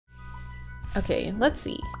Okay, let's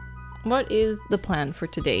see. What is the plan for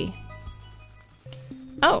today?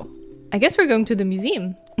 Oh, I guess we're going to the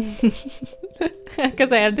museum.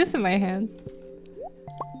 Because I have this in my hands.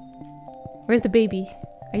 Where's the baby?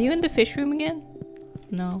 Are you in the fish room again?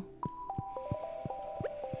 No.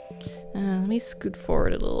 Let me scoot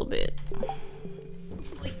forward a little bit.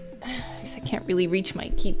 Wait, I can't really reach my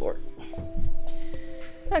keyboard.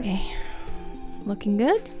 Okay. Looking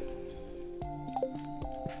good.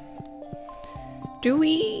 Do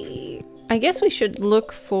we... I guess we should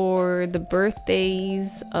look for the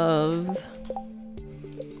birthdays of...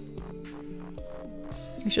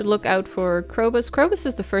 We should look out for Krobus. Krobus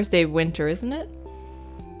is the first day of winter, isn't it?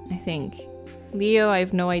 I think. Leo, I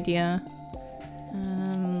have no idea.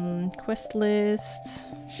 Quest list.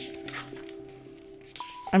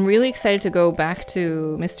 I'm really excited to go back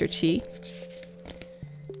to Mr. Chi.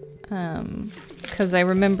 Because I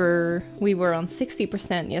remember we were on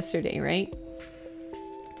 60% yesterday, right?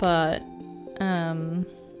 But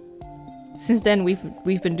since then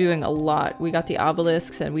we've been doing a lot. We got the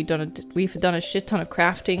obelisks and we've done a shit ton of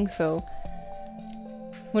crafting. So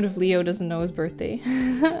what if Leo doesn't know his birthday?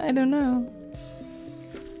 I don't know.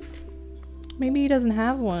 Maybe he doesn't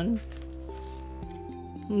have one.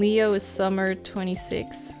 Leo is summer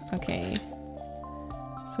 26. Okay.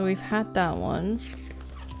 So we've had that one.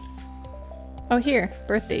 Oh, here.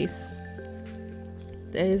 Birthdays.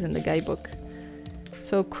 That is in the guidebook.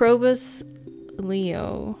 So Krobus,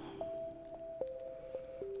 Leo,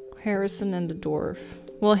 Harrison, and the dwarf.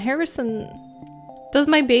 Well, Harrison... Does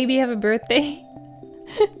my baby have a birthday?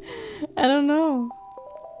 I don't know.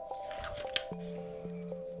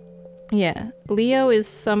 Yeah. Leo is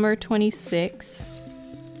summer 26.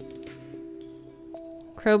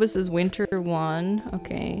 Krobus is winter 1.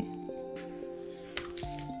 Okay.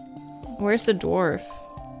 Where's the dwarf?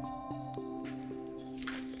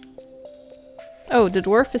 Oh, the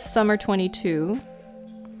dwarf is summer 22.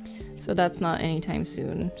 So that's not anytime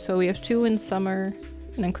soon. So we have 2 in summer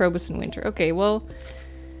and then Krobus in winter. Okay, well,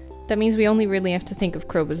 that means we only really have to think of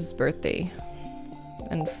Krobus' birthday.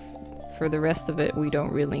 And for the rest of it,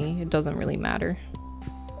 it doesn't really matter.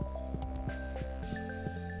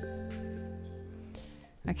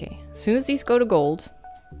 Okay, as soon as these go to gold,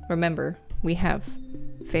 remember, we have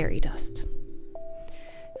fairy dust.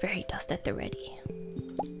 Fairy dust at the ready.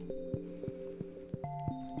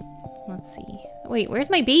 Let's see. Wait, where's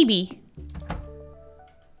my baby?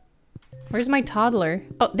 Where's my toddler?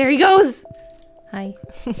 Oh, there he goes! Hi.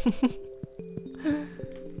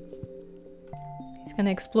 He's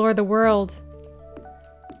gonna explore the world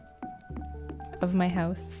of my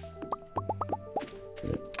house.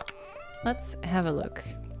 Let's have a look.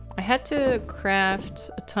 I had to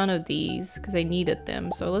craft a ton of these because I needed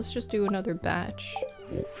them, so let's just do another batch.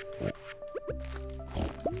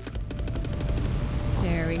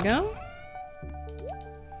 There we go.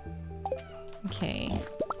 Okay.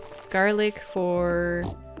 Garlic for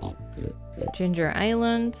Ginger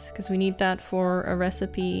Island, because we need that for a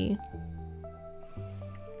recipe.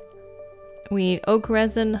 We need oak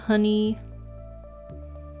resin, honey,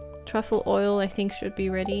 truffle oil I think should be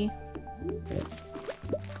ready.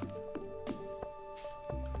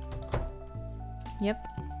 Yep.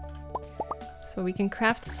 So we can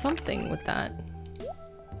craft something with that.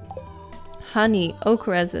 Honey, oak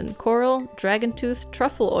resin, coral, dragon tooth,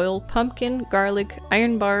 truffle oil, pumpkin, garlic,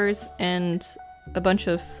 iron bars, and a bunch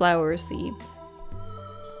of flower seeds.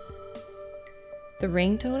 The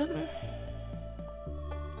rain totem?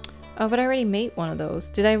 Oh, but I already made one of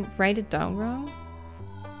those. Did I write it down wrong?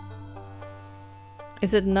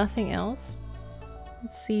 Is it nothing else?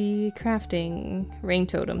 Let's see, crafting, rain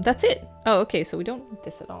totem. That's it! Oh, okay, so we don't need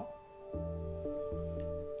this at all.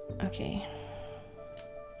 Okay.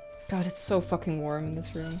 God, it's so fucking warm in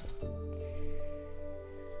this room.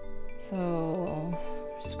 So,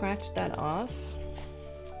 scratch that off.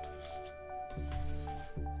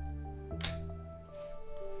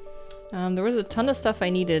 There was a ton of stuff I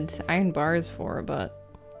needed iron bars for, but...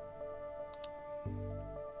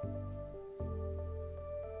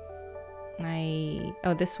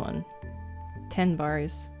 Oh, this one. 10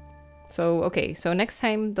 bars. So, okay, so next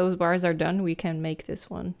time those bars are done, we can make this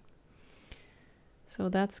one. So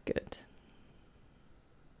that's good.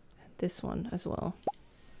 This one as well.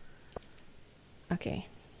 Okay.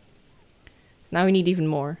 So now we need even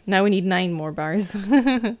more. Now we need 9 more bars.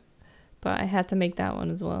 But I had to make that one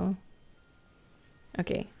as well.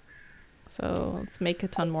 Okay. So let's make a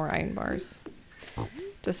ton more iron bars.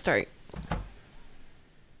 To start.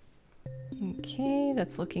 Okay,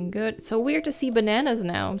 that's looking good. It's so weird to see bananas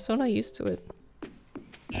now. I'm so not used to it.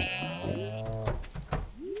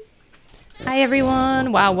 Hi, Hi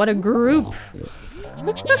everyone! Wow, what a group!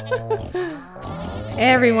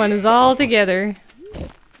 Everyone is all together.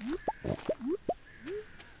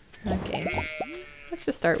 Okay. Let's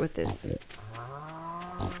just start with this. What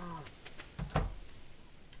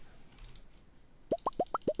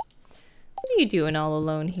are you doing all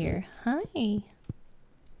alone here? Hi. You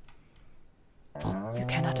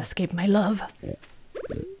cannot escape my love.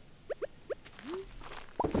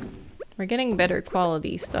 We're getting better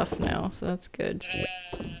quality stuff now, so that's good.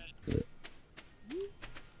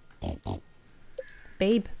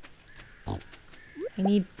 Babe. I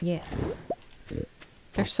need... yes.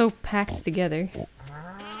 They're so packed together. I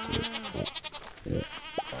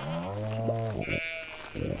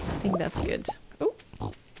think that's good. Oh.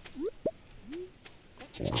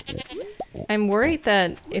 I'm worried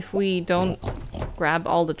that if we don't grab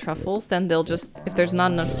all the truffles, then they'll just... if there's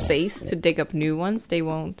not enough space to dig up new ones, they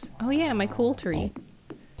won't... oh yeah, my cool tree.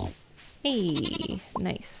 Hey,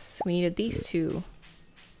 nice. We needed these two.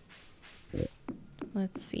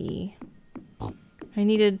 Let's see. I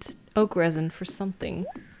needed oak resin for something.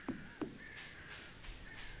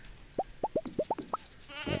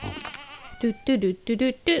 Do do do do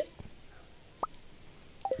do do.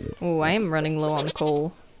 Oh, I am running low on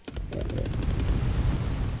coal.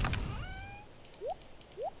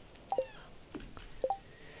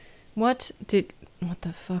 What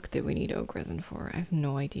the fuck did we need oak resin for? I have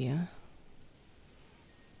no idea.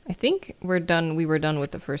 I think we were done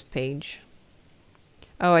with the first page.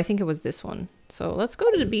 Oh, I think it was this one. So let's go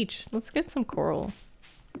to the beach. Let's get some coral.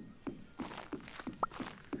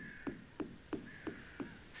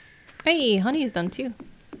 Hey, honey's done too.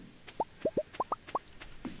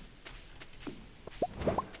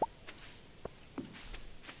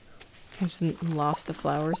 I just lost a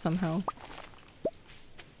flower somehow.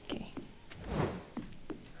 Okay.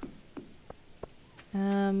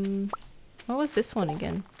 What was this one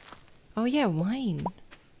again? Oh yeah, wine.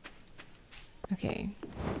 Okay.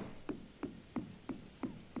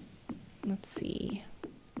 Let's see.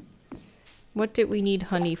 What did we need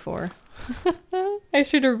honey for? I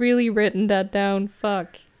should have really written that down.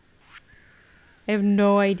 Fuck. I have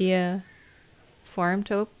no idea. Farm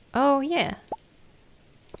taupe? Oh, yeah.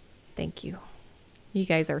 Thank you. You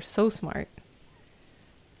guys are so smart.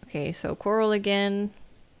 Okay, so coral again.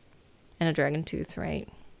 And a dragon tooth, right?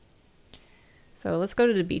 So let's go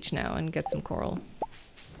to the beach now and get some coral.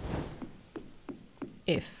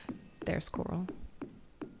 If there's coral.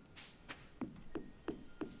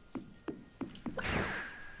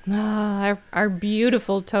 Ah, our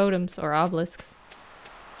beautiful totems or obelisks.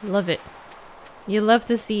 Love it. You love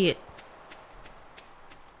to see it.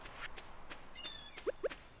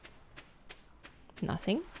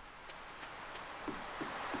 Nothing.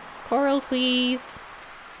 Coral, please.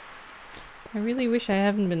 I really wish I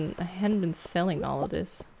hadn't been selling all of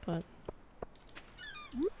this, but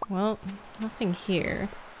well, nothing here.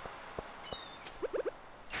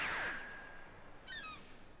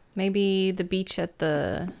 Maybe the beach at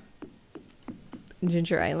the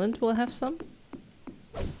Ginger Island will have some?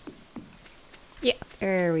 Yeah,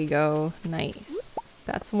 there we go. Nice.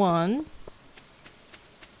 That's one.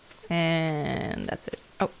 And that's it.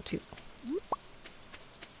 Oh, two.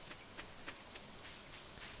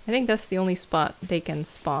 I think that's the only spot they can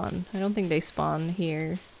spawn. I don't think they spawn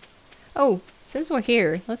here. Oh, since we're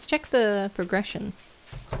here, let's check the progression.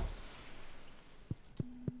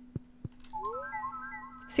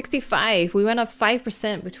 65. We went up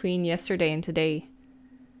 5% between yesterday and today.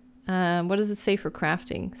 What does it say for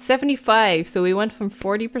crafting? 75. So we went from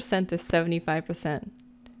 40% to 75%.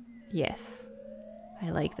 Yes. I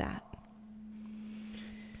like that.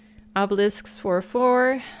 Obelisks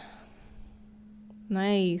 4-4.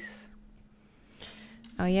 Nice.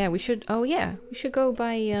 Oh yeah, we should go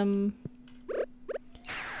by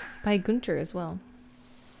Gunter as well.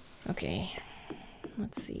 Okay.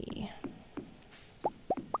 Let's see.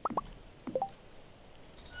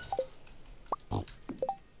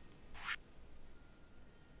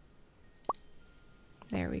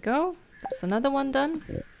 There we go. That's another one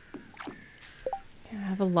done. I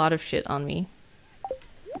have a lot of shit on me.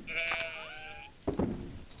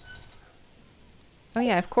 Oh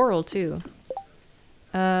yeah, I have coral too.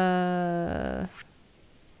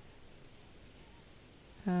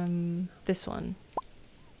 This one.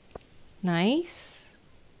 Nice.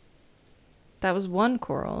 That was one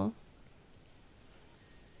coral.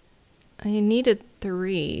 I needed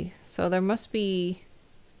 3, so there must be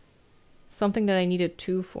something that I needed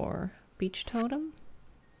 2 for. Beach totem?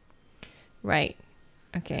 Right.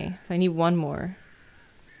 Okay, so I need 1 more.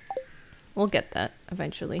 We'll get that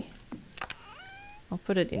eventually. I'll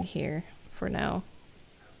put it in here for now.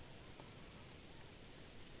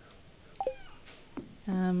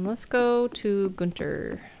 Let's go to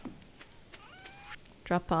Gunter.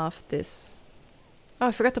 Drop off this. Oh,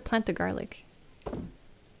 I forgot to plant the garlic.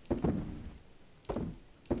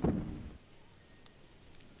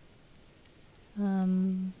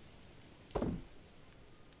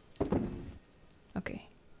 Okay.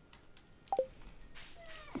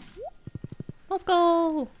 Let's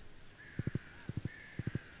go!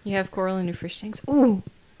 You have coral in your fish tanks? Ooh!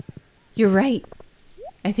 You're right!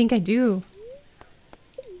 I think I do.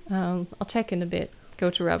 I'll check in a bit. Go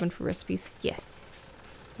to Robin for recipes. Yes,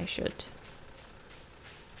 I should.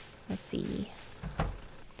 Let's see.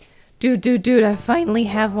 Dude, I finally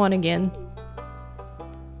have one again.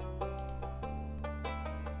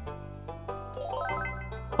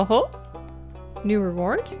 Oh-ho! New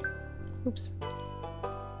reward? Oops.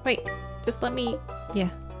 Wait, just let me... Yeah.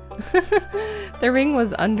 The ring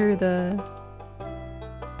was under the...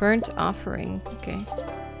 burnt offering. Okay.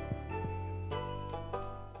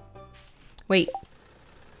 Wait.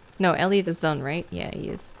 No, Elliot is done, right? Yeah, he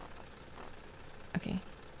is. Okay.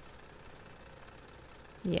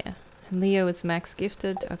 Yeah. And Leo is max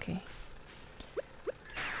gifted. Okay.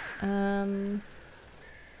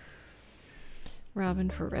 Robin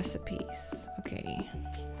for recipes. Okay.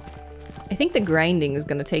 I think the grinding is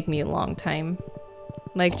gonna take me a long time.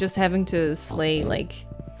 Like, just having to slay, like...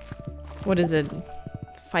 What is it?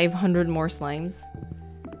 500 more slimes?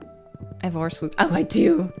 I have horse food. Oh, I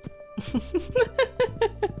do!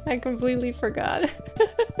 I completely forgot.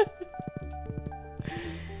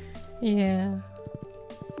 Yeah.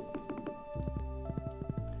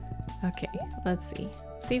 Okay, let's see.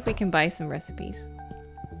 See if we can buy some recipes.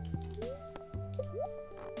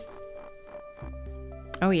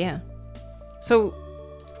 Oh yeah. So,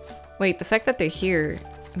 wait, the fact that they're here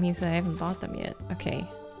means that I haven't bought them yet. Okay.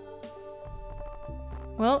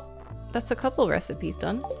 Well, that's a couple recipes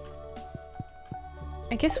done.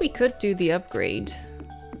 I guess we could do the upgrade.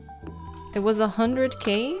 It was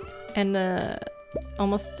 100k and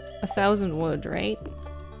almost 1,000 wood, right?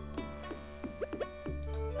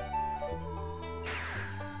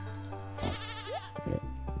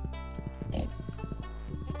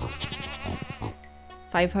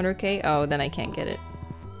 $500k? Oh, then I can't get it.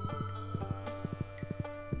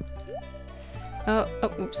 Oh,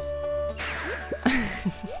 oops.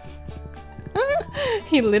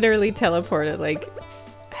 He literally teleported like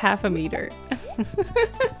half a meter.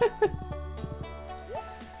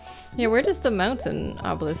 Yeah, where does the mountain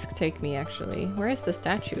obelisk take me actually? Where is the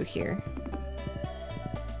statue here?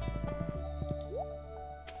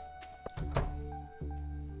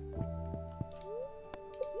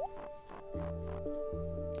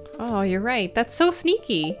 Oh, you're right. That's so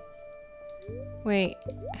sneaky. Wait,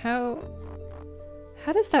 how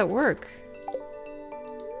does that work?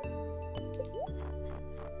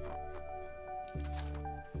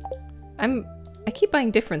 I keep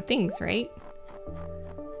buying different things, right?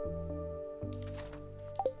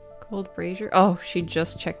 Cold brazier. Oh, she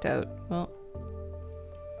just checked out. Well,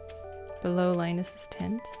 below Linus's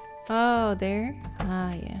tent. Oh, there.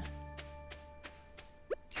 Ah, yeah.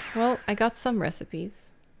 Well, I got some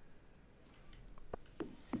recipes.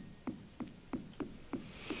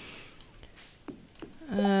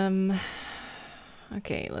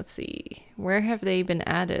 Okay, let's see. Where have they been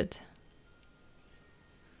added?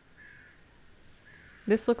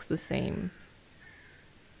 This looks the same.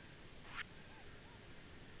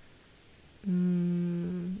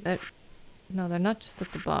 No, they're not just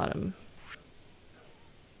at the bottom.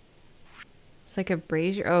 It's like a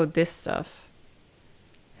brazier. Oh, this stuff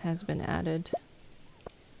has been added.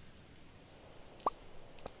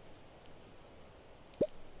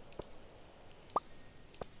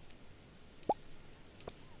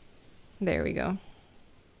 There we go.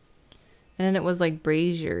 And then it was like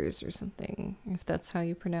braziers or something, if that's how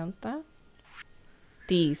you pronounce that.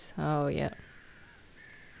 These. Oh, yeah.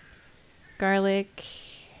 Garlic.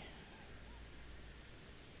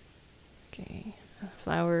 Okay.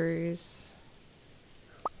 Flowers.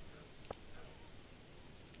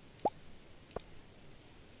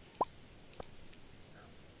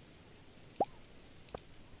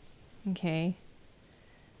 Okay.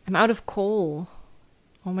 I'm out of coal.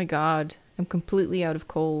 Oh my god. I'm completely out of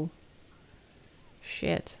coal.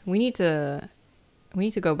 Shit. We need to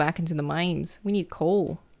go back into the mines. We need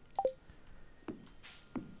coal.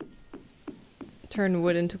 Turn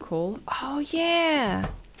wood into coal. Oh yeah!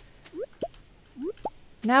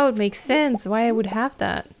 Now it makes sense why I would have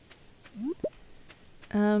that.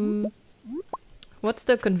 What's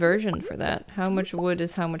the conversion for that? How much wood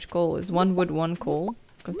is how much coal? Is 1 wood 1 coal?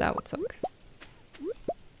 Because that would suck.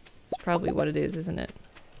 That's probably what it is, isn't it?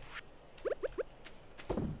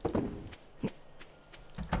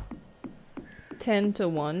 10 to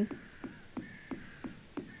 1.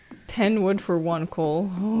 10 wood for 1 coal.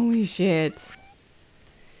 Holy shit.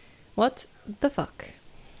 What the fuck?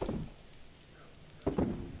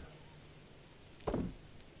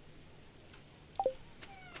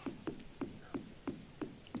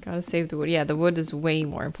 Gotta save the wood. Yeah, the wood is way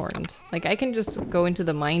more important. Like, I can just go into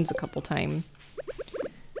the mines a couple times.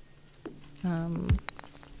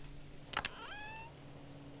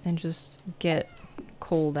 And just get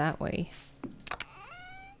coal that way.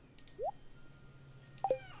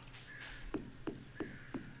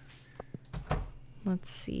 Let's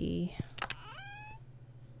see.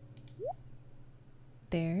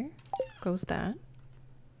 There goes that.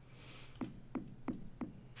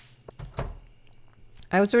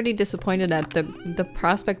 I was already disappointed at the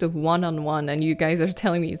prospect of 1-on-1, and you guys are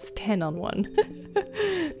telling me it's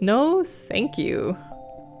 10-on-1. No, thank you.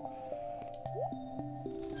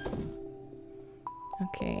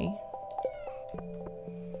 Okay.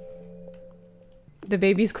 The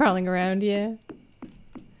baby's crawling around, yeah.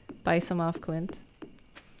 Buy some off Clint.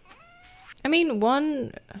 I mean,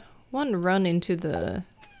 one run into the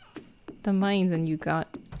mines and you got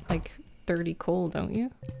like 30 coal, don't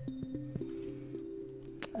you?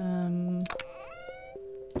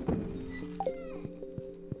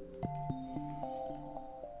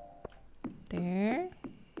 There.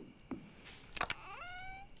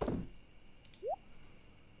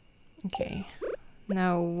 Okay.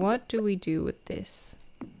 Now what do we do with this?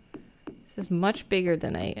 This is much bigger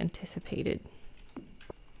than I anticipated.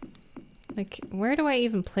 Like, where do I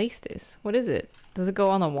even place this? What is it? Does it go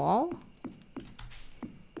on a wall?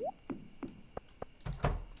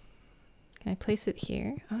 Can I place it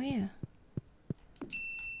here? Oh yeah.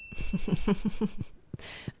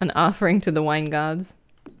 An offering to the wine gods.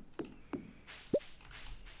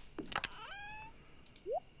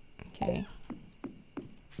 Okay.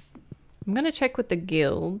 I'm gonna check with the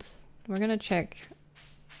guild. We're gonna check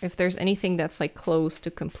if there's anything that's like close to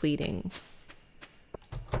completing.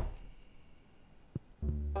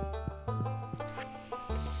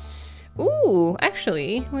 Ooh,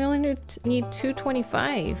 actually, we only need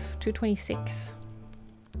 225, 226.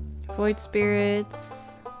 Void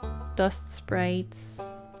spirits, dust sprites,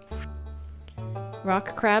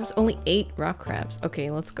 rock crabs. Only 8 rock crabs. Okay,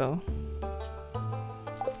 let's go.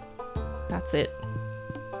 That's it.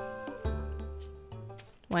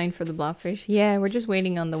 Wine for the blobfish. Yeah, we're just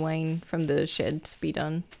waiting on the wine from the shed to be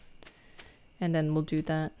done. And then we'll do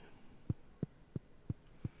that.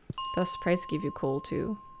 Dust sprites give you coal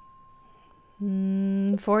too.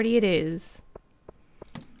 40 it is.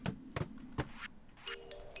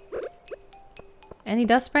 Any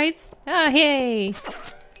dust sprites? Ah, yay!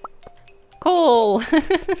 Coal!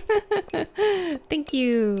 Thank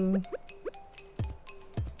you!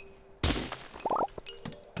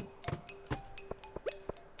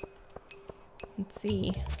 Let's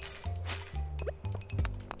see.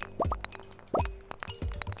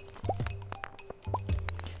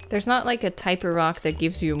 There's not like a type of rock that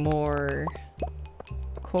gives you more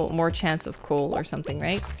coal, more chance of coal or something,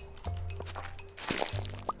 right?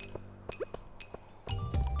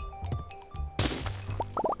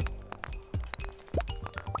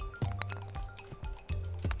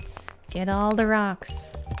 Get all the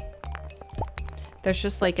rocks. There's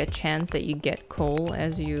just like a chance that you get coal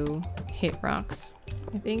as you hit rocks,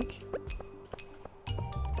 I think.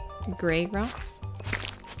 Gray rocks.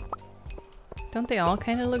 Don't they all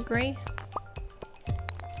kind of look gray?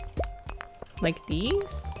 Like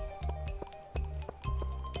these?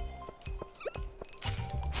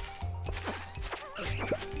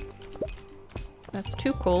 That's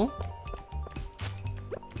too cool.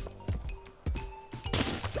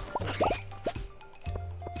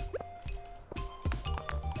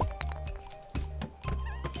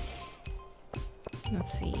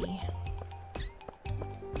 Let's see.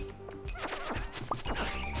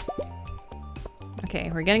 Okay,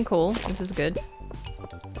 we're getting coal. This is good.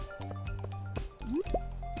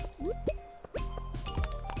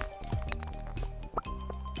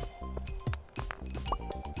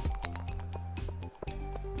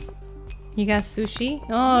 You got sushi?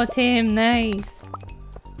 Oh, Tim, nice.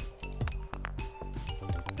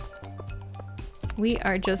 We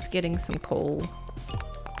are just getting some coal.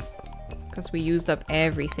 Because we used up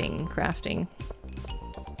everything crafting.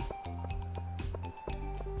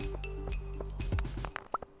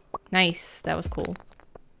 Nice, that was cool.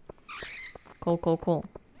 Cool, cool, cool.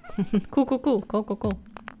 Cool, cool, cool, cool, cool, cool.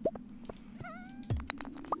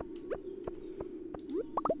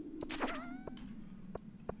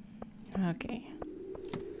 Okay.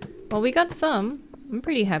 Well, we got some. I'm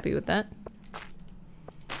pretty happy with that.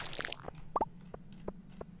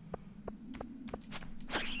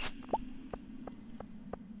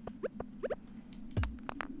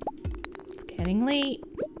 getting late.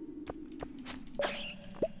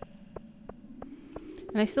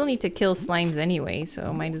 And I still need to kill slimes anyway,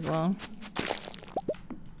 so might as well.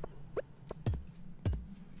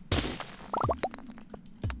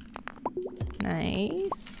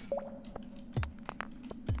 Nice.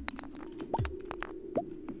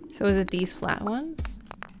 So is it these flat ones?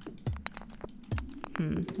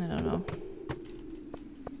 I don't know.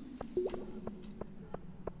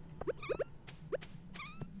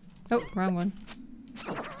 Oh, wrong one.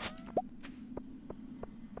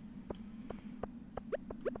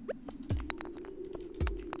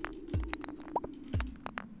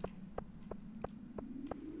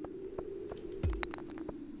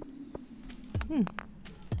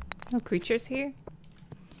 No creatures here?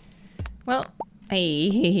 Well,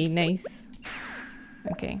 hey, nice.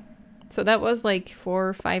 Okay. So that was like 4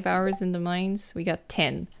 or 5 hours in the mines. We got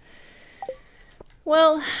 10.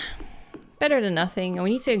 Well, better than nothing. And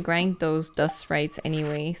we need to grind those dust rights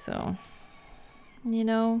anyway, so... You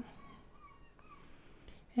know...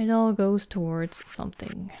 It all goes towards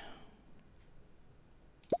something.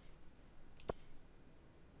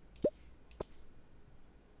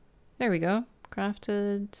 There we go.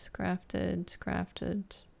 Crafted, crafted,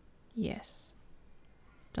 crafted. Yes.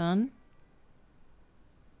 Done.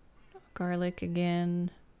 Garlic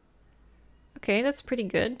again. Okay, that's pretty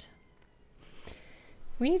good.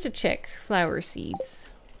 We need to check flower seeds.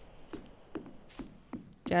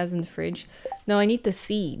 Jazz in the fridge. No, I need the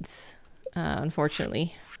seeds,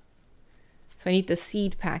 unfortunately. So I need the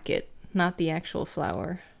seed packet, not the actual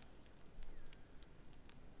flower.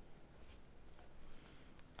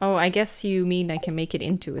 Oh, I guess you mean I can make it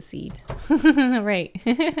into a seed. Right.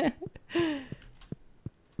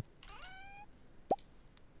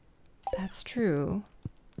 That's true.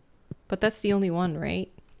 But that's the only one,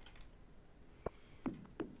 right?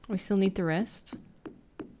 We still need the rest.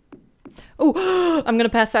 Oh, I'm gonna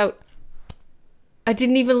pass out. I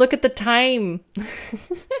didn't even look at the time.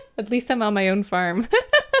 At least I'm on my own farm.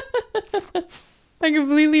 I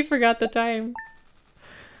completely forgot the time.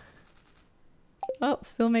 Oh,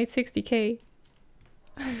 still made 60K.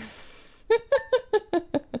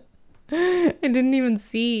 I didn't even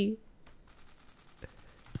see.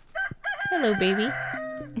 Hello, baby.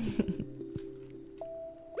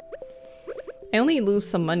 I only lose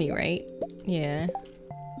some money, right? Yeah.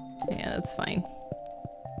 Yeah, that's fine.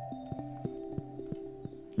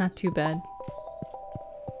 Not too bad.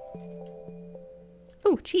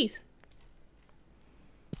 Oh, cheese.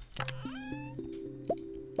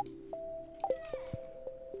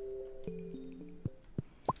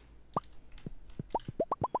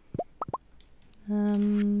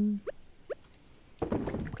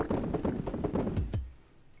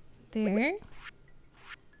 There.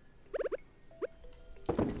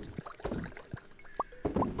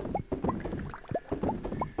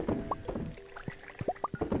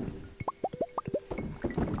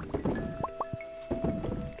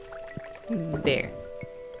 There.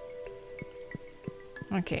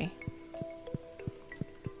 Okay.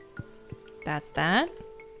 That's that.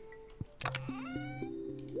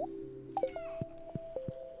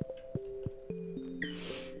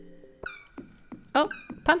 Oh,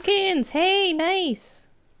 pumpkins! Hey, nice!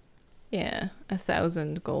 Yeah,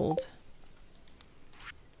 1,000 gold.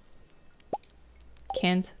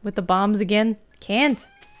 Can't. With the bombs again? Can't!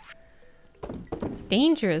 It's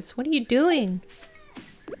dangerous. What are you doing?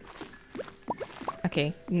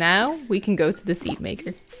 Okay, now we can go to the seed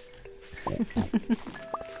maker.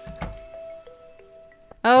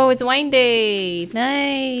 Oh, it's wine day!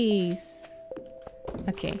 Nice!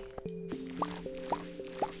 Okay.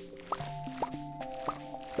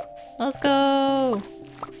 Let's go!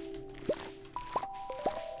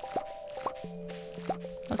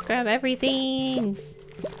 Let's grab everything!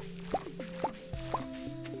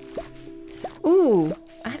 Ooh!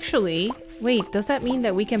 Actually, wait, does that mean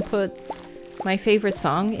that we can put my favorite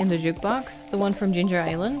song in the jukebox? The one from Ginger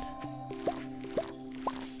Island?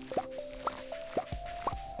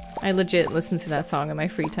 I legit listen to that song in my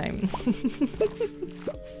free time.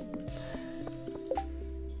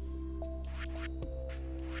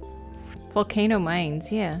 Volcano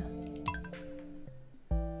mines, yeah.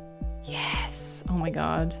 Yes! Oh my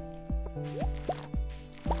god.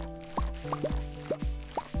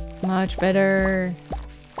 Much better.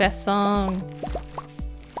 Best song.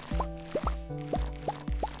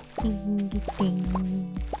 Ding,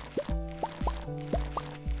 ding.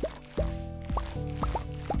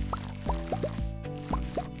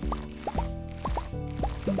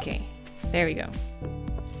 Okay, there we go.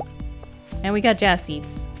 And we got jazz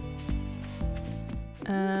seeds.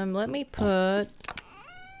 Let me put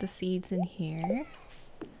the seeds in here.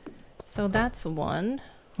 So that's one.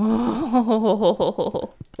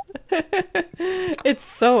 Oh, it's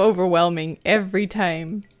so overwhelming every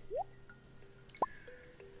time.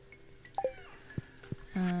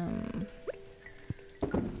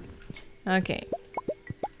 Okay.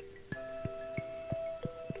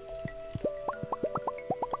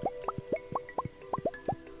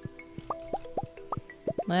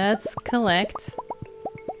 Let's collect.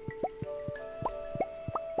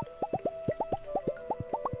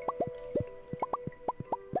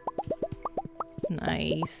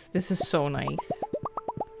 Nice. This is so nice.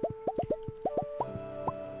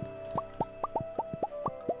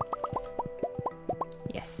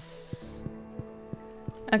 Yes.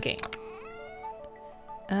 Okay.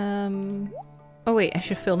 Oh wait, I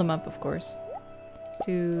should fill them up, of course.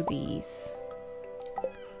 Do these.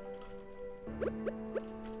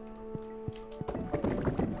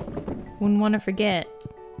 Wouldn't want to forget.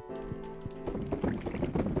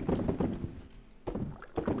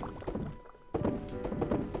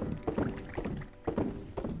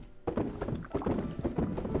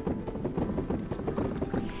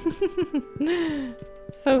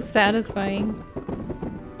 So satisfying.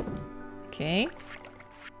 Okay.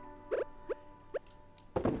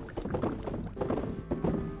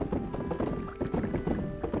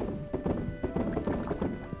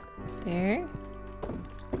 There.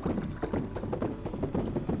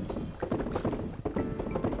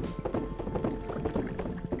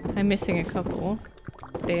 I'm missing a couple.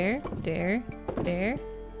 There, there, there.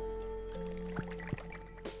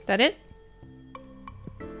 That it?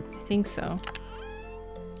 I think so.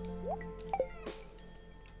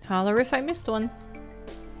 Holler if I missed one.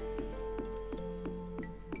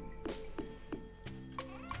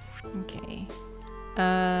 Okay.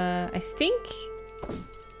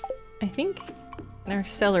 I think our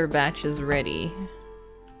cellar batch is ready.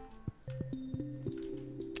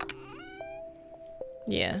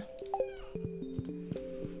 Yeah.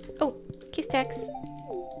 Oh, kiss tax.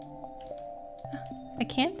 I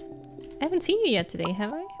can't? I haven't seen you yet today,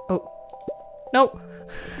 have I? Oh. No.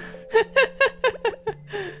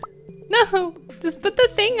 No, just put the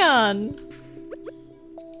thing on.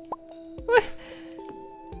 What?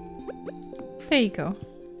 There you go.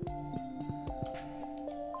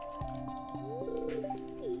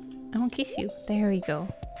 I won't kiss you. There we go.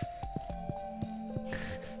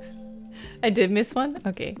 I did miss one?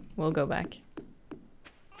 Okay, we'll go back.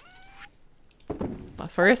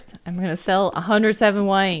 But first, I'm gonna sell 107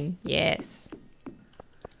 wine. Yes.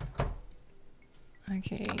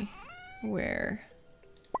 Okay, where?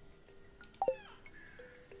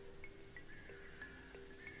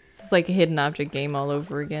 This is like a hidden object game all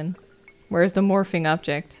over again. Where's the morphing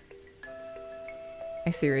object?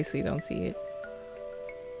 I seriously don't see it.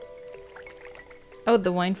 Oh,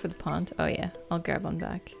 the wine for the pond. Oh yeah, I'll grab one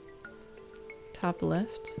back. Top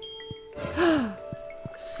left.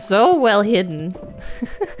 So well hidden.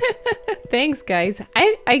 Thanks, guys.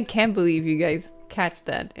 I can't believe you guys catch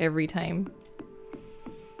that every time.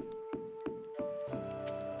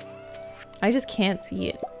 I just can't see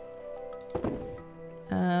it.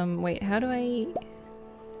 Wait, how do I...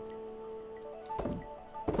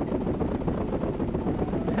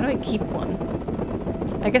 How do I keep one?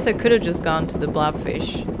 I guess I could have just gone to the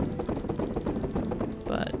blobfish.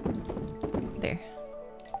 But... There.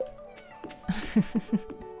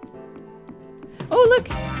 Oh, look!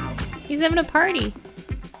 He's having a party!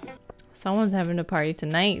 Someone's having a party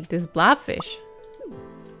tonight. This blobfish.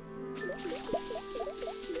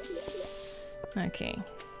 Okay.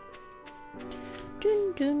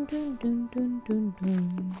 Dun, dun, dun, dun, dun, dun,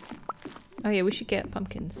 dun. Oh yeah, we should get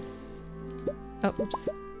pumpkins. Oh, oops.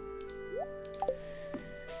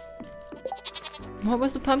 What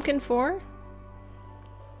was the pumpkin for?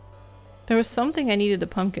 There was something I needed a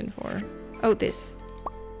pumpkin for. Oh, this.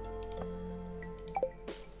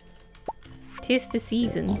 'Tis the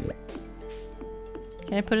season.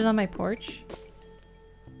 Can I put it on my porch?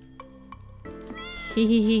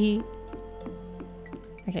 Hehehe.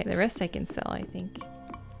 Okay, the rest I can sell, I think.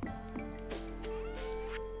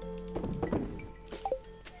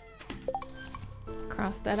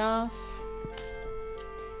 Cross that off.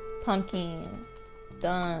 Pumpkin.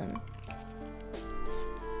 Done.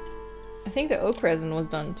 I think the oak resin was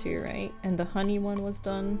done too, right? And the honey one was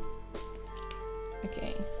done.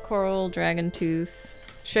 Okay. Coral, dragon tooth.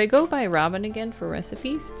 Should I go buy Robin again for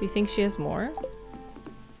recipes? Do you think she has more?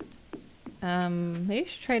 Maybe I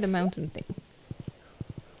should try the mountain thing.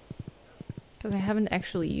 Because I haven't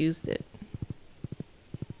actually used it.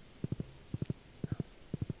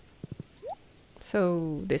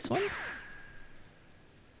 So, this one?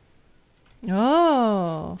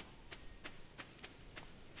 Oh!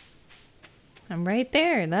 I'm right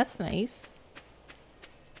there. That's nice.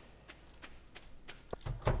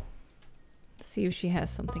 Let's see if she has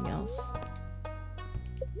something else.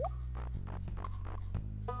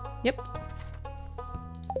 Yep.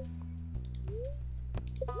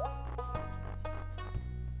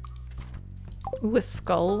 Ooh, a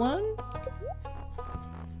skull one?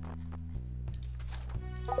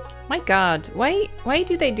 My god, why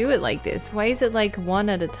do they do it like this? Why is it like one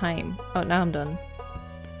at a time? Oh, now I'm done.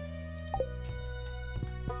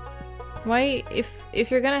 Why,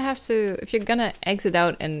 if you're gonna exit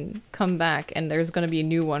out and come back and there's gonna be a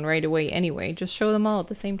new one right away anyway, just show them all at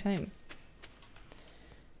the same time.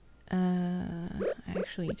 I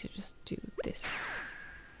actually need to just do this.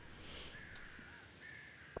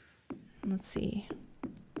 Let's see.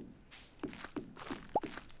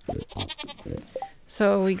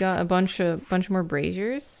 So we got a bunch more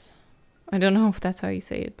braziers. I don't know if that's how you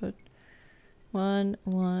say it, but 1,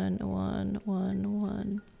 1, 1, 1,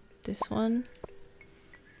 1. This one.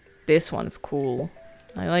 This one's cool.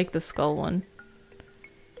 I like the skull one.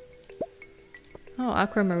 Oh,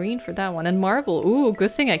 aquamarine for that one. And marble. Ooh,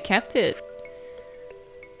 good thing I kept it.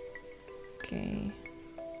 Okay.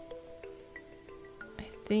 I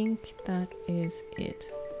think that is it.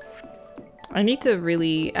 I need to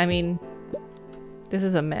really, I mean, this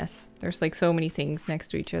is a mess. There's like so many things next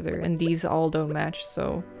to each other and these all don't match,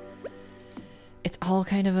 so it's all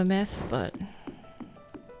kind of a mess, but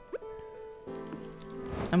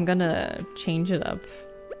I'm gonna change it up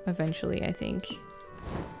eventually, I think.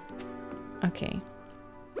 Okay.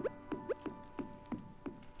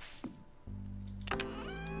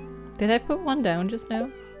 Did I put one down just now?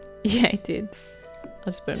 Yeah, I did. I'll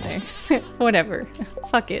just put them there. Whatever.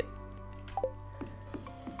 Fuck it.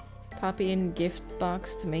 Poppy in gift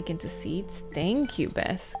box to make into seeds. Thank you,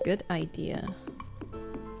 Beth. Good idea.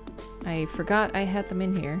 I forgot I had them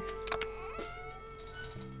in here.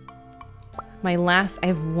 My last, I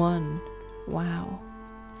have one. Wow.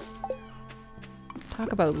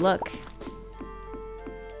 Talk about luck.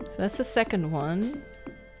 So that's the second one.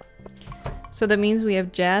 So that means we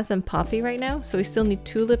have Jazz and Poppy right now. So we still need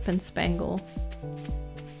Tulip and Spangle.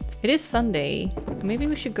 It is Sunday. Maybe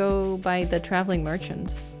we should go by the Traveling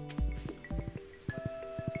Merchant.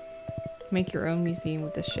 Make your own museum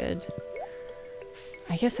with the shed.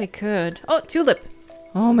 I guess I could. Oh, Tulip!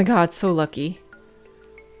 Oh my god, so lucky.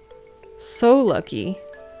 So lucky.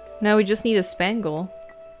 Now we just need a Spangle.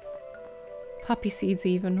 Poppy seeds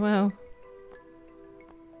even, wow.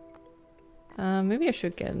 Maybe I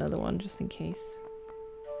should get another one just in case.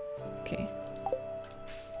 Okay.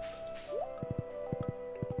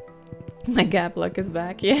 My gap luck is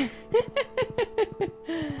back, yeah.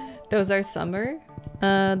 Those are summer.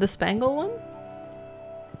 The Spangle one?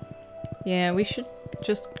 Yeah, we should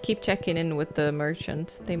just keep checking in with the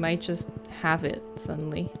merchant. They might just have it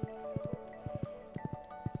suddenly.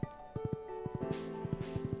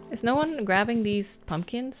 Is no one grabbing these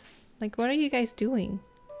pumpkins? Like, what are you guys doing?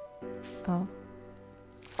 Oh.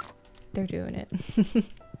 They're doing it.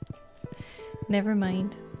 Never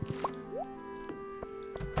mind.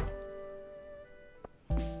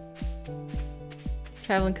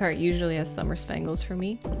 Traveling cart usually has summer spangles for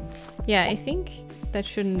me. Yeah, I think that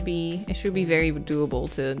shouldn't be... It should be very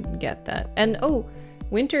doable to get that. And oh,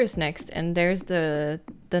 winter's next and there's the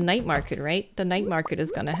night market, right? The night market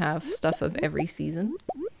is gonna have stuff of every season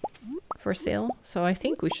for sale. So I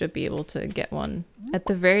think we should be able to get one at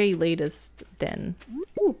the very latest then.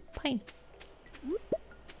 Ooh, pine.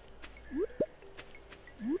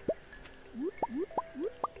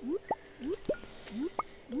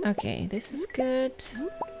 Okay, this is good.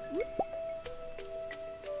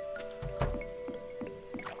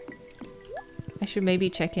 I should maybe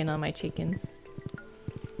check in on my chickens.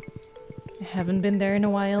 I haven't been there in a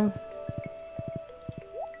while.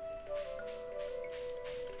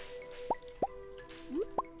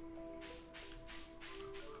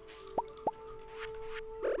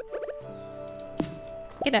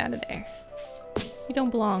 Get out of there. You don't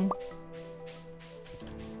belong.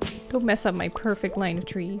 Don't mess up my perfect line of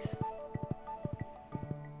trees.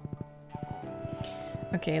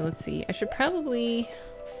 Okay, let's see. I should probably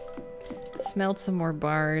smelt some more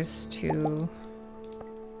bars to...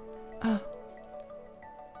 Oh.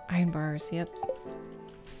 Iron bars, yep.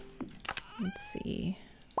 Let's see.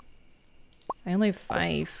 I only have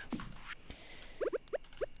 5.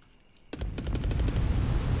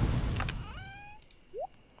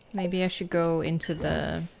 Maybe I should go into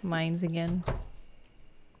the mines again.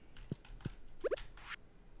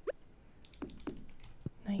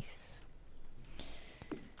 Nice.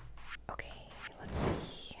 Okay, let's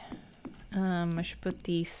see. I should put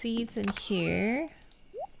the seeds in here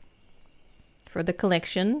for the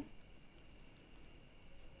collection.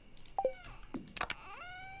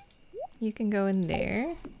 You can go in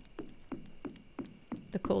there.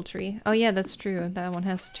 The coal tree. Oh yeah, that's true. That one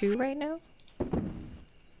has 2 right now.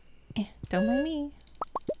 Don't mind me.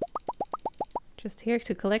 Just here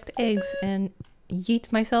to collect eggs and yeet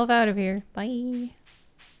myself out of here. Bye.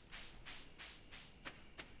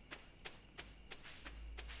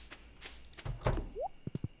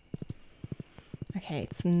 Okay,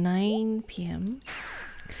 it's 9 p.m.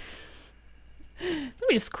 Let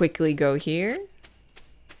me just quickly go here.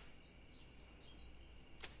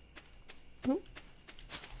 Oh.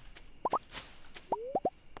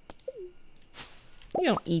 You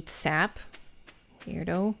don't eat sap.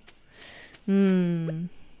 Weirdo. I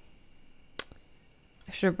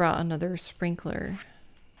should have brought another sprinkler.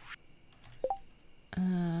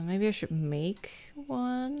 Maybe I should make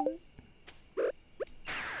one.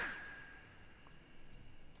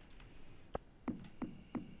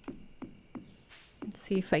 Let's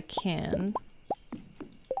see if I can.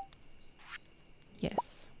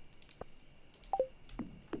 Yes.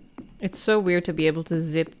 It's so weird to be able to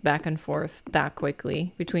zip back and forth that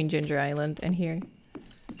quickly between Ginger Island and here.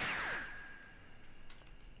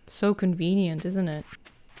 So convenient, isn't it?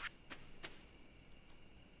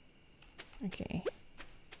 Okay.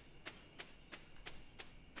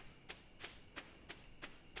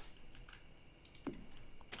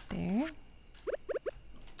 There.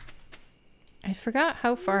 I forgot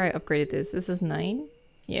how far I upgraded this. This is 9?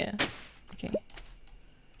 Yeah. Okay.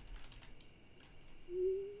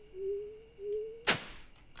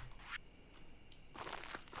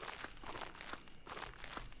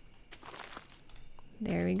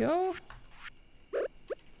 There we go.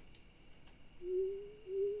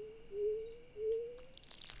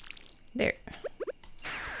 There.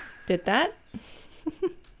 Did that?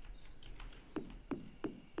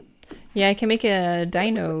 Yeah, I can make a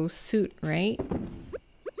dino suit, right?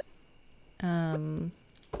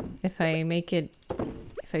 If I make it,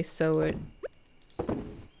 if I sew it.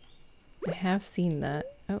 I have seen that.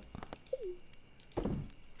 Oh.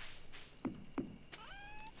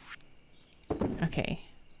 Okay.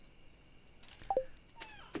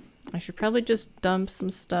 I should probably just dump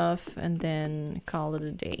some stuff and then call it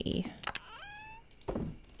a day.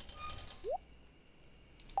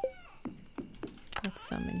 Put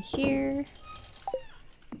some in here.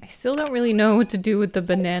 I still don't really know what to do with the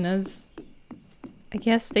bananas. I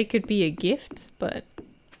guess they could be a gift, but...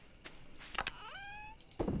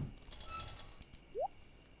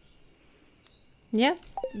 yeah,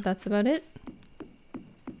 that's about it.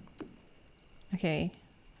 Okay,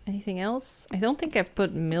 anything else? I don't think I've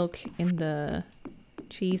put milk in the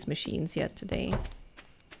cheese machines yet today.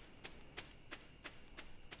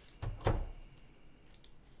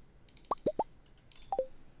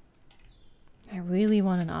 I really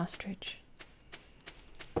want an ostrich.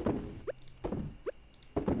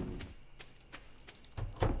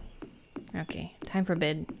 Okay, time for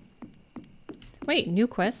bed. Wait, new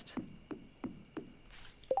quest?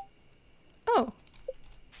 Oh.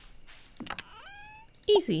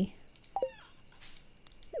 Easy.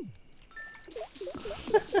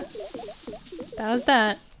 That was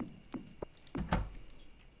that.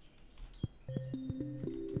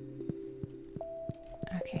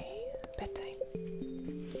 Okay, bedtime.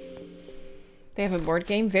 They have a board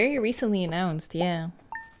game? Very recently announced, yeah.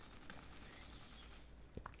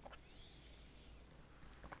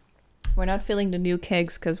 We're not filling the new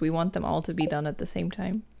kegs because we want them all to be done at the same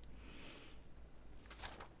time.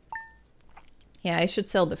 Yeah, I should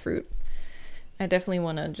sell the fruit. I definitely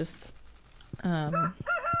want to just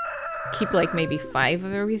keep like maybe 5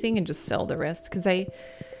 of everything and just sell the rest. Because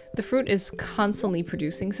the fruit is constantly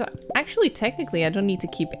producing. So actually, technically, I don't need to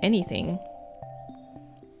keep anything.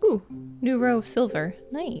 Ooh, new row of silver.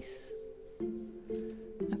 Nice.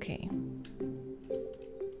 Okay.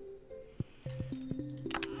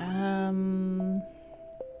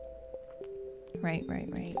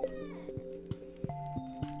 Right.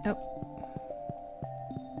 Oh.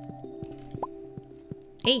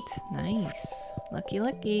 8. Nice.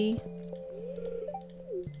 Lucky.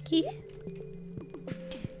 Keys.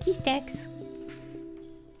 Key stacks.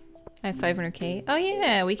 I have 500k. Oh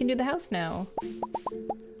yeah, we can do the house now.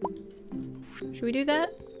 Should we do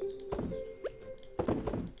that?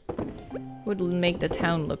 Would make the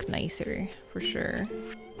town look nicer, for sure.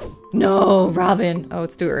 No, Robin! Oh,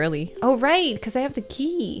 it's too early. Oh, right, because I have the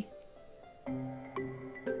key.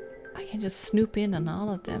 I can just snoop in on all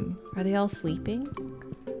of them. Are they all sleeping?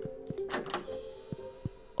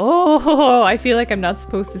 Oh, I feel like I'm not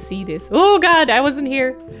supposed to see this. Oh god, I wasn't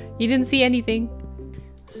here. You didn't see anything.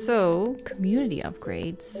 So, community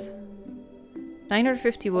upgrades.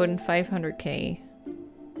 950 wood and 500k.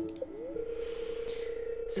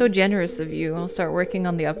 So generous of you. I'll start working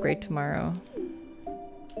on the upgrade tomorrow.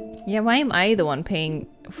 Yeah, why am I the one paying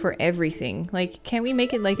for everything? Like, can't we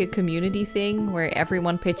make it like a community thing where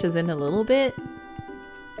everyone pitches in a little bit?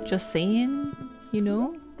 Just saying, you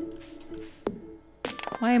know?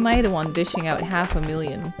 Why am I the one dishing out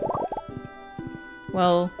 $500,000?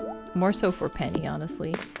 Well, more so for Penny,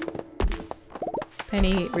 honestly.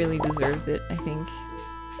 Penny really deserves it, I think.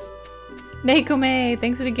 Nekome,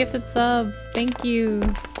 thanks for the gifted subs. Thank you.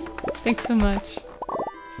 Thanks so much.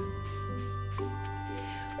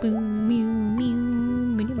 Boom, mew, mew,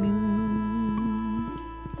 mew, mew.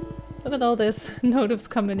 Look at all this notifs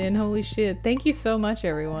coming in. Holy shit. Thank you so much,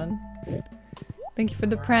 everyone. Thank you for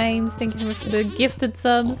the primes. Thank you so much for the gifted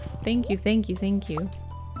subs. Thank you, thank you, thank you.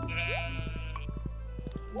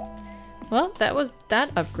 Well, that was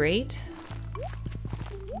that upgrade.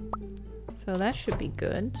 So that should be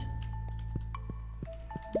good.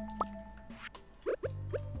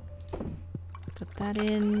 Put that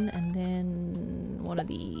in, and then one of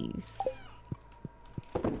these.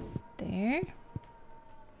 There.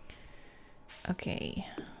 Okay.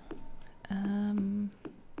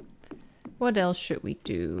 What else should we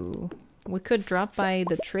do? We could drop by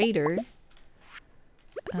the trader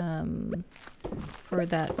for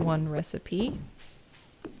that one recipe.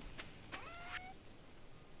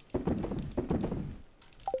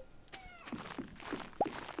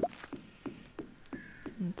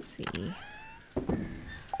 Let's see.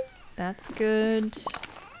 That's good.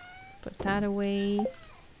 Put that away.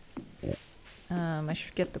 I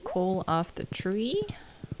should get the coal off the tree.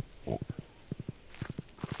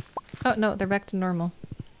 Oh no, they're back to normal.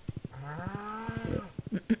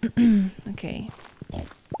 Okay.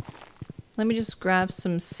 Let me just grab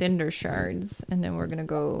some cinder shards and then we're gonna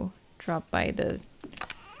go drop by the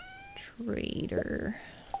trader.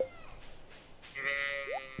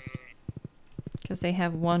 Because they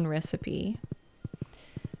have one recipe.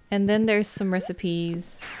 And then there's some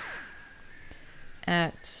recipes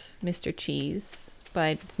at Mr. Cheese, but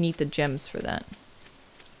I need the gems for that.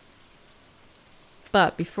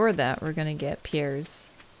 But before that, we're gonna get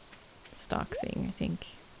Pierre's stock thing, I think.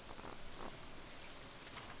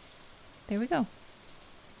 There we go.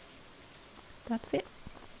 That's it.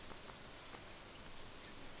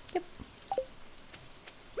 Yep.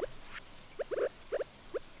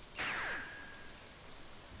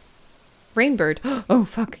 Rainbird. Oh,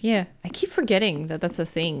 fuck, yeah. I keep forgetting that that's a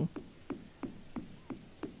thing.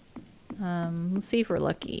 Let's see if we're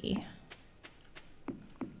lucky.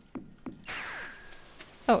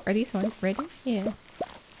 Oh, are these ones ready? Yeah.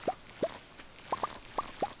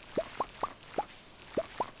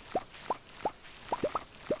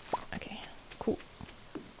 Okay, cool.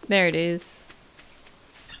 There it is.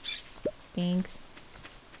 Thanks.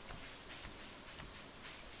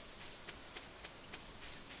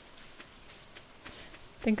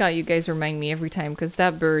 Thank God you guys remind me every time, because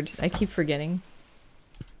that bird, I keep forgetting.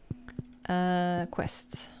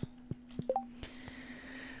 Quests.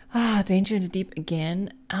 Ah, Danger in the Deep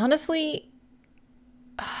again. Honestly,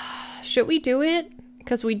 should we do it?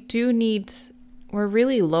 Because we do need... We're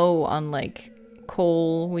really low on, like,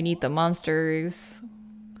 coal. We need the monsters.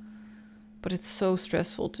 But it's so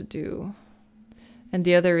stressful to do. And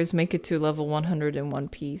the other is make it to level 100 in one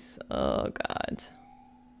piece. Oh, God.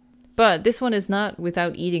 But this one is not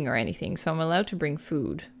without eating or anything, so I'm allowed to bring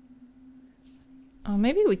food. Oh,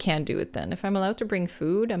 maybe we can do it then. If I'm allowed to bring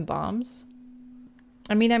food and bombs.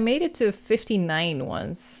 I mean, I made it to 59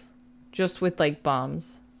 once. Just with, like,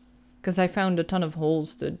 bombs. Because I found a ton of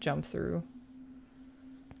holes to jump through.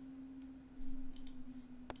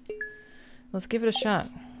 Let's give it a shot.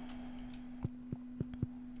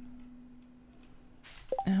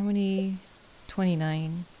 How many?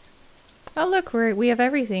 29. Oh, look, we have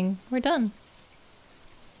everything. We're done.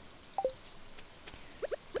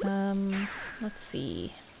 Let's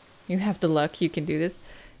see. You have the luck. You can do this.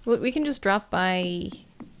 Well, we can just drop by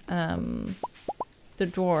the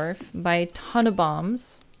dwarf, buy a ton of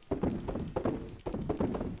bombs.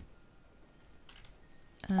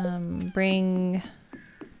 Bring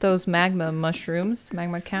those magma mushrooms,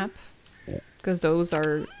 magma cap, because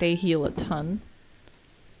they heal a ton.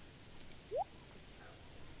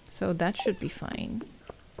 So that should be fine.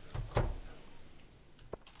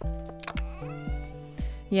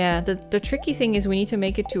 Yeah, the tricky thing is we need to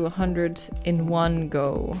make it to 100 in one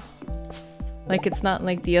go. Like, it's not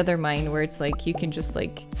like the other mine where it's like you can just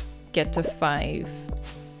like get to 5.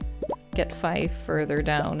 Get 5 further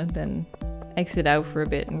down and then exit out for a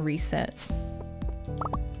bit and reset.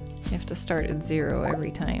 You have to start at 0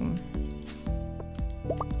 every time.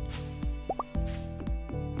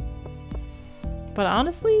 But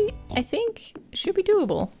honestly, I think it should be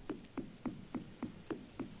doable.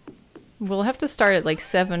 We'll have to start at like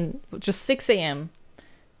 7, just 6 a.m.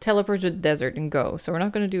 Teleport to the desert and go. So we're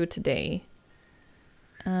not going to do it today.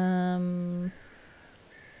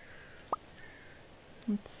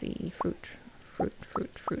 Let's see. Fruit.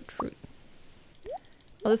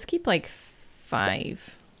 Let's keep like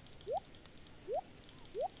 5.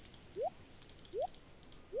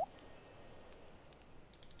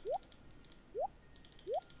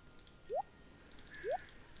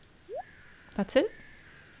 That's it?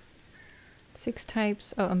 6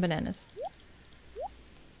 types. Oh, and bananas.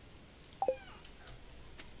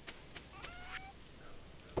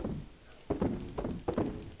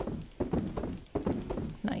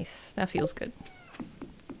 Nice. That feels good.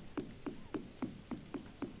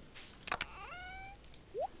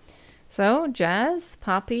 So, jazz,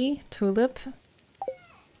 poppy, tulip.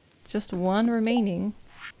 Just 1 remaining.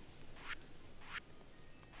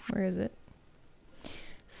 Where is it?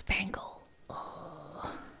 Spangle.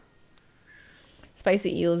 Oh.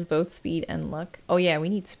 Spicy eel is both speed and luck. Oh yeah, we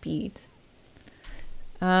need speed.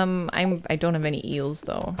 I don't have any eels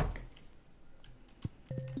though.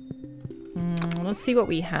 Let's see what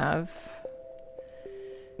we have.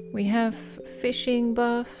 We have fishing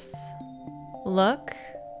buffs, luck,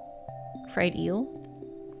 fried eel,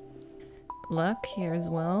 luck here as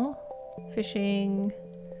well, fishing.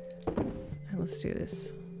 Let's do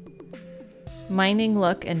this. Mining,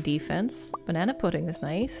 luck, and defense. Banana pudding is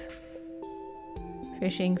nice.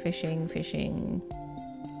 Fishing, fishing, fishing.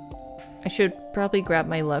 I should probably grab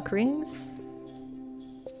my luck rings.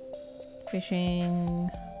 Fishing.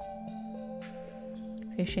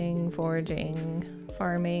 Fishing, foraging,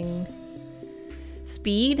 farming.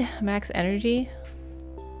 Speed, max energy.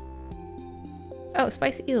 Oh,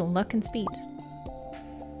 spicy eel, luck and speed.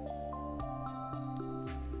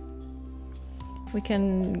 We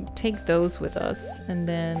can take those with us and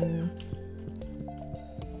then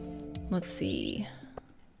let's see.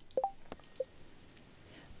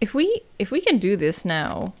 If we can do this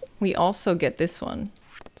now, we also get this one.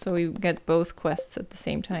 So we get both quests at the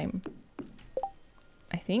same time.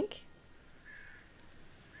 I think.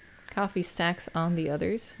 Coffee stacks on the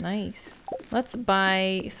others. Nice. Let's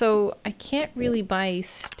buy... So I can't really buy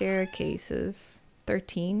staircases.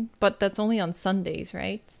 13. But that's only on Sundays,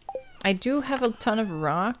 right? I do have a ton of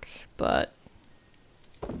rock, but...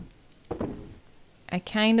 I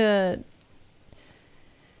kinda...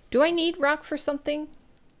 Do I need rock for something?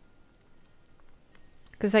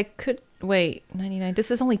 Because I could... Wait, 99.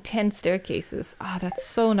 This is only 10 staircases. Ah, that's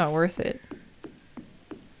so not worth it.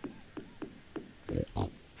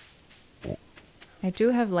 I do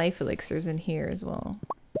have life elixirs in here as well.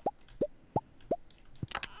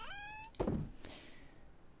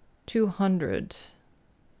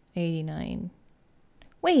 289.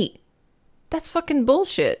 Wait! That's fucking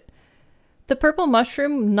bullshit! The purple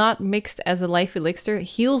mushroom, not mixed as a life elixir,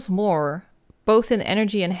 heals more, both in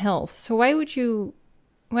energy and health. So why would you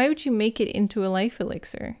make it into a life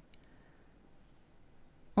elixir?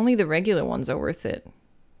 Only the regular ones are worth it.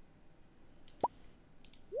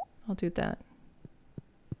 I'll do that.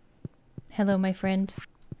 Hello, my friend.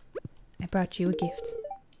 I brought you a gift.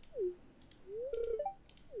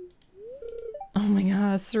 Oh my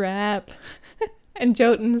god, Srap. And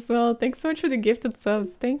Jotun as well. Thanks so much for the gifted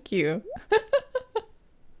subs. Thank you.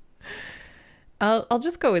 I'll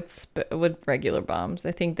just go with regular bombs.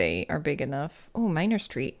 I think they are big enough. Oh, Miner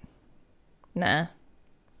Street. Nah.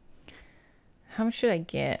 How much should I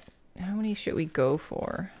get? How many should we go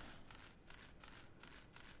for?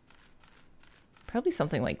 Probably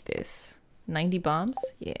something like this. 90 bombs?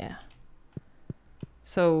 Yeah.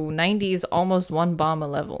 So 90 is almost 1 bomb a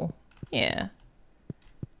level. Yeah.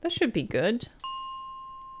 That should be good.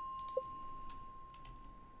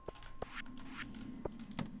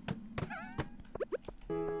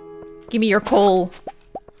 Give me your coal.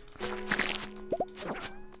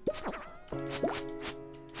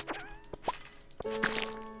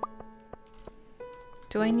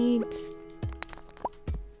 Do I need...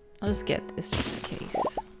 I'll just get this just in case.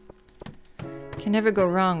 Can never go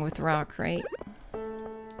wrong with rock, right?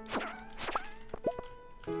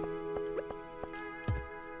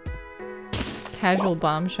 Casual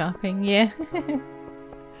bomb shopping, yeah.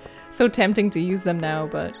 So tempting to use them now,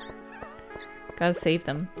 but gotta save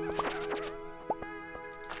them.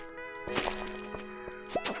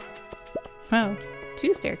 Wow,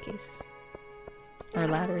 2 staircases. Or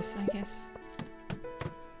ladders, I guess.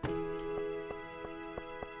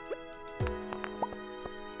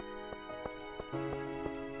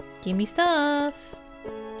 Give me stuff!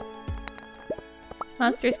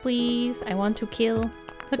 Monsters, please! I want to kill.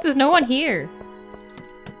 Look, there's no one here!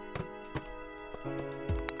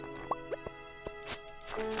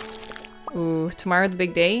 Ooh, tomorrow the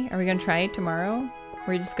big day? Are we gonna try it tomorrow?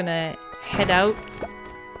 We're just gonna head out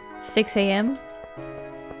 6 a.m.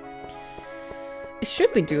 It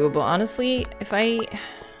should be doable, honestly. If I...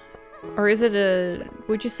 Or is it a...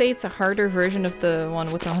 Would you say it's a harder version of the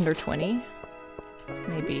one with 120?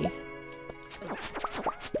 Maybe.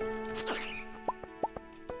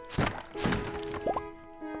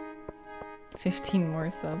 $15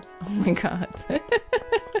 more subs. Oh my god.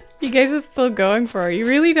 You guys are still going for it. You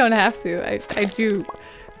really don't have to. I do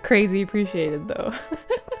crazy appreciate it though.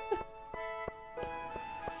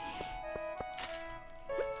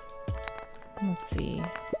 Let's see.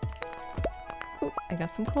 Oh, I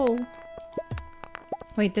got some coal.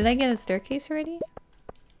 Wait, did I get a staircase already?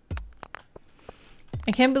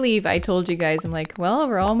 I can't believe I told you guys, I'm like, well,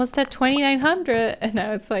 we're almost at 2,900. And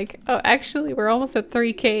now it's like, oh, actually, we're almost at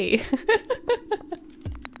 3K.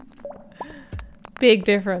 Big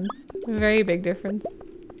difference. Very big difference.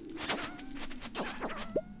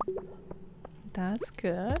 That's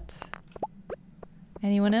good.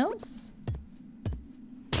 Anyone else?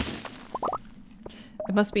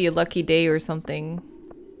 It must be a lucky day or something.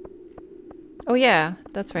 Oh yeah,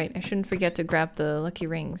 that's right. I shouldn't forget to grab the lucky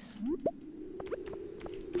rings.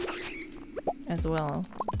 As well.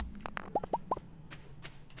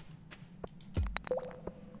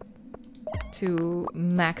 To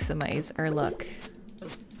maximize our luck.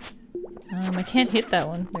 I can't hit that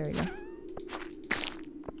one. There we go.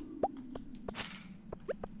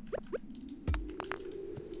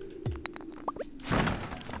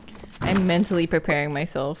 I'm mentally preparing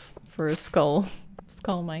myself for skull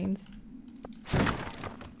mines.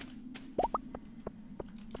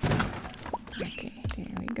 Okay, there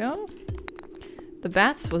we go. The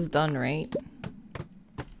bats was done, right?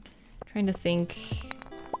 Trying to think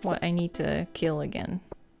what I need to kill again.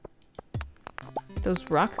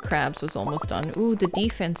 Those rock crabs was almost done. Ooh, the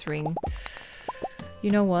defense ring.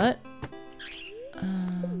 You know what?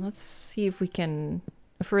 Let's see if we can...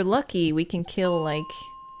 If we're lucky, we can kill like...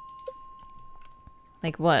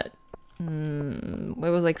 Like what? It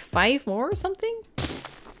was like 5 more or something?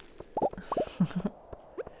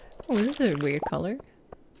 Oh, this is a weird color.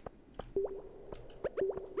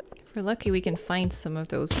 If we're lucky, we can find some of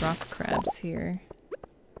those rock crabs here.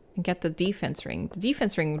 And get the defense ring. The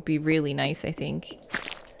defense ring would be really nice, I think.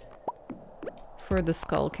 For the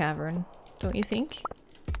skull cavern. Don't you think?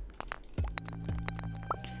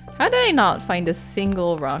 How did I not find a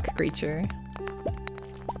single rock creature?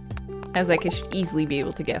 I was like, I should easily be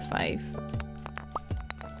able to get 5.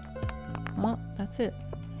 Well, that's it.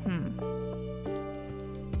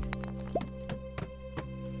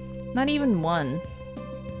 Not even 1.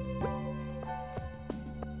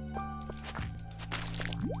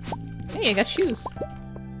 Hey, I got shoes.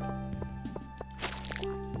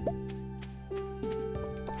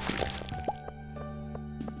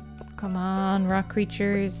 Come on, rock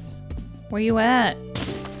creatures. Where you at?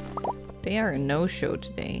 They are a no-show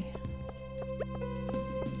today.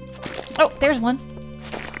 Oh, there's one.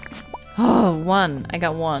 Oh, 1. I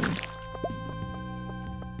got 1.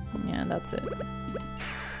 Yeah, that's it.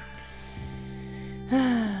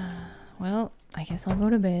 Well, I guess I'll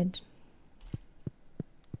go to bed.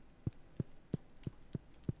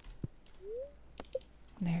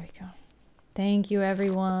 There we go. Thank you,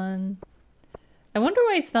 everyone. I wonder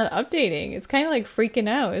why it's not updating. It's kind of like freaking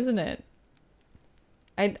out, isn't it?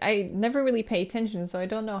 I never really pay attention, so I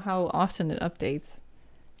don't know how often it updates.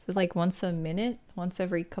 Is it like once a minute? Once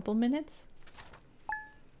every couple minutes?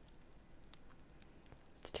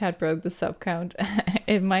 The chat broke the sub count.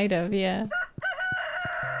 It might have, yeah.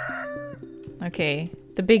 Okay,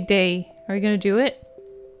 the big day. Are we gonna do it?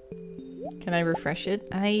 Can I refresh it?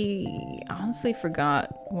 I honestly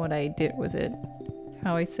forgot what I did with it.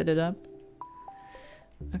 How I set it up.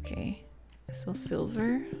 Okay, so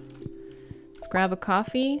silver. Let's grab a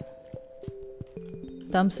coffee.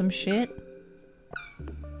 Dump some shit.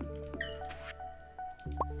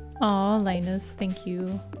 Aw, Linus, thank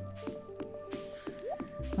you.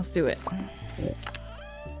 Let's do it.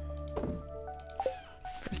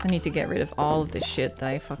 First I need to get rid of all of the shit that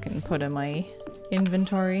I fucking put in my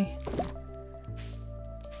inventory.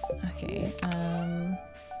 Okay,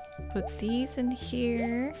 put these in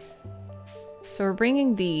here. So we're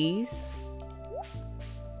bringing these,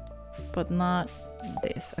 but not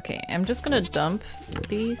this. Okay, I'm just gonna dump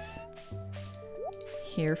these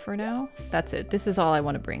here for now. That's it. This is all I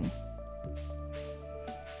want to bring.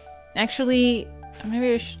 Actually,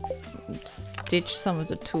 maybe I should ditch some of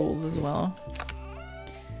the tools as well.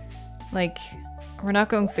 Like, we're not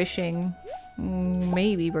going fishing.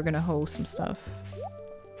 Maybe we're gonna hoe some stuff.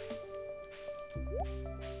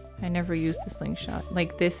 I never used the slingshot.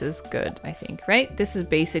 Like, this is good, I think, right? This is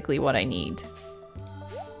basically what I need.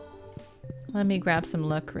 Let me grab some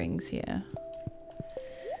luck rings, yeah.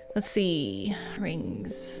 Let's see.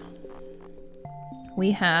 Rings.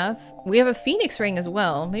 We have a phoenix ring as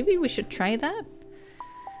well. Maybe we should try that?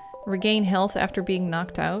 Regain health after being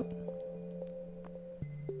knocked out.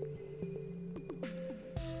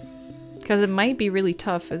 Because it might be really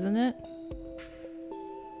tough, isn't it?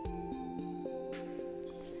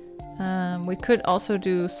 We could also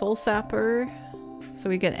do Soul Sapper, so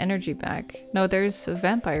we get energy back. No, there's a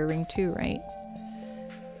vampire ring too, right?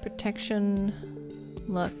 Protection,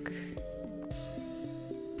 luck.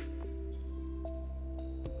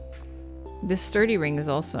 This sturdy ring is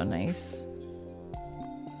also nice.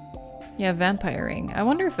 Yeah, vampire ring. I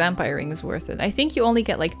wonder if vampire ring is worth it. I think you only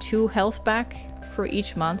get like 2 health back for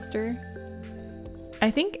each monster.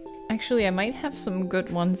 I think, actually, I might have some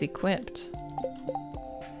good ones equipped.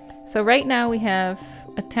 So right now we have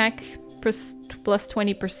attack plus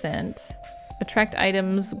 20%, attract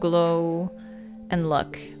items, glow, and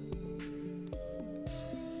luck.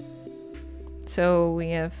 So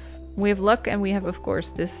we have luck, and we have, of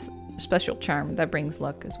course, this special charm that brings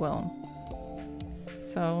luck as well.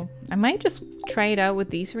 So I might just try it out with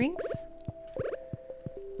these rings.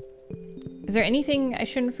 Is there anything I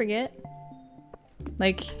shouldn't forget?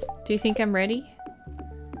 Like, do you think I'm ready?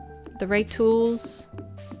 The right tools?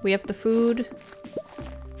 We have the food.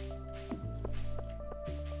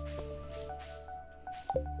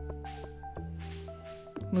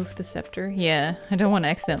 Move the scepter. Yeah, I don't want to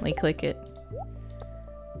accidentally click it.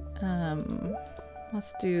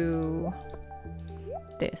 Let's do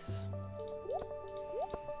this.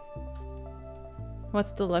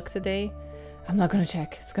 What's the luck today? I'm not gonna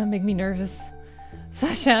check. It's gonna make me nervous.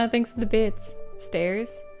 Sasha, thanks for the bits.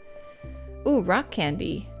 Stairs. Ooh, rock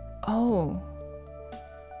candy. Oh.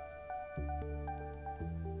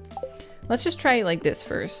 Let's just try it like this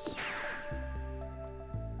first.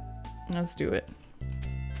 Let's do it.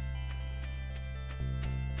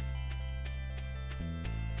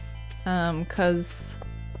 Cause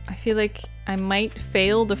I feel like I might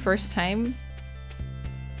fail the first time.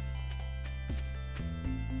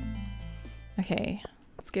 Okay,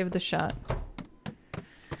 let's give it a shot.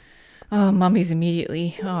 Oh, mummies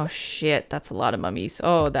immediately. Oh shit, that's a lot of mummies.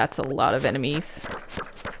 Oh, that's a lot of enemies.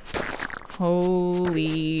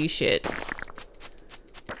 Holy shit.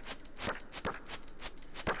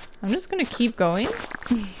 I'm just gonna keep going.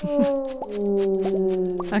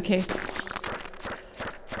 Okay.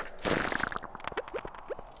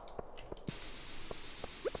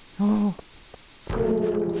 Oh.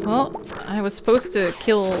 Well, I was supposed to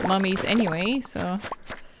kill mummies anyway, so...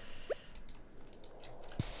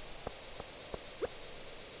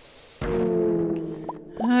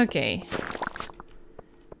 Okay.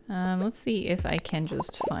 Let's see if I can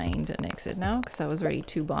just find an exit now, because that was already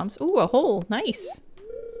 2 bombs. Ooh, a hole! Nice!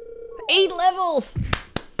 8 levels!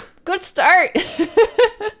 Good start!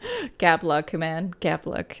 Gap luck, man. Gap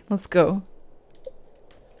luck. Let's go.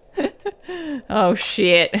 Oh,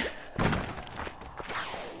 shit.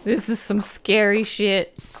 This is some scary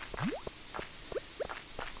shit.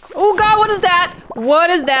 Oh god, what is that? What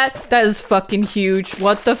is that? That is fucking huge.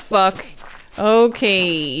 What the fuck?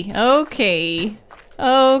 Okay. Okay.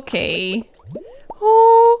 Okay.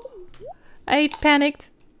 Oh, I panicked.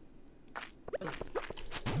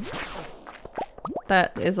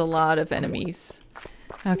 That is a lot of enemies.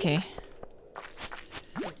 Okay.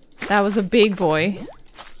 That was a big boy.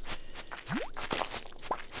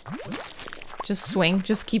 Just swing.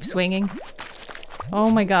 Just keep swinging. Oh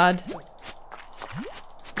my god.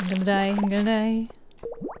 I'm gonna die. I'm gonna die.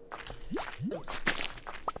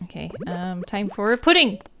 Okay, time for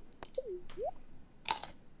pudding!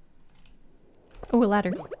 Oh, a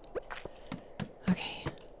ladder. Okay.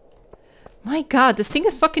 My god, this thing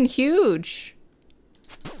is fucking huge!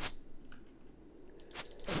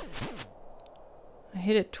 I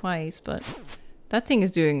hit it twice, but that thing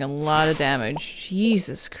is doing a lot of damage.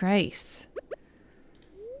 Jesus Christ.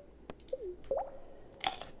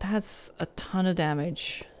 That's a ton of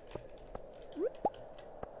damage.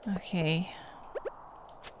 Okay.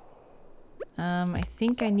 I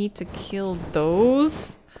think I need to kill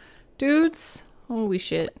those dudes. Holy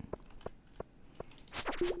shit.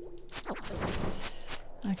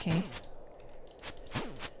 Okay.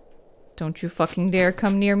 Don't you fucking dare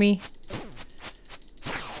come near me.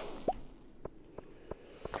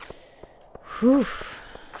 Whew.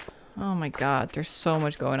 Oh my god, there's so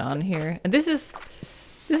much going on here. And this is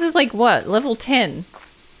like what? Level 10.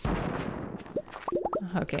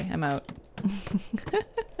 Okay, I'm out.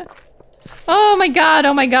 Oh my god,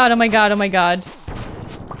 oh my god, oh my god, oh my god.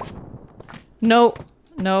 No.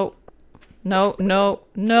 No. No. No.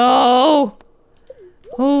 No!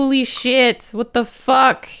 Holy shit. What the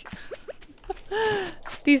fuck?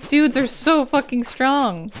 These dudes are so fucking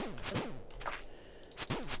strong.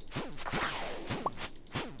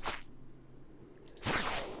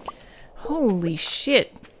 Holy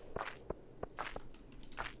shit.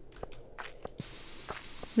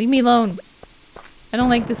 Leave me alone. I don't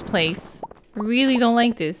like this place. I really don't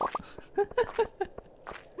like this.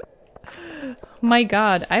 My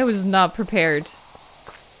god, I was not prepared.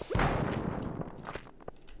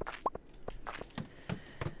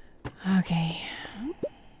 Okay.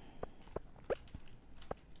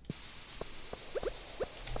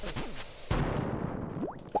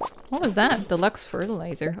 What was that? Deluxe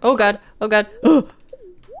fertilizer. Oh god. Oh god. Oh!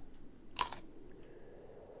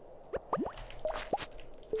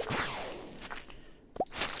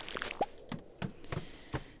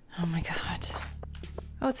 Oh my god.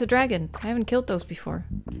 Oh, it's a dragon. I haven't killed those before.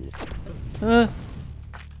 Yeah.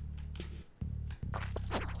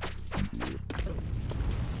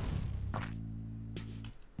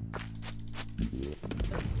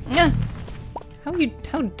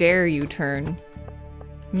 How dare you turn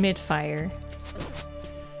mid-fire?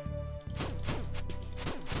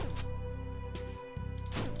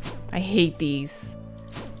 I hate these.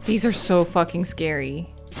 These are so fucking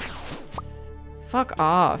scary. Fuck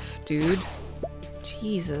off, dude.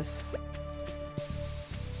 Jesus.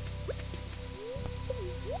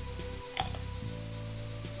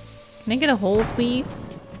 Can I get a hole,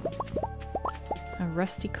 please? A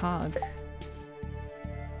rusty cog.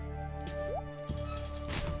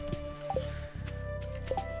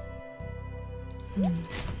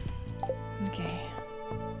 Okay.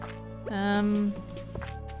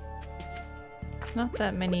 It's not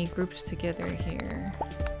that many groups together here.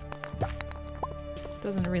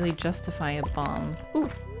 Doesn't really justify a bomb. Ooh.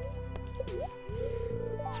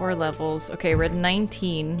 4 levels. Okay, we're at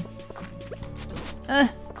 19.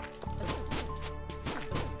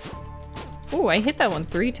 Ooh, I hit that one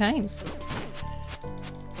 3 times.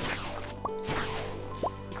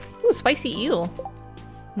 Ooh, spicy eel.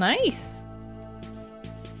 Nice.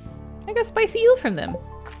 I got spicy eel from them.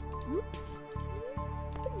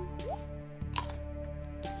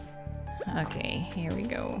 Okay, here we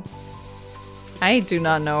go. I do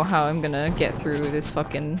not know how I'm gonna get through this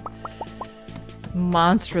fucking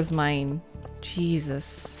monstrous mine.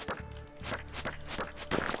 Jesus.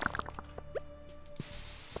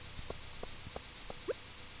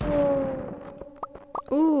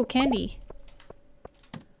 Ooh, candy.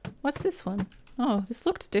 What's this one? Oh, this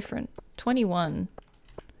looked different. 21.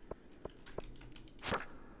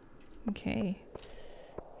 Okay.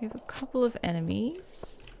 We have a couple of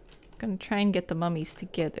enemies. Gonna try and get the mummies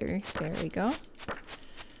together. There we go.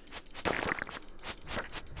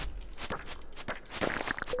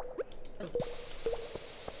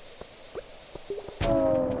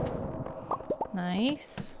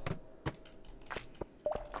 Nice.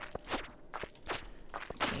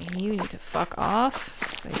 Okay, you need to fuck off,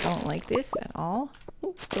 because I don't like this at all.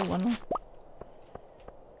 Ooh, still one more.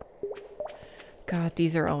 God,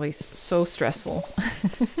 these are always so stressful.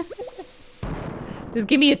 Just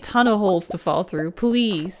give me a ton of holes to fall through,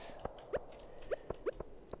 please.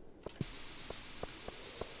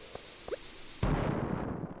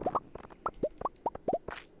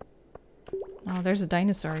 Oh, there's a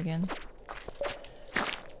dinosaur again.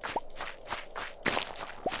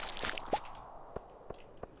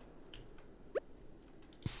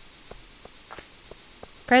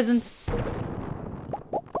 Present.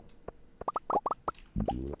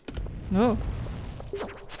 Oh.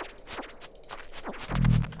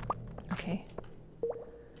 Okay.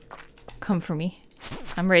 Come for me.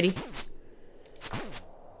 I'm ready.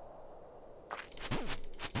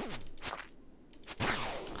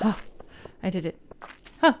 Oh, I did it.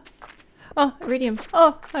 Huh. Oh, iridium.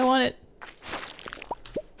 Oh, I want it.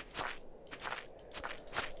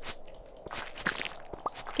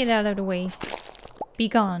 Get out of the way. Be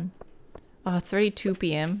gone. Oh, it's already 2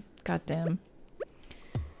 p.m. God damn.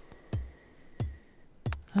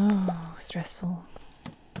 Oh, stressful.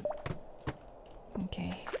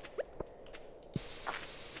 Okay.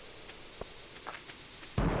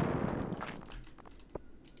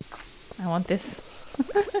 I want this.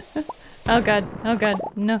 Oh god, oh god.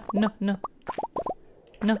 No, no, no.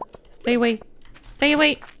 No, stay away. Stay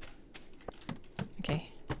away. Okay.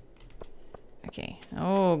 Okay.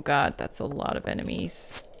 Oh god, that's a lot of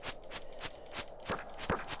enemies.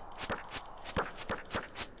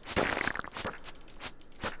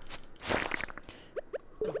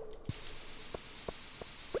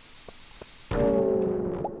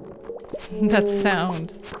 That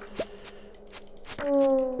sound.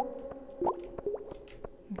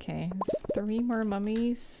 3 more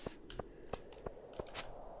mummies.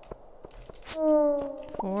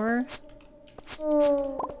 4.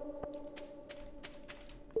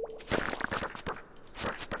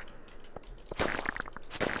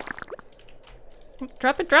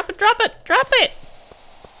 Drop it, drop it, drop it, drop it!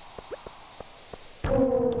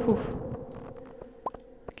 Whew.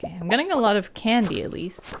 Okay, I'm getting a lot of candy at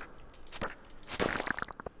least.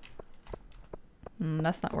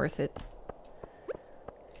 That's not worth it.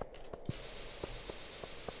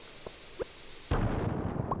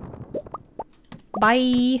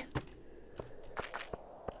 Bye!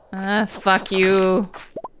 Ah, fuck you.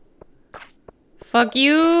 Fuck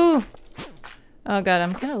you! Oh god,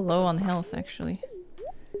 I'm kind of low on health actually.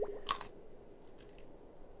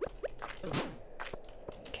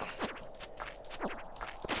 Okay.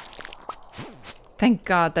 Thank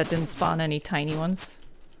god that didn't spawn any tiny ones.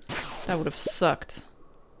 That would have sucked.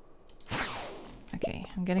 Okay,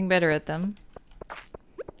 I'm getting better at them.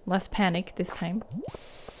 Less panic this time.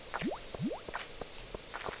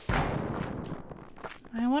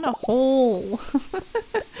 I want a hole.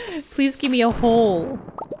 Please give me a hole.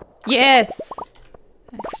 Yes!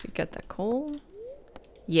 I should get that coal.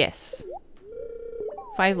 Yes.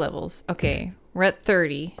 5 levels. Okay, we're at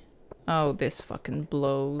 30. Oh, this fucking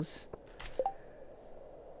blows.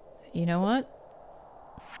 You know what?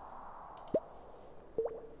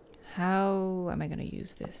 How am I gonna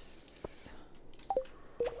use this?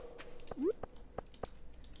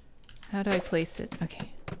 How do I place it?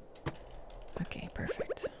 Okay. Okay,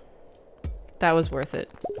 perfect. That was worth it.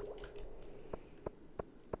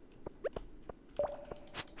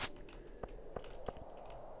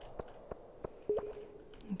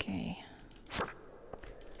 Okay.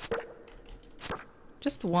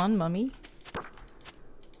 Just one mummy?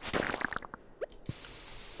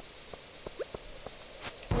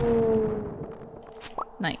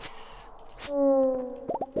 Nice.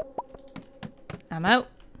 I'm out.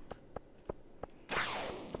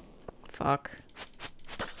 Fuck.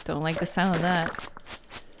 Don't like the sound of that.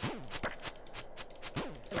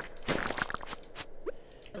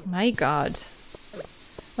 My god.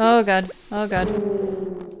 Oh god. Oh god.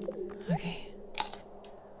 Okay.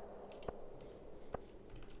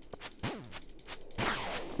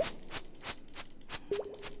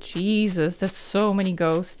 Jesus, that's so many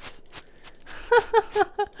ghosts.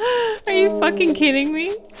 Are you fucking kidding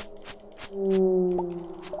me?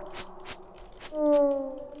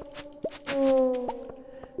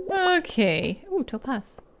 Okay. Ooh,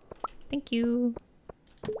 topaz. Thank you.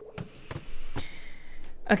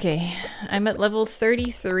 Okay, I'm at level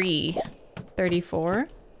 33. 34.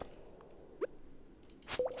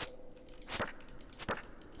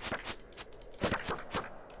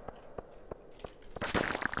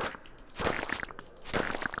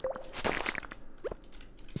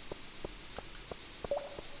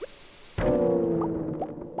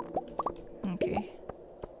 Okay.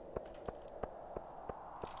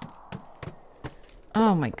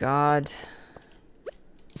 Oh my god.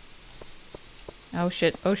 Oh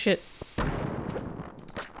shit, oh shit.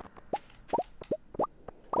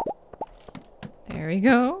 There we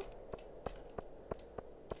go.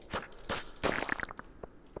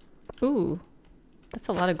 Ooh, that's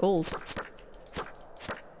a lot of gold.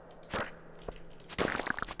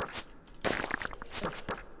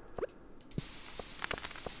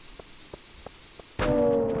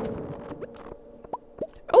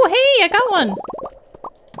 Oh hey, I got one!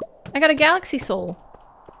 I got a galaxy soul.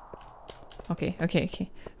 Okay, okay, okay.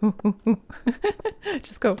 Ooh, ooh, ooh.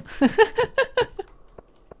 Just go.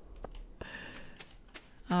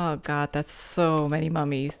 Oh god, that's so many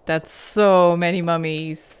mummies. That's so many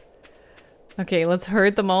mummies. Okay, let's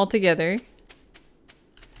herd them all together.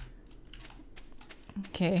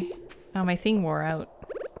 Okay. Oh, my thing wore out.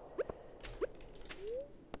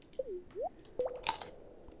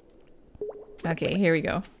 Okay, here we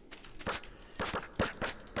go.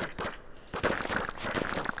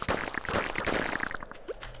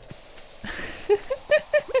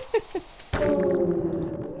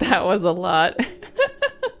 That was a lot.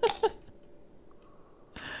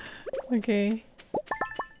 Okay.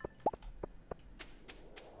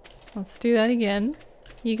 Let's do that again.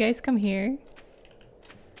 You guys come here.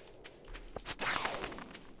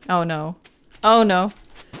 Oh no. Oh no.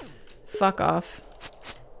 Fuck off.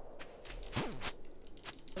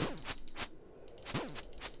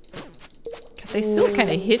 They still kind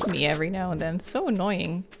of hit me every now and then. It's so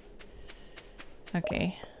annoying.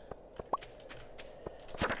 Okay.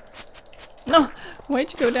 No!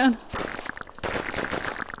 Why'd you go down?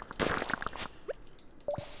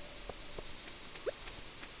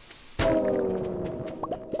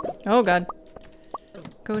 Oh god.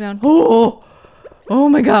 Go down. Oh! Oh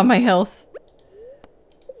my god, my health.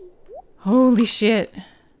 Holy shit.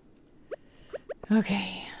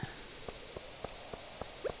 Okay.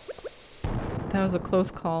 That was a close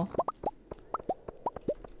call.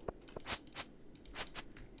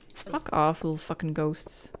 Fuck off, little fucking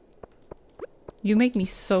ghosts. You make me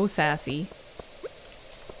so sassy.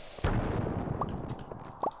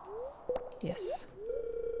 Yes.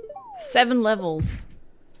 7 levels.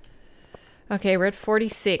 Okay, we're at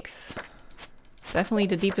 46. Definitely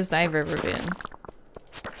the deepest I've ever been.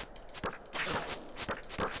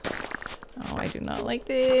 Oh, I do not like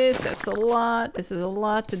this. That's a lot. This is a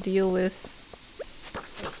lot to deal with.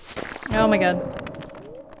 Oh my god.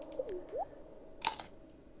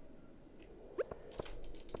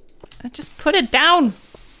 Just put it down!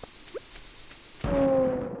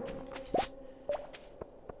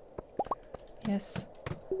 Yes.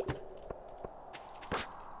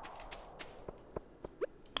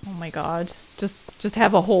 Oh my god. Just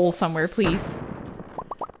have a hole somewhere, please.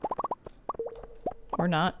 Or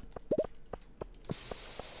not.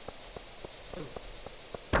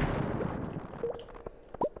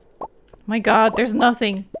 My god, there's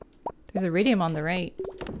nothing. There's iridium on the right.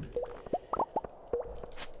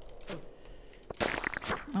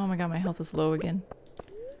 Oh my god, my health is low again.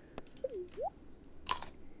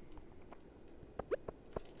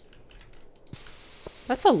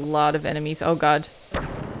 That's a lot of enemies. Oh god.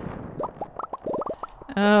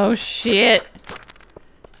 Oh shit.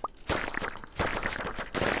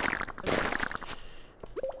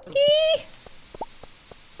 Eee!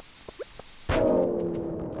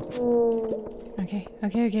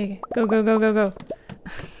 Okay. Go, go, go, go, go.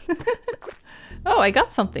 Oh, I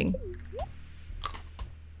got something.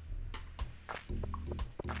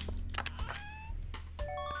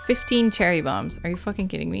 $15 cherry bombs. Are you fucking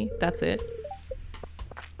kidding me? That's it.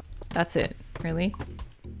 That's it. Really?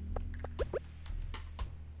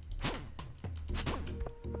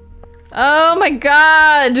 Oh my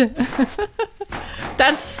god!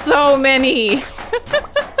 That's so many!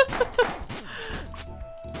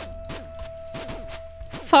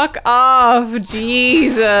 Fuck off,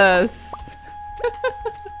 Jesus!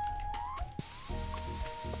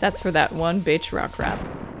 That's for that one bitch rock rap.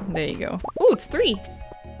 There you go. Ooh, it's 3!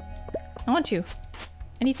 I want you.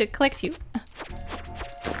 I need to collect you.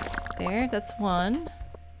 There, that's 1.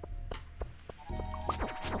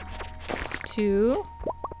 2.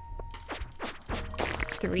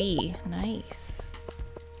 3. Nice.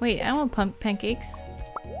 Wait, I want pancakes.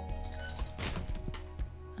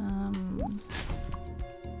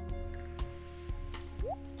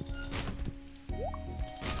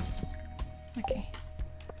 Okay.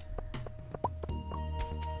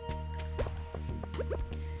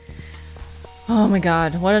 Oh my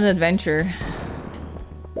god, what an adventure.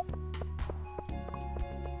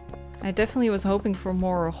 I definitely was hoping for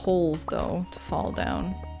more holes, though, to fall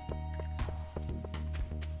down.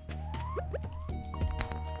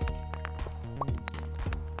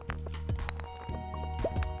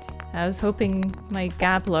 I was hoping my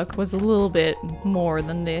gap luck was a little bit more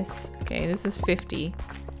than this. Okay, this is 50.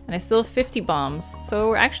 And I still have 50 bombs.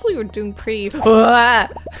 So actually we're doing pretty...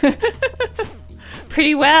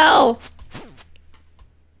 pretty well!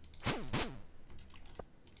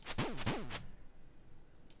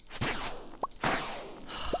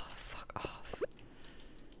 Fuck off.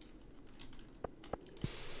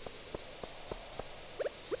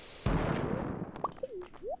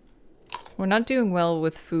 We're not doing well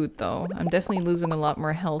with food, though. I'm definitely losing a lot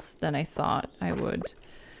more health than I thought I would.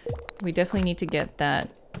 We definitely need to get that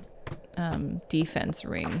defense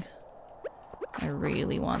ring. I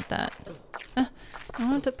really want that. I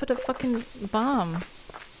want to put a fucking bomb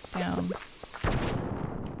down.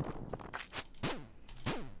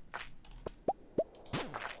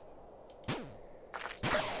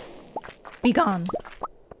 Be gone!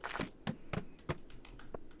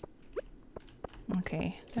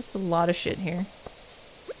 Okay, that's a lot of shit here.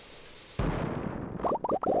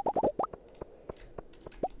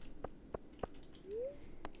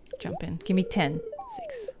 Jump in. Give me 10.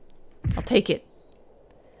 6. I'll take it.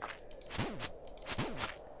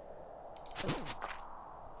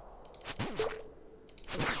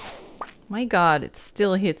 My god, it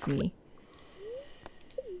still hits me.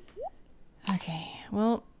 Okay,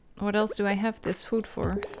 well, what else do I have this food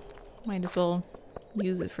for? Might as well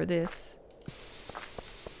use it for this.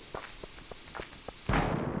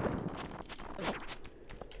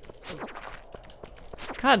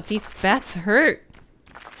 God, these bats hurt.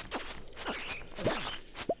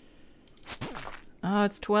 Oh,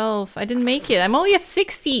 it's 12. I didn't make it. I'm only at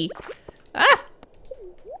 60. Ah!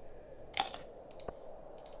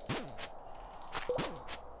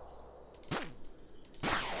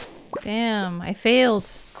 Damn, I failed.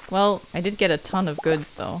 Well, I did get a ton of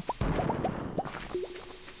goods though.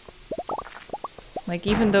 Like,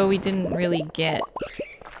 even though we didn't really get,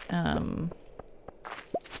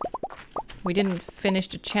 we didn't finish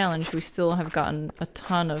the challenge, we still have gotten a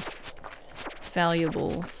ton of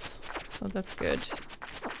valuables. So that's good.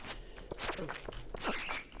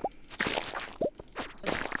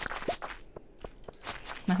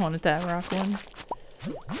 I wanted that rock one.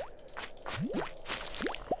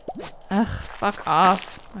 Ugh, fuck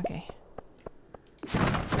off. Okay.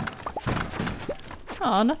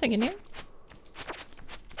 Oh, nothing in here.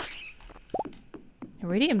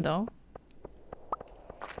 Iridium, though.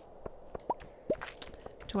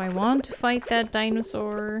 Do I want to fight that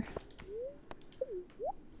dinosaur?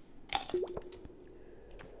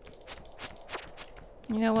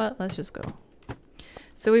 You know what? Let's just go.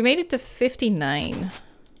 So we made it to 59.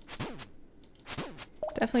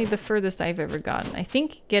 Definitely the furthest I've ever gotten. I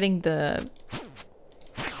think getting the...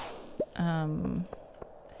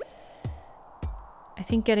 I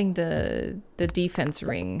think getting the defense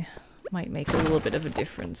ring might make a little bit of a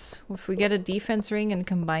difference. If we get a defense ring and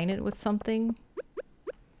combine it with something...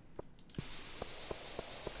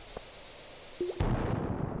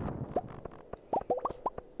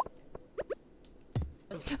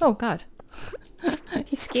 Oh god.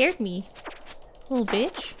 He scared me. Little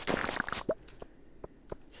bitch.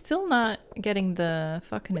 Still not getting the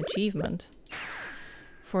fucking achievement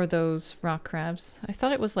for those rock crabs. I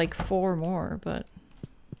thought it was like 4 more, but...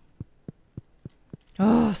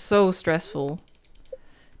 Oh, so stressful.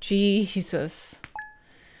 Jesus.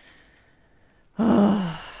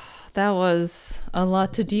 Oh, that was a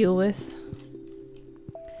lot to deal with.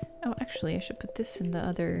 Oh, actually, I should put this in the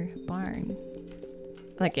other barn.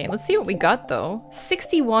 Okay, let's see what we got though.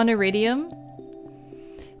 61 iridium.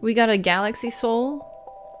 We got a galaxy soul.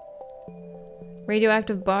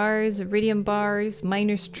 Radioactive bars, iridium bars,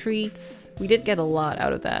 miner's treats. We did get a lot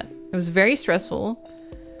out of that. It was very stressful,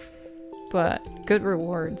 but good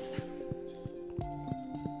rewards.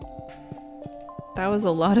 That was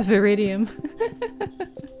a lot of iridium.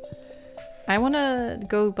 I want to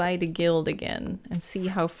go by the guild again and see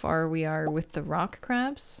how far we are with the rock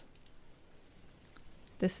crabs.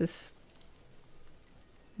 This is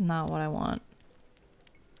not what I want.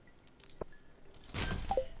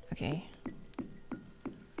 Okay.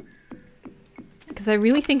 Because I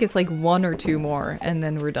really think it's like 1 or 2 more and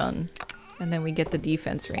then we're done. And then we get the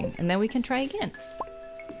defense ring and then we can try again.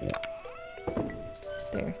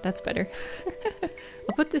 There, that's better.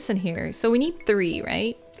 I'll put this in here. So we need 3,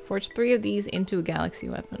 right? Forge 3 of these into a galaxy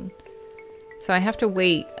weapon. So I have to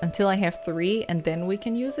wait until I have 3 and then we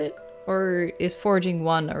can use it? Or is forging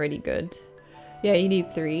 1 already good? Yeah, you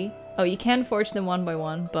need 3. Oh, you can forge them 1 by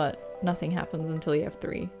 1, but nothing happens until you have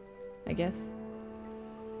 3, I guess.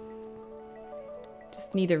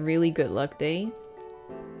 Just need a really good luck day.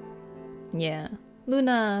 Yeah.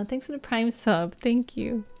 Luna, thanks for the Prime sub. Thank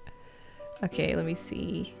you. Okay, let me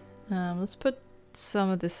see. Let's put some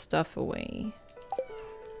of this stuff away.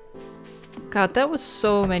 God, that was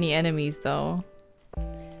so many enemies though.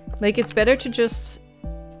 Like, it's better to just...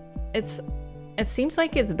 It seems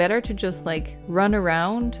like it's better to just like run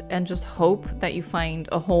around and just hope that you find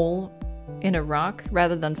a hole in a rock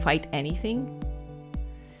rather than fight anything.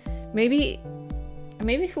 Maybe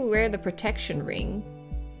if we wear the protection ring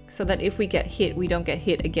so that if we get hit, we don't get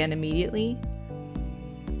hit again immediately.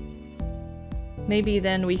 Maybe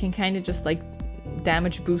then we can kind of just like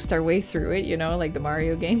damage boost our way through it, you know, like the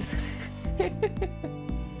Mario games.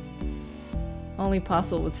 Only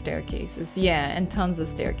possible with staircases. Yeah, and tons of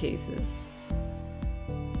staircases.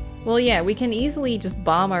 Well, yeah, we can easily just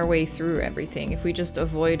bomb our way through everything if we just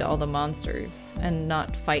avoid all the monsters and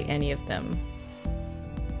not fight any of them.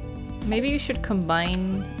 Maybe you should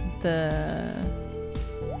combine the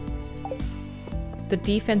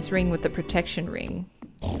defense ring with the protection ring.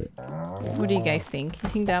 What do you guys think? You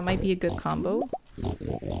think that might be a good combo?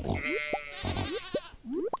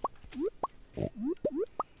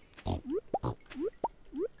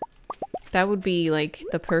 That would be like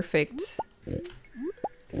the perfect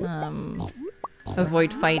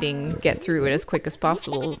avoid fighting, get through it as quick as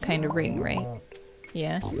possible kind of ring, right?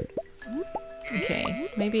 Yeah? Okay,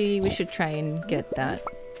 maybe we should try and get that.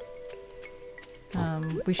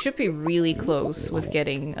 We should be really close with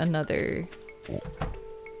getting another...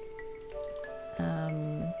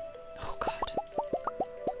 oh god.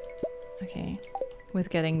 Okay. With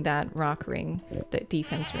getting that rock ring, that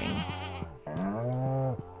defense ring.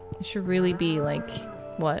 It should really be like,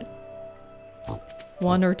 what?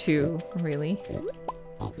 1 or 2, really.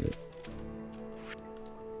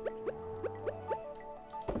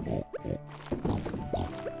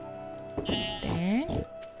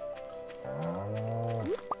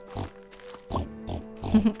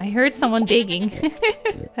 I heard someone digging.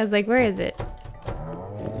 I was like, where is it?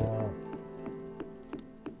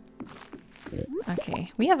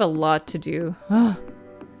 Okay, we have a lot to do.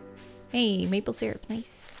 Hey, maple syrup.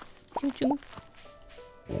 Nice. Chung chung.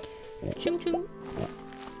 Chung chung.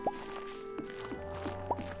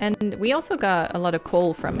 And we also got a lot of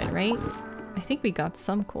coal from it, right? I think we got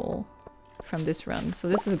some coal from this run, so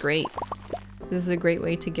this is great. This is a great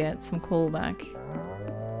way to get some coal back.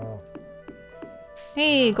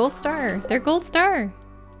 Hey, gold star! They're gold star!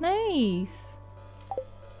 Nice!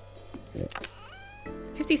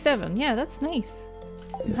 57, yeah, that's nice.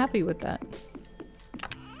 I'm happy with that.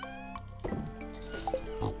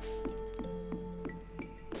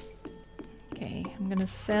 Okay, I'm gonna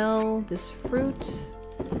sell this fruit.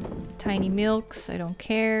 Tiny milks, I don't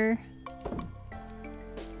care.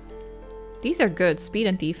 These are good, speed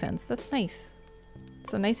and defense, that's nice.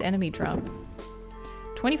 It's a nice enemy drop.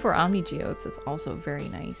 24 Omni Geodes is also very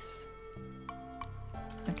nice.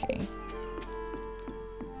 Okay.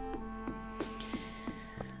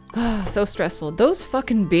 So stressful. Those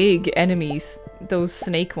fucking big enemies, those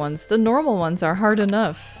snake ones, the normal ones are hard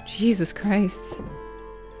enough. Jesus Christ.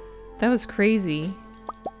 That was crazy.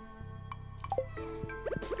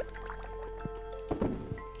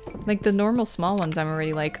 Like the normal small ones I'm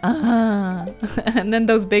already like, ah. And then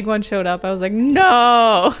those big ones showed up, I was like,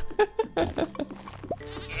 no!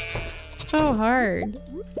 So hard.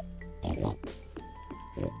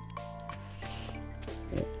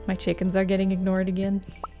 My chickens are getting ignored again.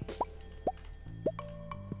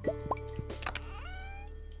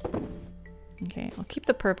 Okay, I'll keep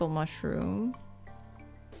the purple mushroom.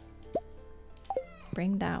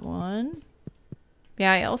 Bring that one.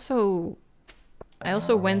 Yeah, I also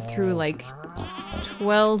went through like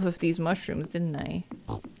 12 of these mushrooms, didn't I?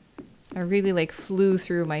 I really like flew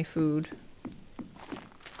through my food.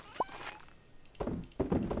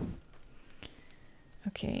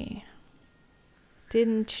 Okay.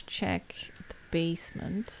 Didn't check the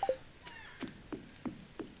basement.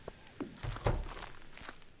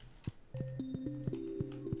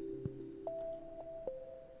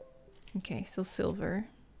 Okay, still silver.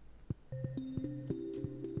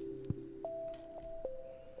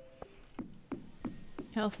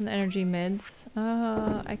 Health and energy mids.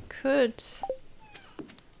 I could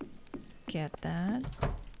get that.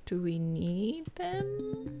 Do we need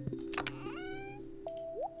them?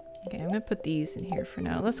 Okay, I'm gonna put these in here for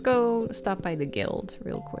now. Let's go stop by the guild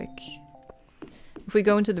real quick. If we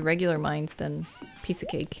go into the regular mines, then piece of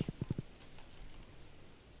cake.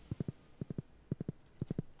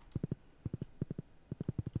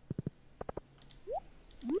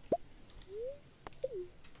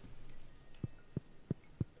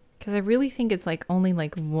 Because I really think it's like only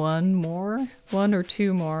like one or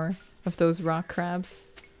two more of those rock crabs.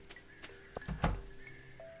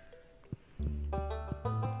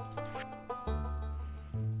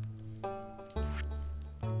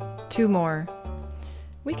 Two more.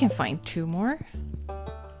 We can find two more.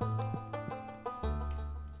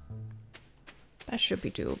 That should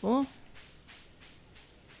be doable.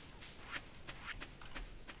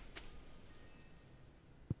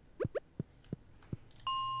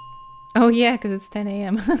 Oh yeah, because it's 10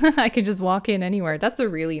 a.m. I could just walk in anywhere. That's a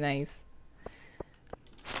really nice.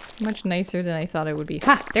 It's much nicer than I thought it would be.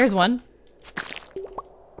 Ha! There's one!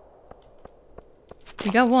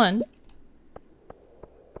 We got one.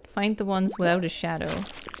 Find the ones without a shadow.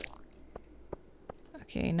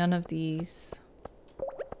 Okay, none of these.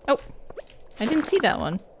 Oh! I didn't see that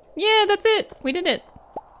one. Yeah, that's it! We did it!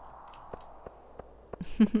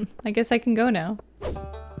 I guess I can go now.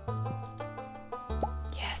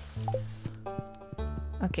 Yes!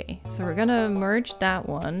 Okay, so we're gonna merge that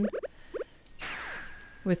one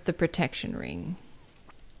with the protection ring.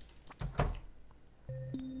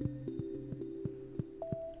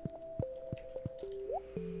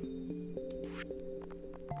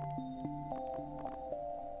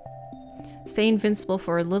 Stay invincible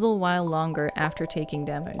for a little while longer after taking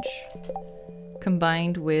damage.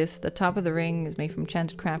 Combined with the top of the ring is made from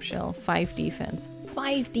enchanted crab shell. 5 defense.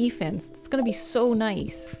 5 defense! That's gonna be so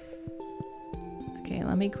nice. Okay,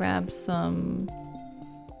 let me grab some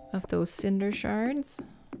of those cinder shards.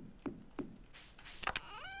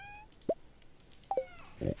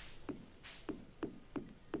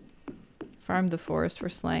 Farm the forest for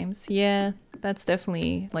slimes. Yeah, that's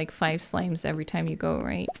definitely like 5 slimes every time you go,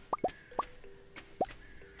 right?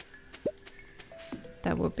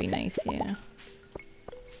 That would be nice, yeah.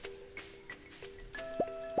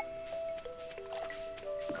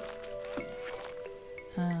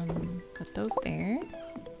 Put those there.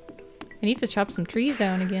 I need to chop some trees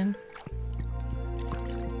down again.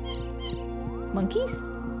 Monkeys?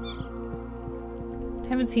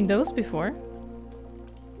 Haven't seen those before.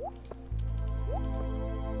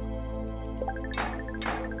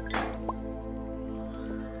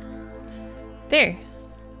 There.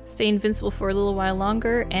 Stay invincible for a little while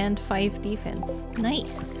longer and 5 defense.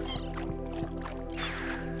 Nice.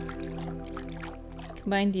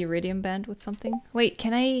 Combine the iridium band with something. Wait,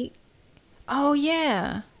 can I... Oh,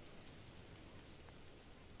 yeah.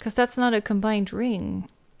 Because that's not a combined ring.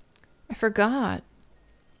 I forgot.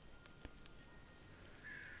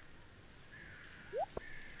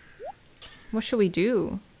 What should we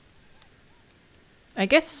do? I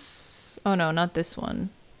guess... Oh no, not this one.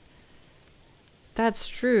 That's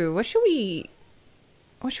true. What should we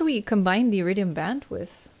combine the iridium band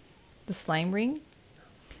with? The slime ring?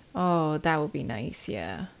 Oh, that would be nice,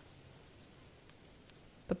 yeah.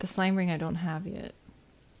 But the slime ring I don't have yet.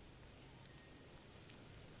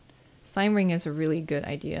 Slime ring is a really good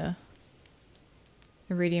idea.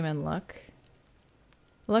 Iridium and luck.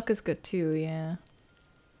 Luck is good too, yeah.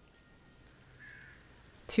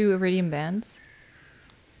 2 iridium bands.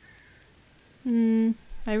 I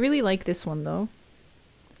really like this one though.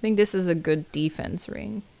 I think this is a good defense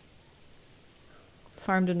ring.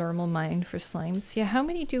 Farm the normal mine for slimes. Yeah, how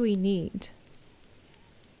many do we need?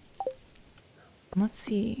 Let's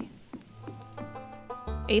see.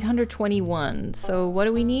 821. So what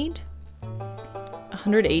do we need?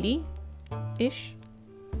 180-ish?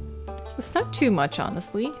 That's not too much,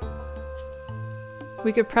 honestly.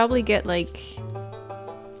 We could probably get like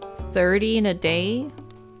 30 in a day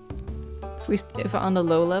if on the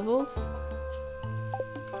low levels.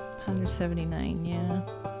 179, yeah.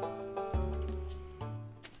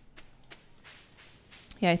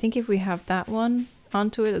 Yeah, I think if we have that one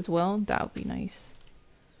onto it as well, that would be nice.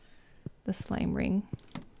 The slime ring.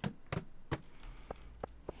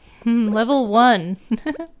 Level 1.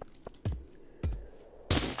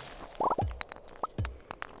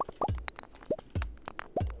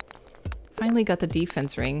 Finally got the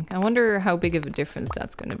defense ring. I wonder how big of a difference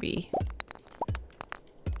that's going to be.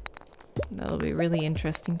 That'll be really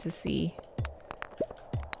interesting to see.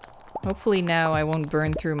 Hopefully now I won't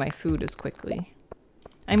burn through my food as quickly.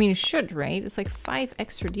 I mean, it should, right? It's like 5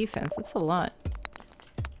 extra defense. That's a lot.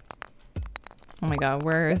 Oh my god,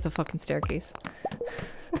 where is the fucking staircase?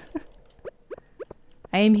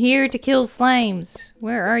 I am here to kill slimes.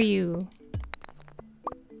 Where are you?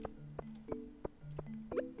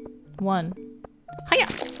 1. Hiya!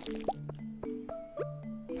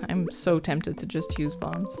 I'm so tempted to just use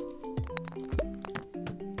bombs.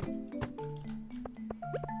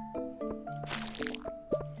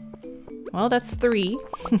 Well, that's 3.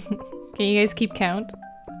 Can you guys keep count?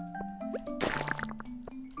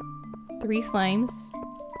 3 slimes.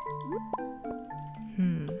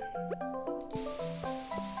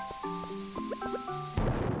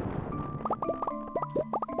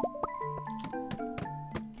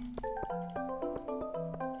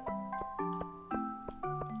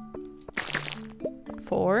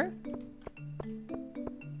 4.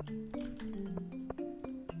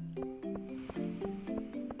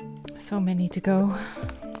 So many to go.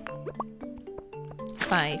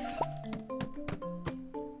 5.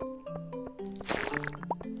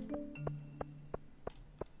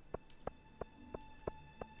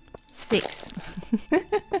 6.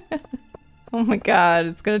 Oh my god,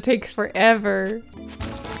 it's gonna take forever.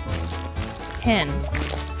 10.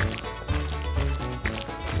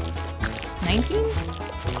 19?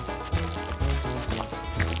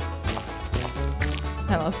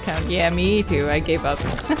 I lost count. Yeah, me too. I gave up.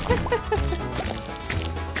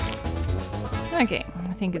 Okay,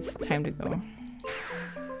 I think it's time to go.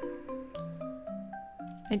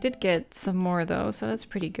 I did get some more though, so that's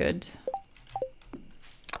pretty good.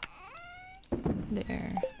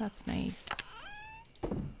 There, that's nice.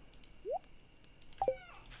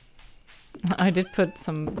 I did put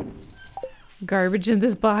some garbage in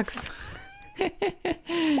this box.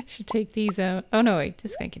 Should take these out. Oh no, wait,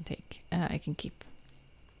 this guy can take. I can keep.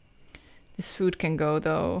 This food can go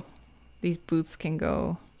though. These boots can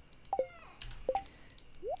go.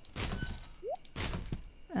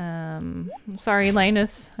 I'm sorry,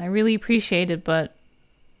 Linus. I really appreciate it, but...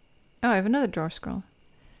 Oh, I have another drawer scroll.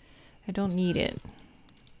 I don't need it.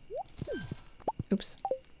 Oops.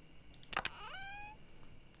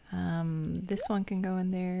 This one can go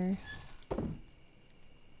in there.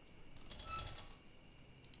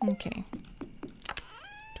 Okay.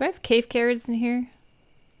 Do I have cave carrots in here?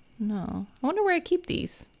 No. I wonder where I keep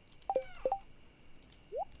these.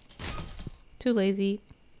 Too lazy.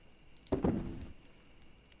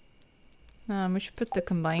 We should put the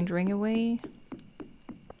combined ring away.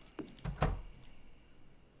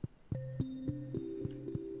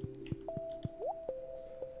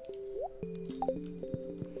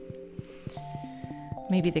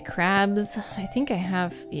 Maybe the crabs. I think I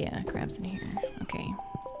have, yeah, crabs in here. Okay.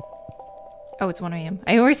 Oh, it's 1 a.m.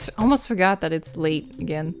 I almost forgot that it's late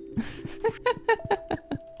again.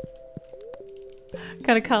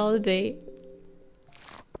 Gotta call it a day.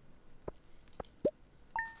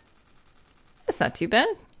 That's not too bad.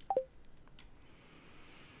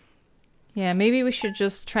 Yeah, maybe we should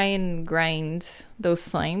just try and grind those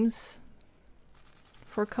slimes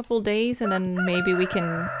for a couple days, and then maybe we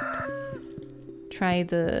can try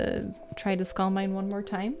the skull mine one more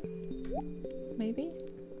time. Maybe.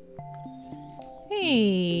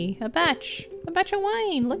 Hey, a batch of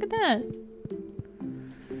wine. Look at that.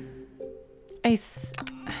 I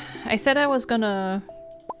said I was gonna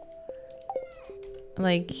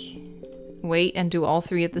like wait and do all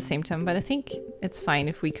 3 at the same time, but I think it's fine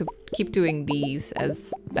if we could keep doing these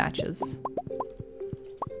as batches.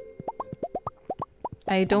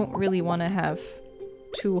 I don't really want to have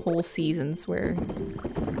 2 whole seasons where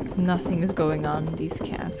nothing is going on in these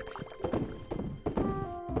casks.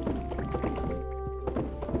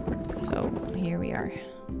 So here we are.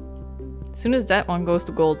 As soon as that one goes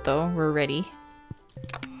to gold though, we're ready.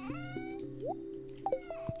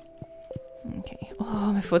 Okay.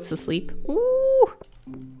 Oh, my foot's asleep. Ooh!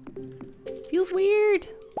 Feels weird.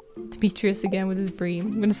 Demetrius again with his bream.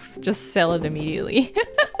 I'm gonna just sell it immediately.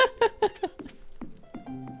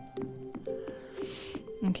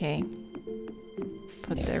 Okay.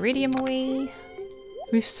 Put the iridium away.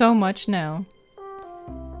 We have so much now.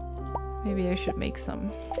 Maybe I should make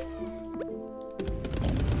some.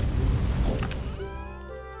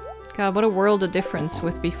 God, what a world of difference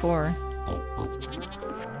with before.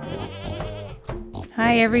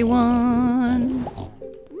 Hi everyone!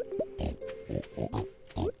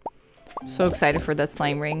 I'm so excited for that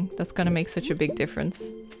slime ring. That's gonna make such a big difference.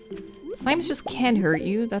 Slimes just can't hurt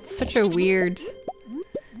you. That's such a weird...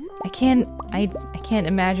 I can't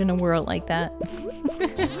imagine a world like that.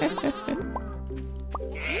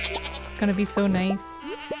 It's gonna be so nice.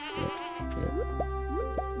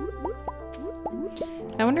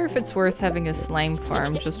 I wonder if it's worth having a slime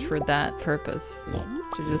farm just for that purpose.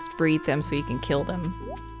 To just breed them so you can kill them.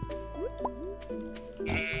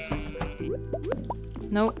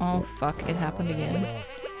 No, oh fuck, it happened again.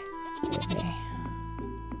 Okay.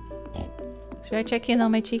 Should I check in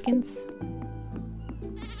on my chickens?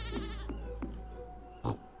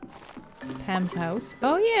 Pam's house.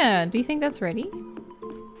 Oh yeah, do you think that's ready? Oh,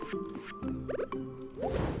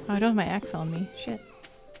 I don't have my axe on me. Shit.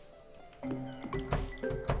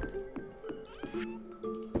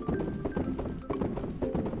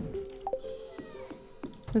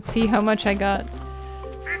 Let's see how much I got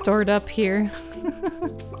stored up here.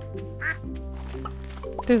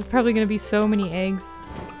 There's probably gonna be so many eggs.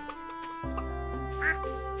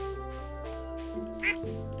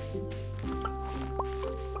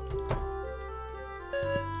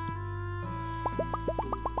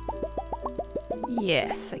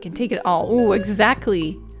 Yes, I can take it all. Ooh,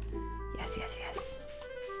 exactly. Yes, yes, yes.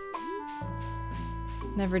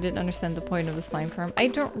 Never did understand the point of the slime farm. I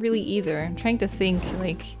don't really either. I'm trying to think,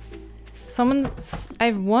 like...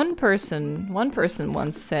 one person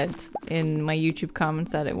once said in my YouTube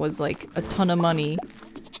comments that it was like a ton of money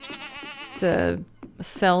to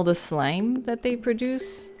sell the slime that they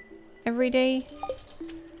produce every day.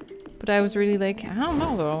 But I was really like, I don't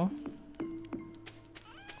know though.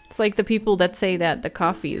 It's like the people that say that the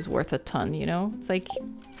coffee is worth a ton, you know? It's like,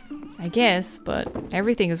 I guess, but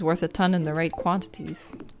everything is worth a ton in the right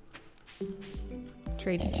quantities.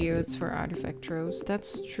 Trade geodes for artifact troves.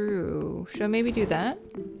 That's true. Should I maybe do that?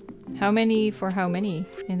 How many for how many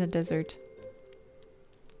in the desert?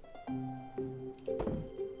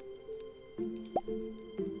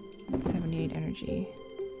 $78 energy.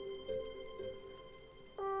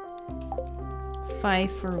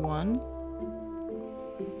 5 for 1.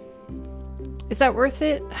 Is that worth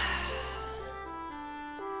it?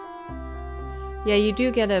 Yeah, you do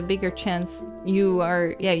get a bigger chance. You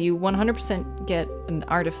 100% get an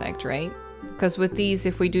artifact, right? Because with these,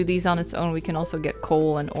 if we do these on its own, we can also get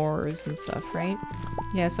coal and ores and stuff, right?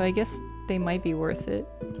 Yeah, so I guess they might be worth it.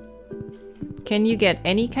 Can you get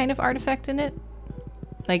any kind of artifact in it?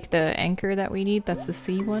 Like the anchor that we need? That's the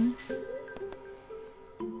C one?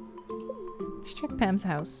 Let's check Pam's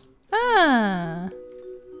house. Ah!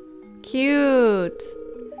 Cute!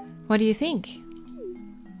 What do you think?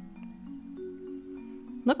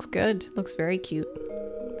 Looks good. Looks very cute.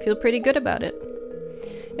 Feel pretty good about it.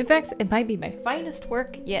 In fact, it might be my finest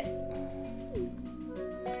work yet.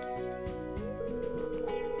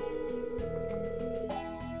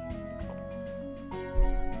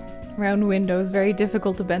 Round windows. Very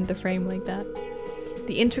difficult to bend the frame like that.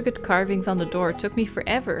 The intricate carvings on the door took me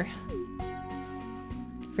forever.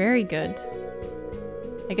 Very good.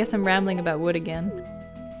 I guess I'm rambling about wood again.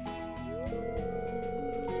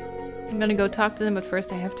 I'm gonna go talk to them, but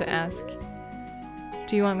first I have to ask.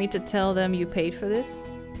 Do you want me to tell them you paid for this?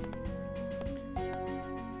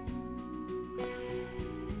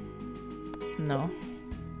 No.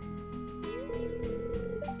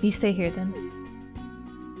 You stay here then.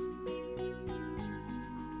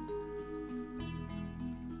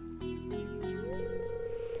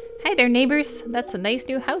 Hi there, neighbors. That's a nice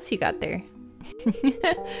new house you got there.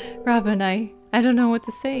 Robin, I don't know what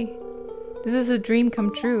to say. This is a dream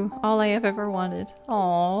come true. All I have ever wanted.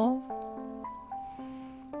 Aww.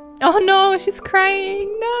 Oh no, she's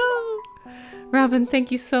crying. No. Robin, thank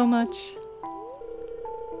you so much.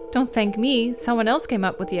 Don't thank me. Someone else came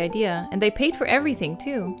up with the idea, and they paid for everything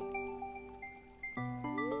too.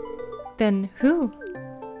 Then who?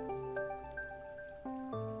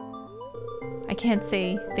 I can't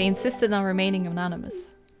say. They insisted on remaining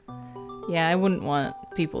anonymous. Yeah, I wouldn't want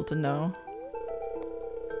people to know.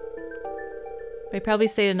 They probably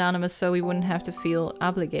stayed anonymous so we wouldn't have to feel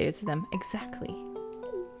obligated to them. Exactly.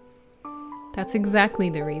 That's exactly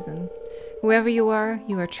the reason. Whoever you are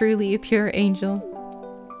truly a pure angel.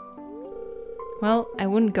 Well, I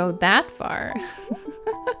wouldn't go that far.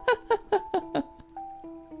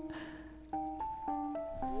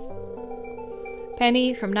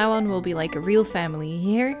 Penny, from now on we'll be like a real family, you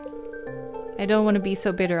hear? I don't want to be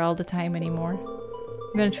so bitter all the time anymore.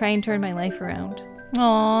 I'm gonna try and turn my life around.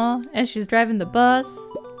 Aww, and she's driving the bus.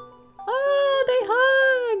 Oh, they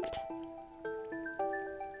hugged!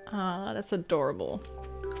 Ah, that's adorable.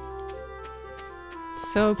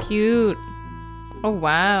 So cute. Oh,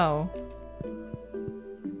 wow.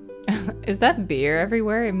 Is that beer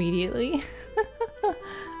everywhere immediately?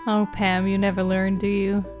 Oh, Pam, you never learn, do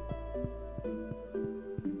you?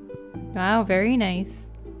 Wow, very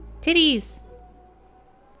nice. Titties!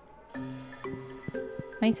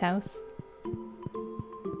 Nice house.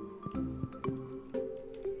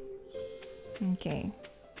 Okay.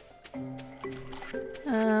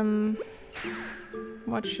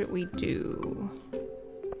 What should we do?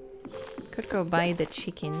 Could go buy the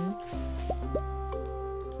chickens.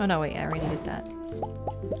 Oh no, wait, I already did that.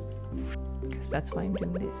 Because that's why I'm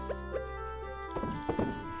doing this.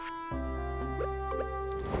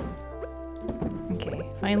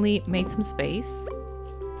 Okay, finally made some space.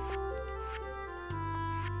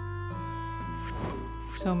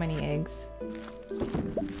 So many eggs.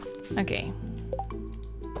 Okay.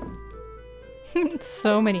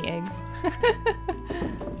 So many eggs.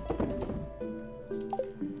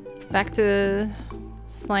 Back to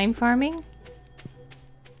slime farming.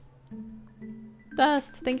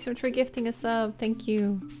 Dust, thanks so much for gifting a sub. Thank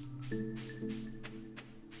you.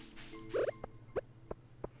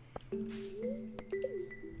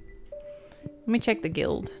 Let me check the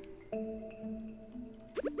guild.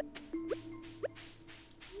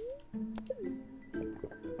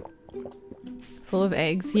 Full of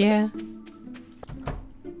eggs, yeah.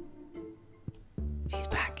 She's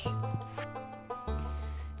back.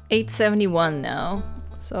 871 now.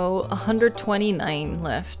 So 129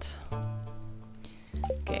 left.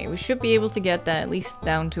 Okay, we should be able to get that at least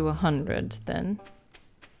down to 100 then.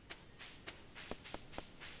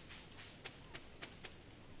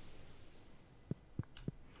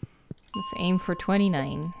 Let's aim for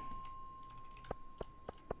 29.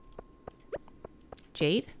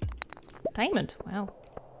 Jade? Diamond, wow.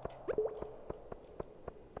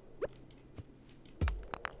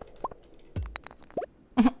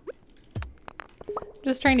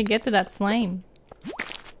 Just trying to get to that slime.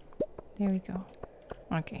 There we go.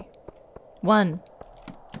 Okay. 1.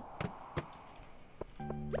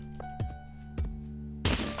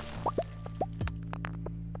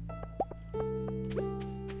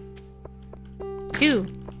 2.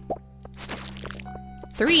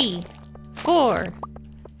 3. 4.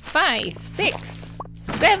 5. 6.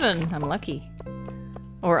 7. I'm lucky.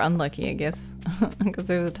 Or unlucky, I guess. Because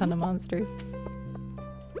there's a ton of monsters.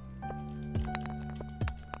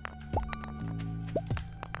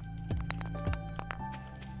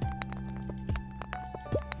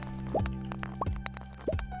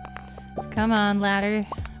 Come on, ladder.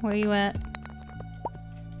 Where you at?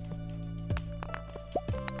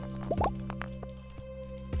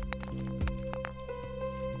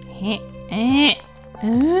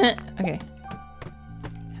 Okay.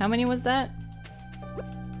 How many was that?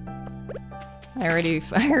 I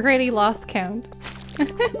already lost count.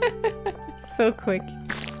 So quick.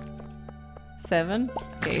 7.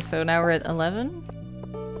 Okay, so now we're at 11.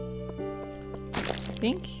 I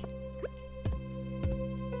think.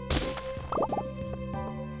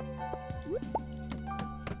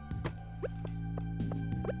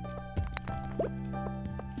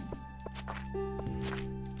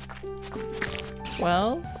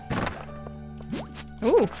 12.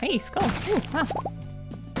 Ooh, hey, skull. Ooh, wow.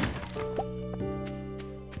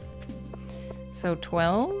 So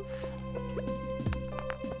 12.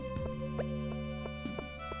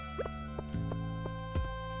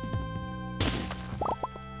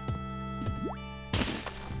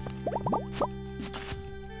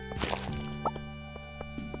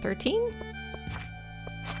 $13?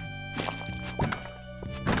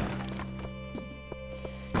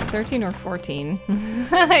 $13 or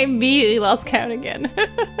 $14? I immediately lost count again.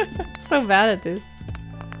 So bad at this.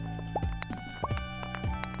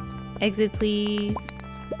 Exit, please.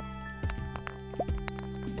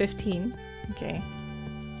 15. Okay.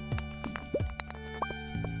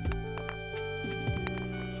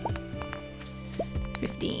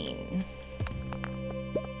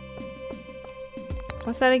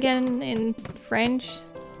 What's that again in French?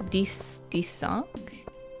 Dissank?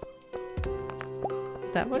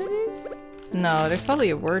 Is that what it is? No, there's probably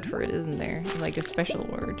a word for it, isn't there? Like a special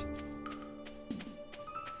word.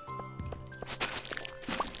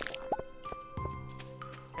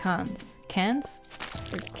 Cans. Cans?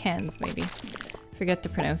 Or cans, maybe. Forget the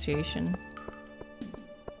pronunciation.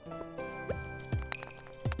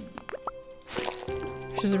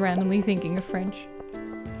 Just randomly thinking of French.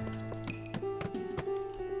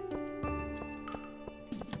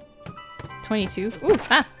 $22. Ooh,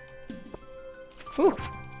 ah! Ooh!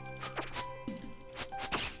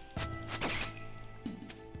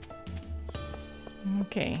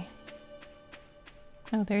 Okay.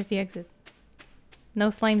 Oh, there's the exit. No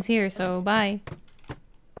slimes here, so bye.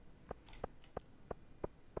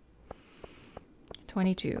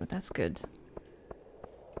 22, that's good.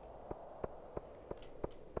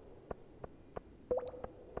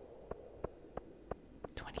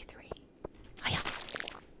 Hiya.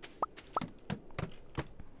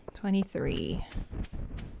 23.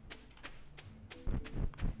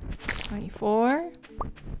 24.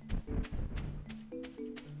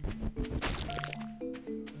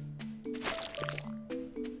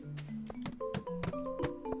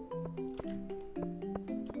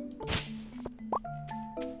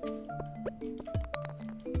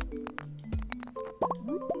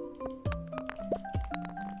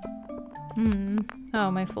 Oh,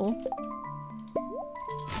 am I full?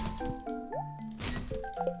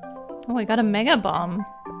 Oh, I got a mega bomb.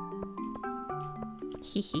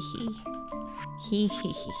 Hee hee hee. Hee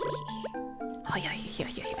hee hee hee. Hiya hiya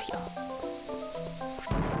hiya hiya.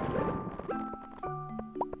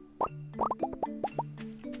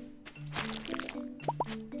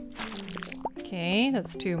 Okay,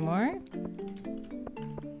 that's 2 more.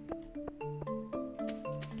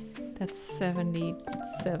 That's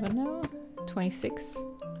 77 now? 26.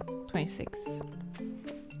 26.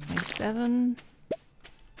 27.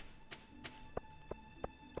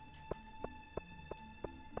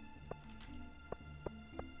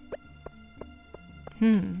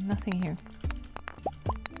 Nothing here.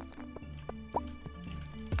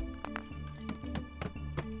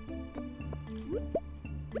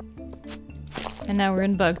 And now we're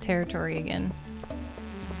in bug territory again.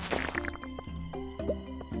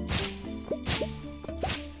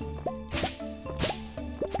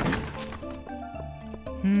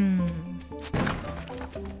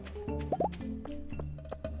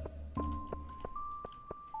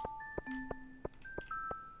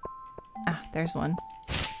 Ah, there's one.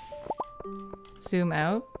 Zoom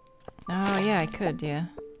out. Oh yeah, I could, yeah.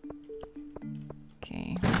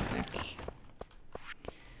 Okay, 1 sec.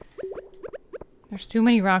 There's too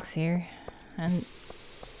many rocks here, and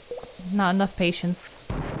not enough patience.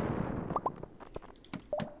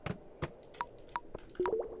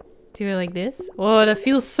 Do it like this? Oh, that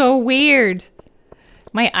feels so weird!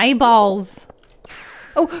 My eyeballs!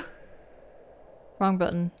 Oh! Wrong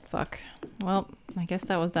button. Fuck. Well, I guess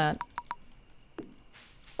that was that.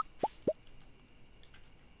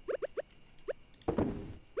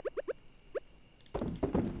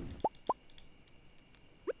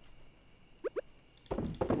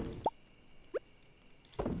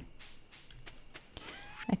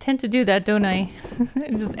 I tend to do that, don't I?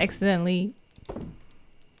 Just accidentally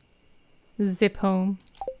zip home.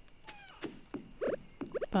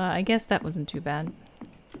 But I guess that wasn't too bad.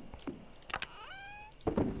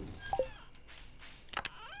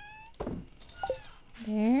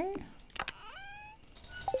 There.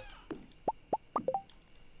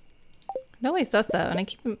 It always does that, and I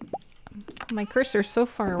keep my cursor so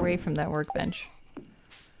far away from that workbench.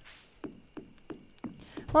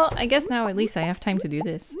 Well, I guess now at least I have time to do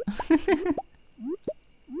this.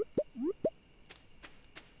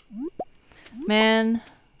 Man,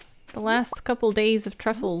 the last couple days of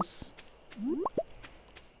truffles.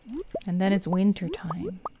 And then it's winter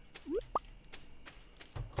time.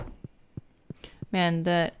 Man,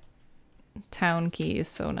 that town key is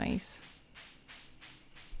so nice.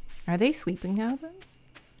 Are they sleeping now then?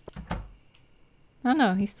 Oh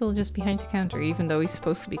no, he's still just behind the counter even though he's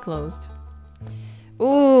supposed to be closed.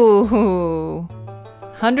 Ooh,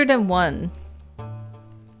 101.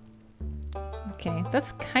 Okay,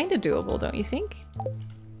 that's kind of doable, don't you think?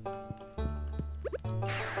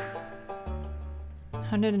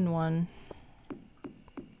 101.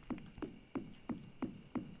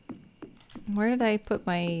 Where did I put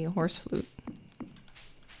my horse flute?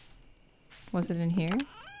 Was it in here?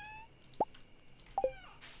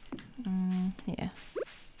 Yeah.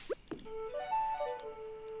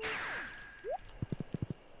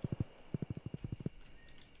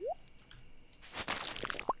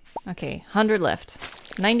 Okay, 100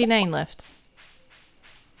 left. 99 left.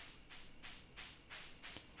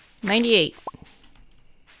 98.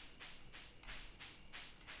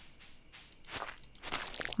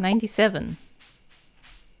 97.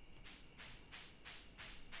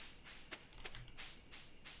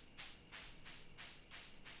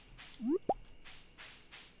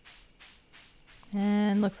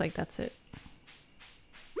 And looks like that's it.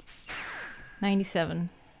 97.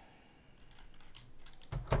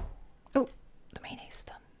 Oh, the mayonnaise is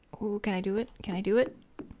done. Oh, can I do it? Can I do it?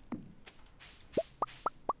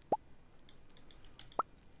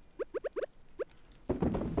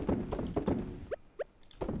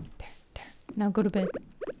 There. Now go to bed.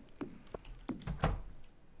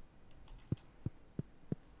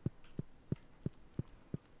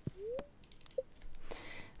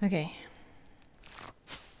 Okay.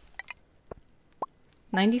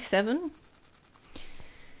 97.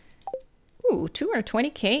 Ooh,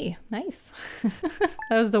 220k. Nice. That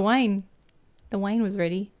was the wine. The wine was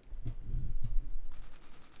ready.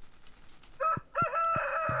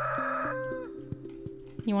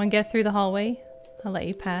 You want to get through the hallway? I'll let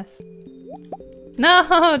you pass.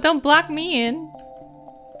 No, don't block me in.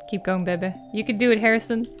 Keep going, baby. You can do it,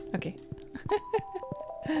 Harrison. Okay.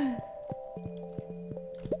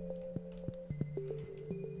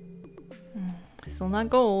 Still not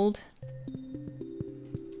gold.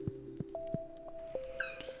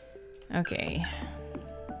 Okay.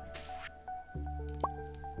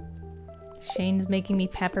 Shane's making me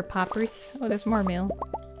pepper poppers. Oh, there's more mail.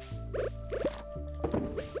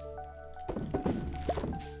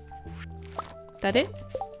 That it?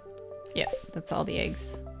 Yeah, that's all the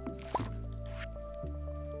eggs.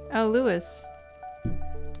 Oh, Lewis.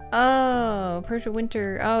 Oh, Persia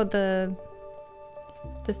Winter. Oh, the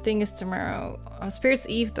thing is tomorrow. Spirit's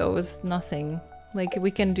Eve though is nothing. Like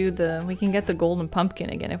we can get the golden pumpkin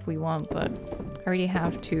again if we want, but I already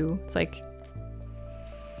have two. It's like,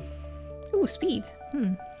 ooh, speed.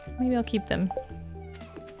 Maybe I'll keep them.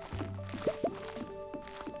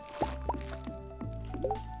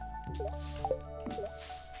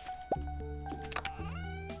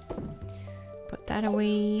 Put that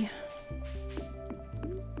away.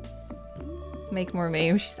 Make more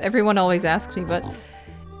mayonnaise. Everyone always asks me, but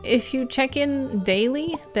if you check in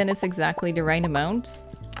daily, then it's exactly the right amount.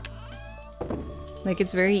 Like,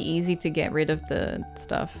 it's very easy to get rid of the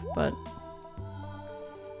stuff, but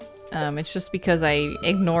it's just because I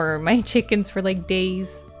ignore my chickens for like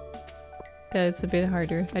days that it's a bit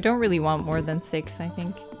harder. I don't really want more than 6, I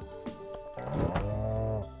think.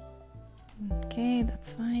 Okay,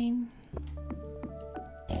 that's fine.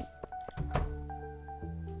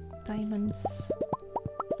 Diamonds.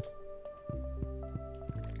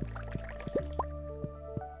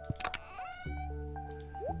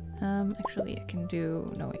 Actually I can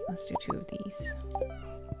do... No, wait, let's do 2 of these.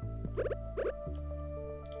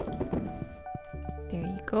 There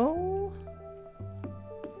you go.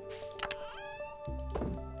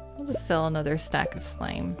 I'll just sell another stack of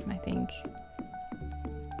slime, I think.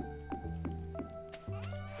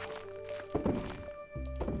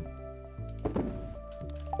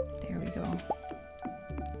 There we go.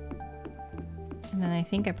 And then I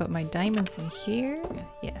think I put my diamonds in here.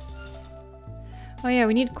 Yes. Oh yeah,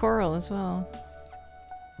 we need coral as well.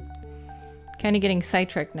 Kind of getting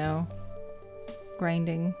sidetracked now.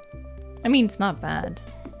 Grinding. I mean, it's not bad.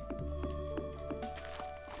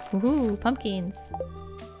 Woohoo, pumpkins.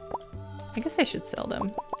 I guess I should sell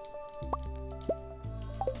them.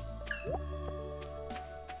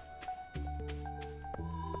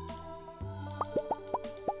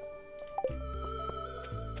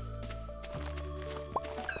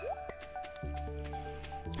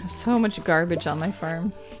 There's so much garbage on my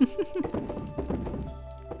farm.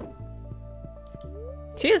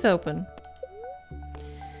 She is open.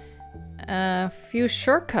 A few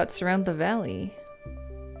shortcuts around the valley.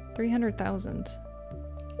 300,000.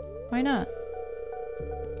 Why not?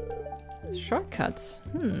 Shortcuts.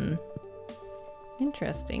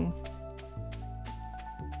 Interesting.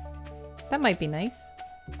 That might be nice.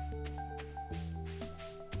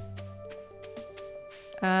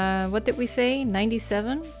 What did we say?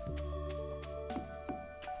 97?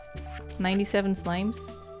 97 slimes?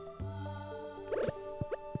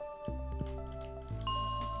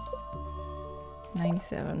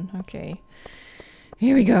 $97, okay.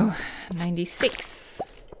 Here we go. 96.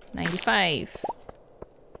 95.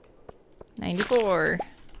 94.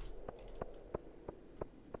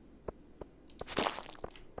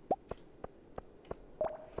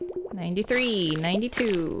 93.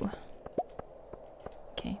 92.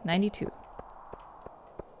 Okay, 92.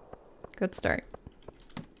 Good start.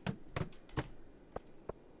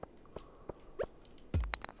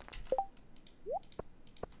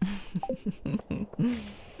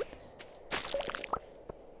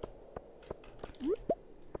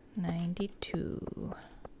 $92.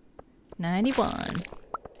 91.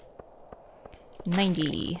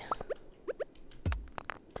 90.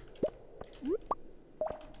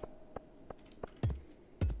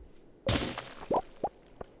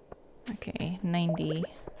 Okay, 90.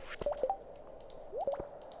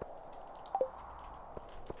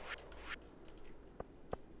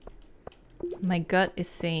 My gut is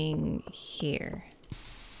saying here.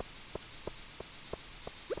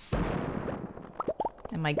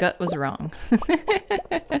 And my gut was wrong.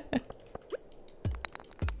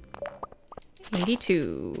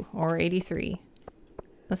 82 or 83.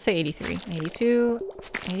 Let's say 83. 82,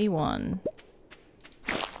 81,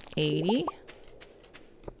 80,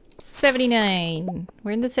 79.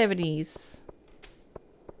 We're in the 70s.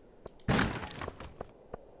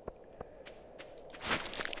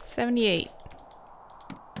 78.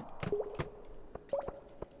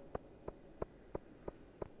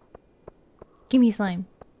 Give me slime.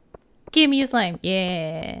 Give me a slime.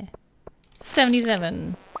 Yeah.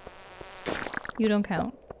 77. You don't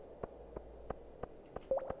count.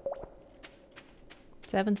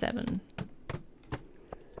 77.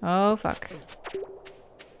 Oh, fuck.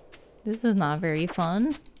 This is not very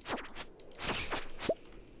fun.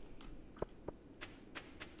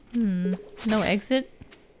 No exit?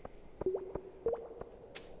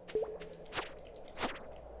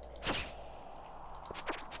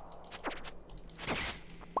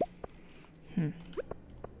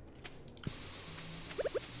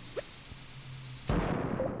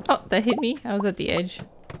 Oh, that hit me. I was at the edge.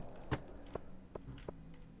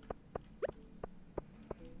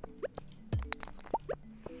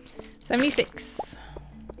 $76.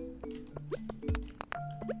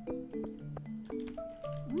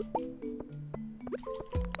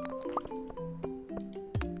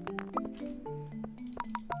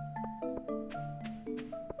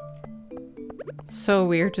 It's so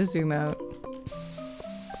weird to zoom out.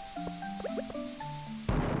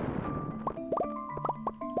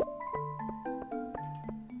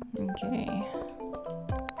 Okay.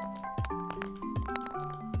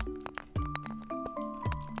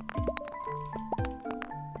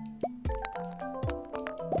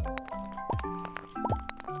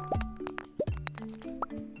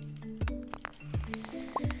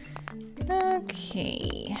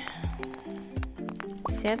 Okay.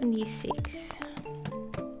 76.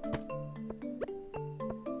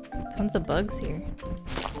 Tons of bugs here.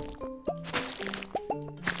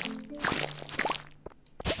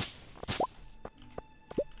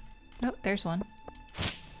 Oh, there's one.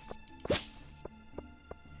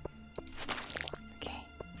 Okay.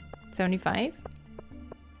 75.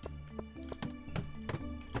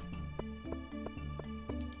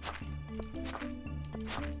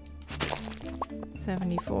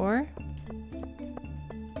 $74.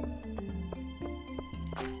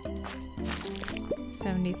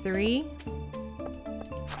 73.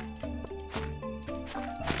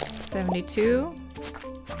 72.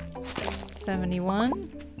 71.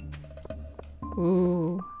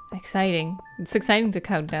 Ooh, exciting. It's exciting to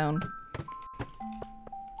count down.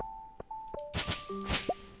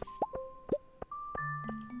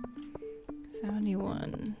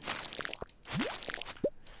 $71.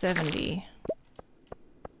 70.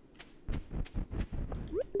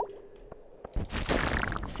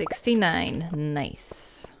 69.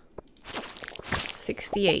 Nice.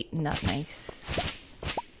 68. Not nice.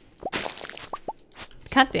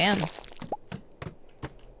 God damn.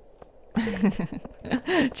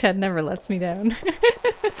 Chad never lets me down.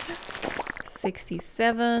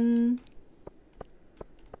 67.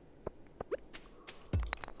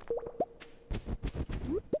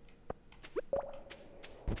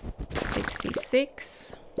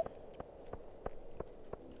 66.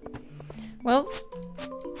 Well,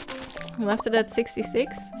 we left it at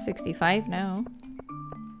 66, 65 now.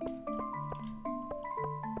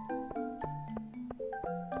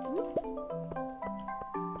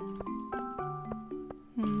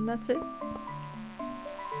 That's it.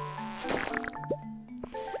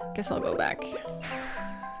 Guess I'll go back.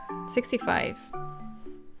 65.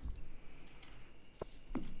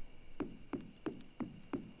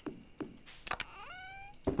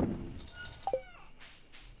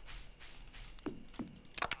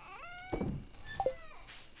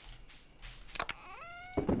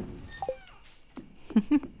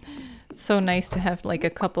 It's so nice to have like a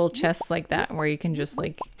couple chests like that where you can just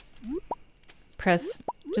like press,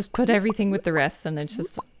 just put everything with the rest and it's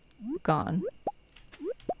just gone.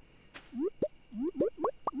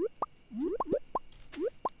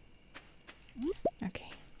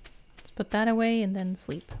 Okay, let's put that away and then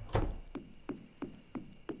sleep.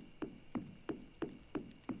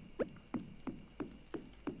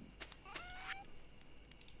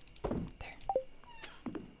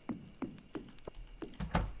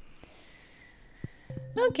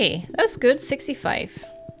 Okay, that's good. 65.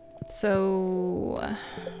 So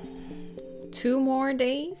 2 more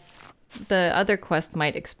days? The other quest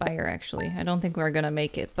might expire actually. I don't think we're gonna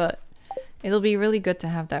make it, but it'll be really good to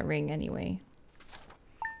have that ring anyway.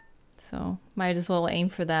 So might as well aim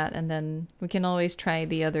for that, and then we can always try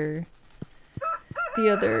the other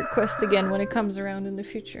quest again when it comes around in the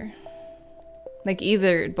future. Like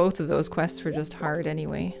both of those quests were just hard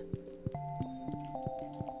anyway.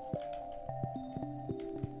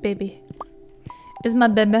 Baby. Is my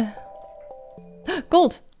baby.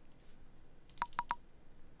 Gold!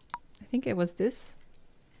 I think it was this.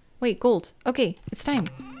 Wait, gold. Okay, it's time.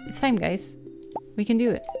 It's time, guys. We can do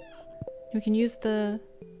it. We can use the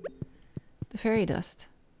fairy dust.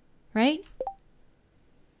 Right?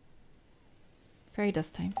 Fairy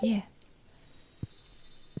dust time. Yeah.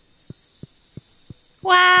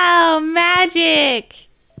 Wow! Magic!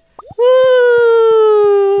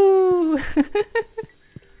 Woo!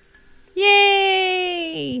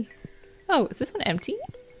 Yay! Oh, is this one empty?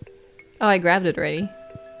 Oh, I grabbed it already.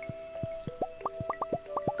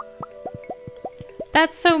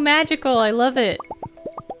 That's so magical. I love it.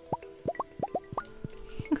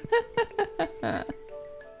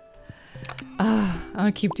 Ah, I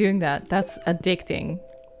want to keep doing that. That's addicting.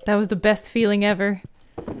 That was the best feeling ever.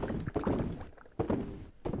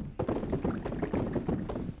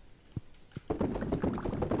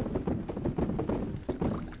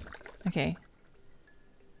 Okay.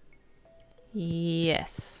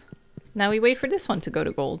 Yes. Now we wait for this one to go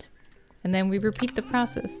to gold. And then we repeat the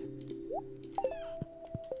process.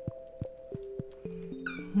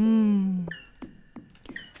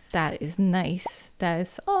 That is nice. That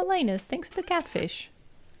is... Oh, Linus, thanks for the catfish.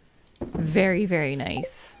 Very, very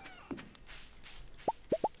nice.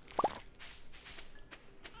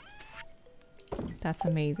 That's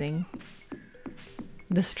amazing.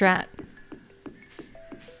 The strat.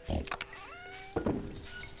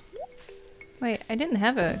 Wait, I didn't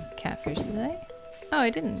have a catfish, did I? Oh,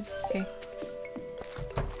 I didn't. Okay.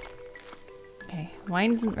 Okay,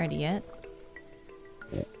 wine isn't ready yet.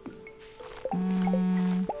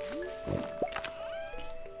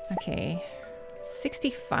 Okay.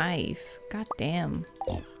 65. God damn.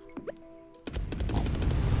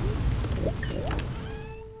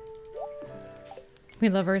 We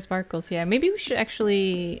love our sparkles. Yeah, maybe we should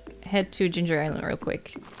actually head to Ginger Island real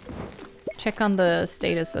quick. Check on the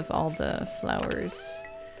status of all the flowers.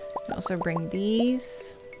 And also bring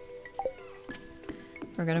these.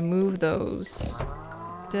 We're gonna move those.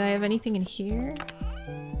 Did I have anything in here?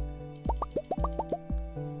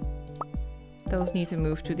 Those need to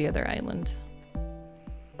move to the other island.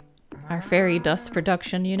 Our fairy dust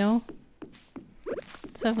production, you know?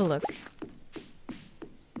 Let's have a look.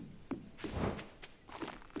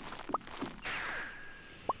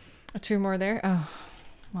 Two more there? Oh,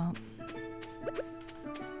 well.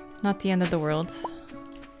 Not the end of the world.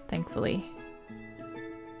 Thankfully.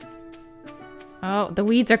 Oh, the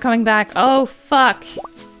weeds are coming back. Oh, fuck!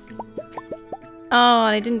 Oh,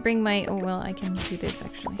 and I didn't bring my... Oh, well, I can do this,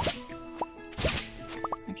 actually.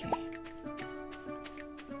 Okay.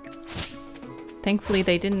 Thankfully,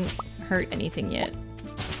 they didn't hurt anything yet.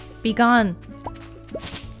 Be gone!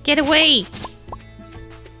 Get away!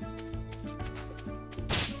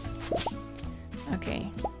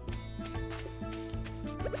 Okay.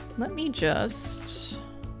 Let me just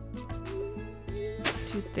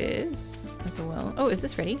do this as well. Oh, is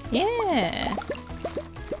this ready? Yeah!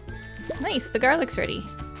 Nice, the garlic's ready.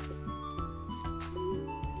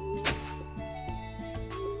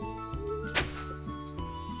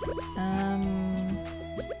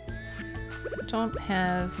 don't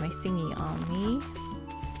have my thingy on me.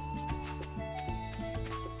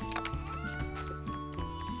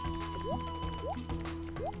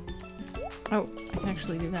 Oh, I can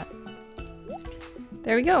actually do that.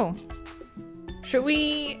 There we go. Should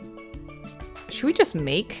we just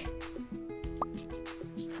make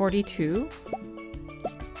 42?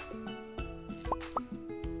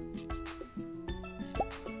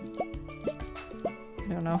 I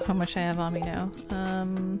don't know how much I have on me now.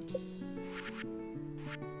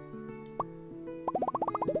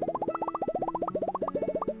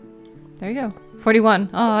 There you go. 41.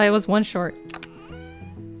 Oh, I was one short.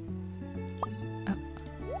 Oh.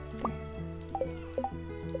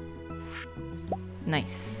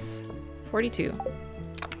 Nice. 42.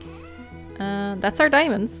 That's our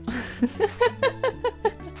diamonds.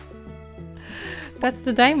 That's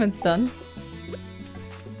the diamonds done.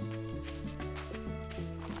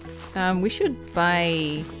 We should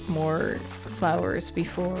buy more flowers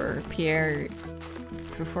before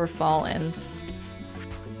fall ends.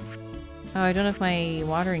 Oh, I don't have my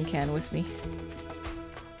watering can with me.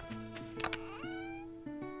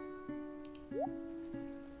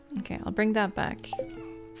 Okay, I'll bring that back.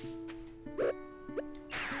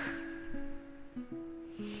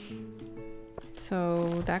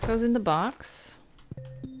 So that goes in the box.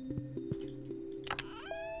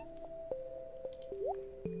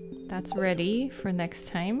 That's ready for next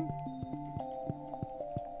time.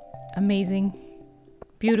 Amazing.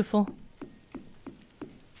 Beautiful.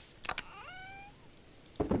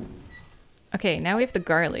 Okay, now we have the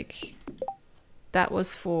garlic. That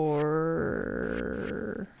was for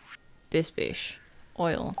this fish.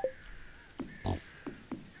 Oil.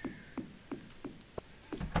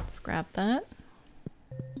 Let's grab that.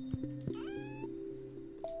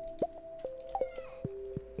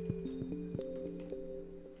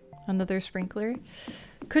 Another sprinkler.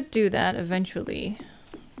 Could do that eventually.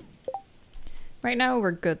 Right now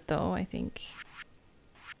we're good though, I think.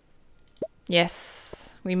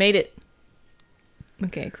 Yes! We made it!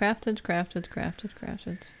 Okay, crafted, crafted, crafted,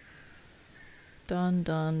 crafted. Done,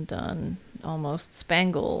 done, done. Almost.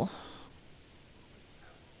 Spangle.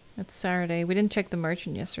 It's Saturday. We didn't check the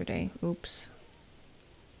merchant yesterday. Oops.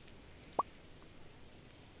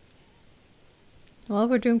 Well,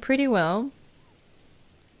 we're doing pretty well.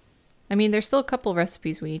 I mean, there's still a couple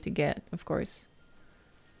recipes we need to get, of course.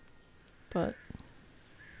 But...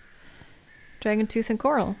 dragon tooth and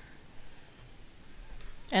coral.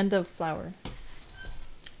 And the flour.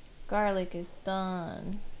 Garlic is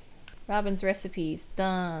done. Robin's recipes,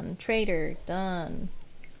 done. Trader, done.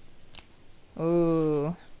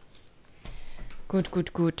 Ooh. Good,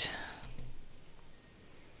 good, good.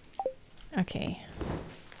 Okay.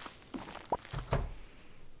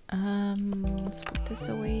 Let's put this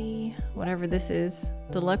away. Whatever this is.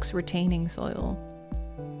 Deluxe retaining soil.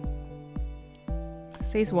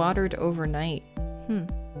 Stays watered overnight.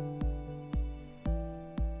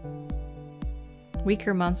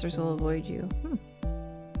 Weaker monsters will avoid you.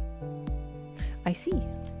 I see.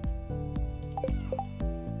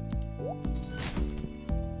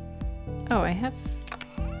 Oh, I have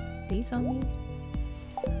these on me?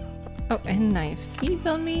 Oh, and I have seeds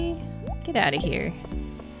on me? Get out of here.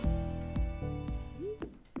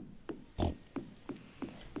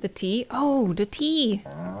 The tea? Oh, the tea!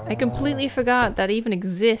 I completely forgot that even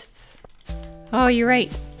exists. Oh, you're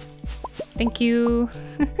right. Thank you.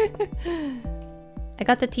 I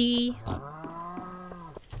got the tea.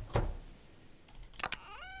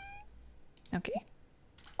 Okay.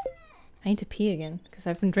 I need to pee again because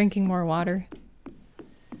I've been drinking more water.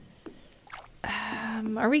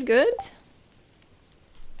 Are we good?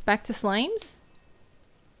 Back to slimes?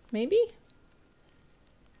 Maybe?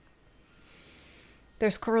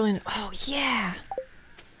 There's coral in... Oh, yeah!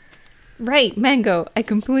 Right, mango. I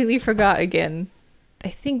completely forgot again. I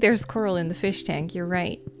think there's coral in the fish tank. You're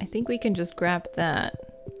right. I think we can just grab that.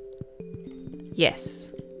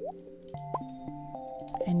 Yes.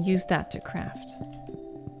 And use that to craft.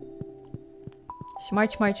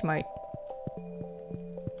 Smart, smart, smart.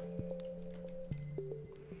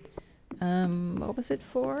 What was it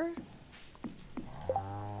for?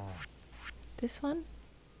 This one?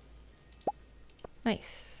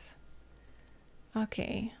 Nice.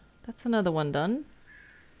 Okay, that's another one done.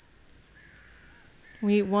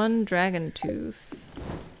 We need one dragon tooth.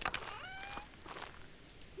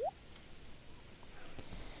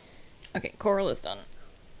 Okay, coral is done.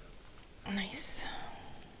 Nice.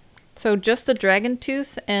 So just a dragon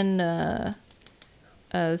tooth and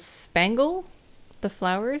a spangle? The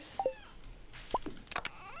flowers?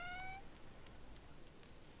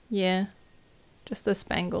 Yeah. Just a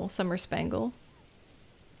spangle, summer spangle.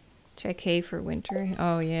 Check hay for winter.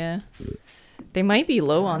 Oh yeah. They might be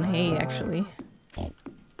low on hay actually.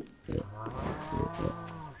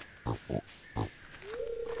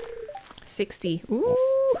 $60. Ooh,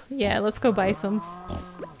 yeah, let's go buy some.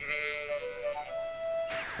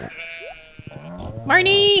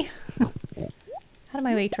 Marnie! Out of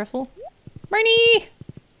my way, Truffle. Marnie!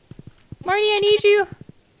 Marnie, I need you!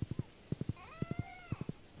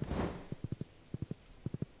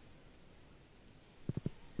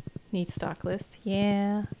 Need stock list.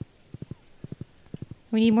 Yeah.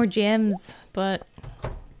 We need more gems, but...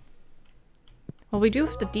 Well, we do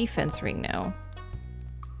have the defense ring now.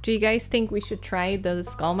 Do you guys think we should try the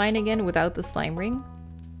skull mine again without the slime ring?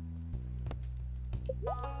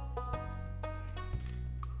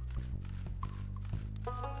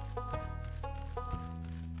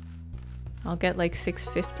 I'll get like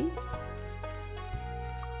 650.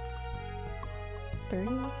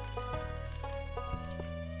 30.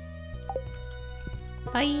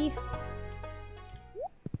 Bye.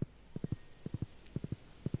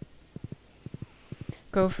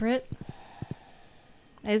 Go for it.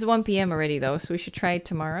 It's 1 p.m. already though, so we should try it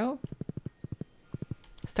tomorrow.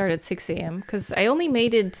 Start at 6 a.m. because I only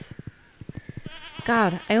made it...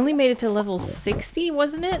 God, I only made it to level 60,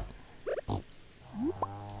 wasn't it?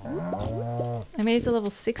 I made it to level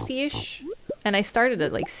 60-ish, and I started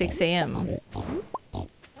at like 6 a.m.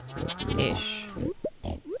 ish.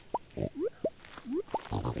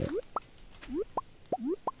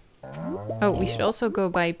 Oh, we should also go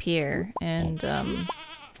by Pierre and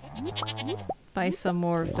buy some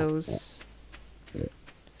more of those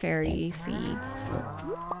fairy seeds.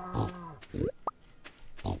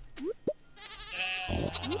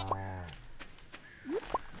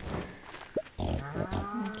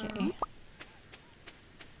 Okay.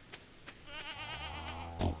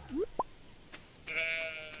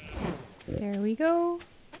 There we go.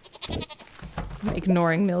 I'm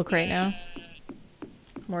ignoring milk right now.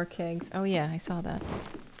 More kegs. Oh yeah, I saw that.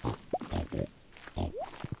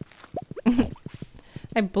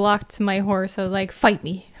 I blocked my horse. I was like, fight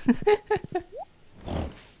me.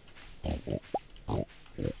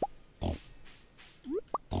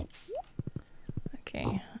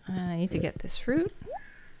 Okay, I need to get this fruit.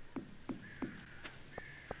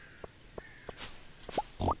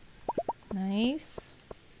 Nice.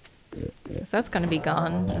 Because that's going to be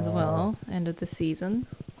gone as well. End of the season.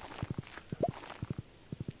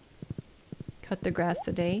 Cut the grass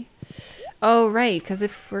today. Oh, right. Because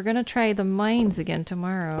if we're going to try the mines again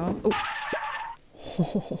tomorrow...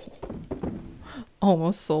 Oh.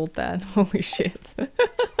 Almost sold that. Holy shit.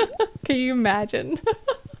 Can you imagine?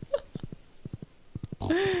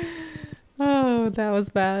 Oh, that was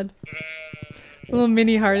bad. A little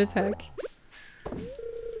mini heart attack.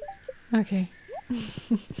 Okay.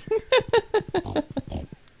 Let's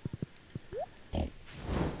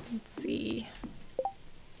see.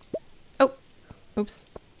 Oh! Oops.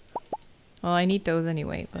 Well, I need those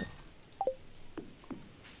anyway, but...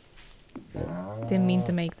 Didn't mean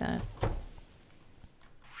to make that.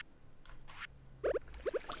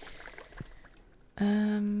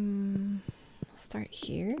 I'll start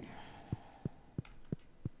here.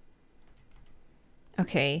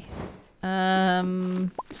 Okay.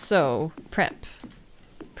 So, prep.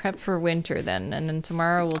 Prep for winter then, and then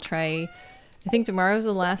tomorrow we'll try... I think tomorrow's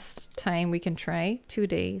the last time we can try. 2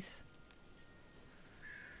 days.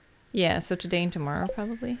 Yeah, so today and tomorrow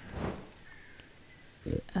probably.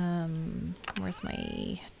 Where's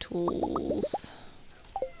my tools?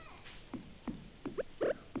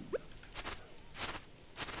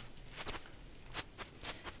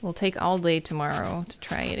 We'll take all day tomorrow to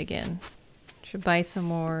try it again. Should buy some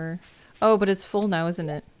more. Oh, but it's full now, isn't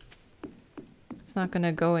it? It's not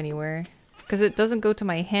gonna go anywhere. Because it doesn't go to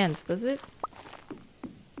my hands, does it?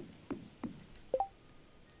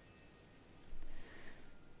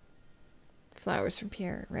 Flowers from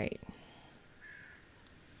Pierre, right.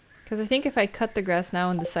 Because I think if I cut the grass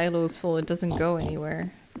now and the silo is full, it doesn't go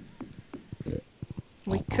anywhere.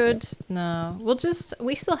 We could... No. We'll just...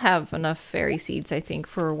 We still have enough fairy seeds, I think,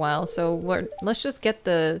 for a while. So let's just get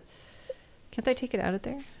the... Can't I take it out of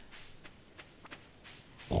there?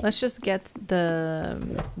 Let's just get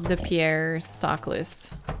the Pierre stock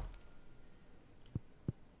list.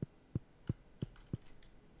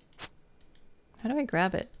 How do I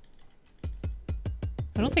grab it?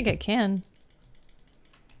 I don't think I can.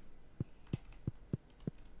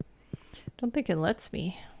 Don't think it lets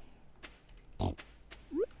me.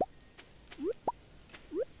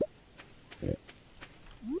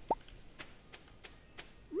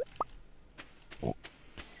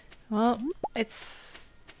 Well, it's...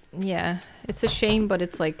 Yeah, it's a shame, but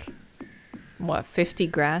it's like what, 50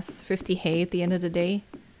 grass, 50 hay at the end of the day.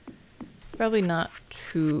 It's probably not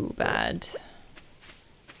too bad.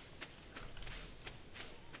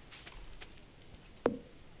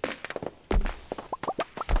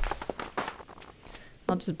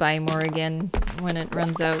 I'll just buy more again when it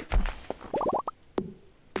runs out.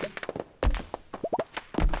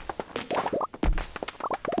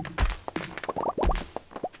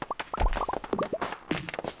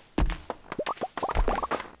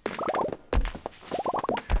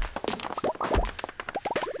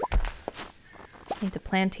 Need to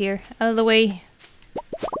plant here, out of the way.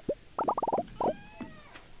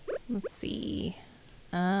 Let's see.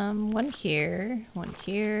 One here, one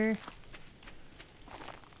here.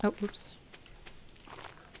 Oh, oops.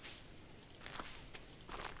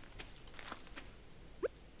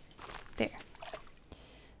 There.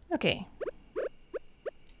 Okay.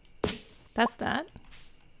 That's that.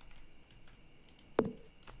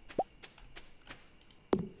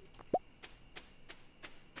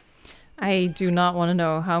 I do not want to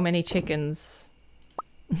know how many chickens,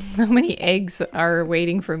 how many eggs are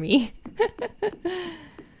waiting for me.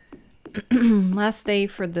 Last day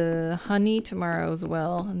for the honey tomorrow as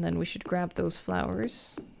well, and then we should grab those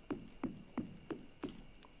flowers.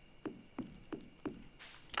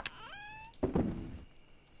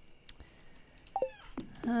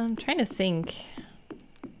 I'm trying to think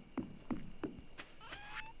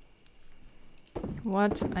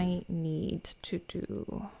what I need to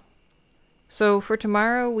do. So for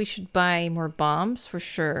tomorrow, we should buy more bombs for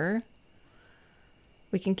sure.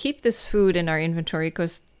 We can keep this food in our inventory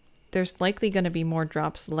because there's likely going to be more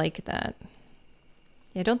drops like that.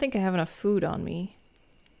 Yeah, I don't think I have enough food on me.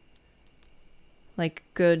 Like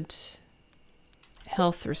good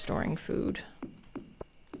health restoring food.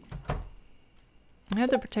 I have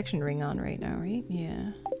the protection ring on right now, right?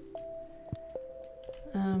 Yeah.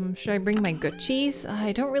 Should I bring my good cheese?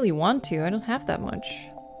 I don't really want to. I don't have that much.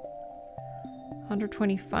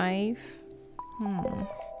 125.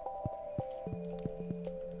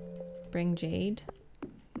 Bring jade.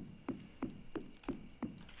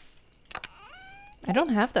 I don't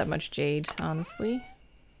have that much jade, honestly.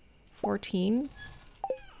 14.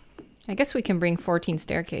 I guess we can bring 14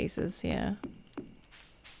 staircases, yeah.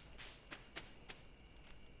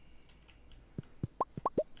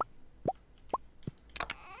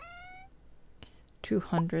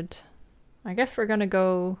 $200. I guess we're gonna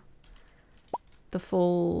go the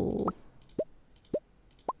full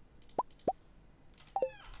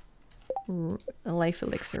life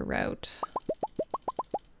elixir route.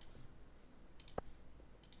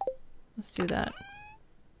 Let's do that.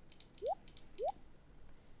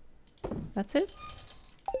 That's it?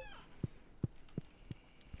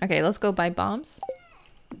 Okay, let's go buy bombs.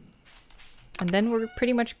 And then we're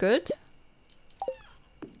pretty much good.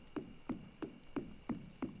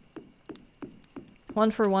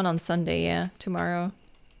 One for one on Sunday, yeah, tomorrow.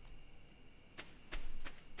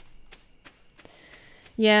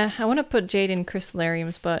 Yeah, I want to put jade in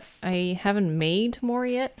crystallariums, but I haven't made more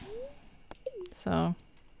yet. So...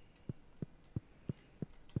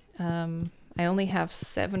 I only have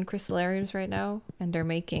 7 crystallariums right now, and they're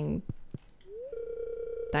making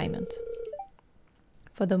diamond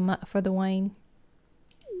for the wine.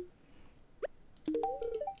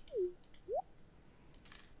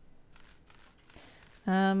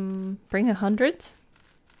 Bring 100.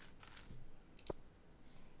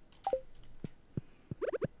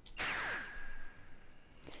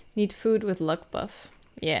 Need food with luck buff.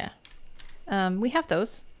 Yeah. We have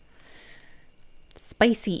those.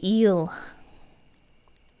 Spicy eel.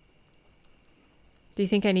 Do you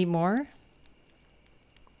think I need more?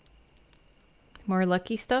 More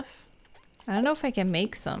lucky stuff? I don't know if I can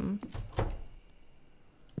make some.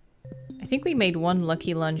 I think we made 1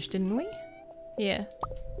 lucky lunch, didn't we? Yeah.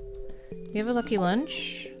 We have a lucky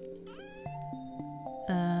lunch.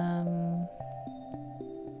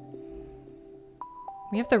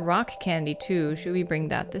 We have the rock candy too. Should we bring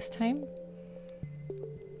that this time?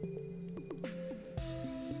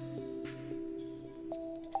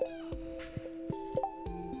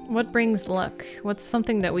 What brings luck? What's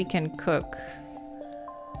something that we can cook?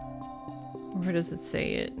 Where does it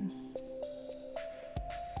say it?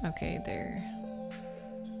 Okay, there.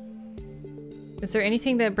 Is there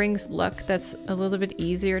anything that brings luck that's a little bit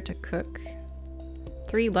easier to cook?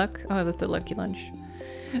 3 luck? Oh, that's the lucky lunch.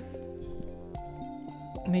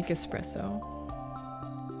 Make espresso.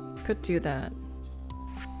 Could do that.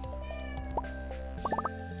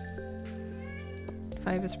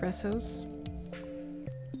 5 espressos.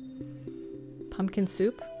 Pumpkin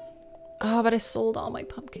soup. Oh, but I sold all my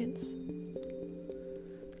pumpkins.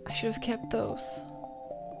 I should have kept those.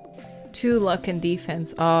 2 luck and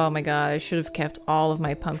defense. Oh my god, I should have kept all of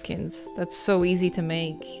my pumpkins. That's so easy to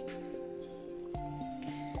make.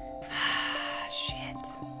 Shit.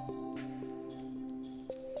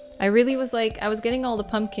 I really was like, I was getting all the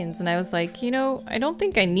pumpkins and I was like, you know, I don't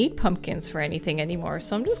think I need pumpkins for anything anymore,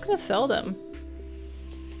 so I'm just gonna sell them.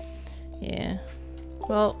 Yeah.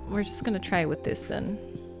 Well, we're just gonna try with this then.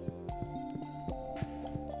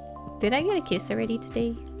 Did I get a kiss already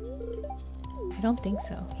today? I don't think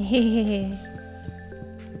so.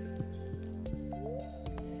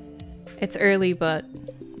 It's early, but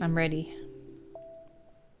I'm ready.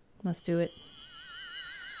 Let's do it.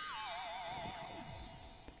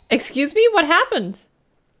 Excuse me? What happened?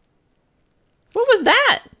 What was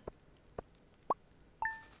that?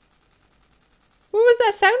 What was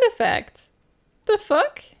that sound effect? The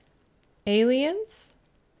fuck? Aliens?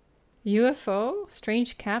 UFO?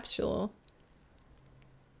 Strange capsule?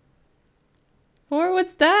 Or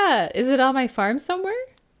what's that? Is it on my farm somewhere?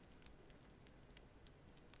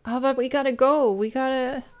 Oh, but we gotta go. We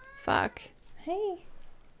gotta... Fuck. Hey.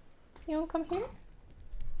 You wanna come here?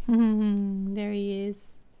 There he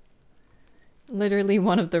is. Literally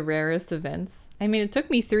one of the rarest events. I mean, it took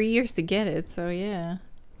me 3 years to get it, so yeah.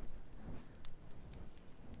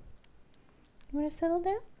 You wanna settle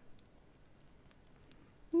down?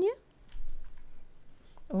 Yeah.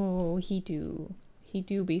 Oh, he do. He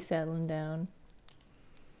do be settling down.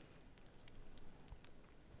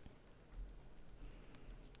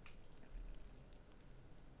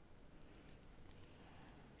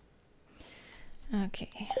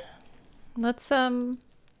 Okay. Let's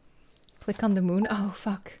click on the moon. Oh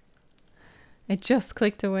fuck. I just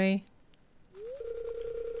clicked away.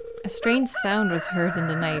 A strange sound was heard in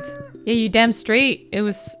the night. Yeah, you damn straight. It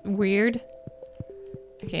was weird.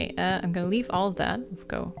 Okay, I'm gonna leave all of that. Let's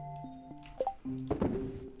go.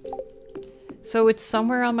 So it's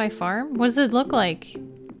somewhere on my farm? What does it look like?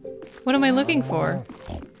 What am I looking for?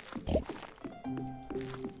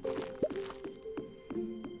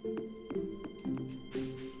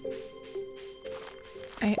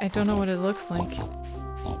 I don't know what it looks like.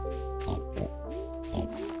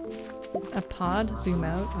 A pod? Zoom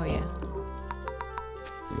out? Oh yeah.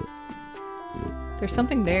 There's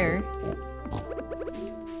something there.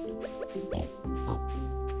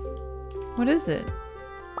 What is it?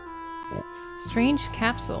 Strange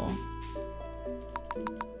capsule.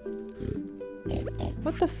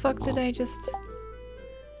 What the fuck did I just...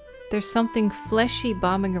 There's something fleshy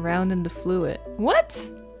bobbing around in the fluid. What?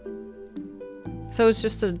 So it's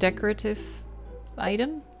just a decorative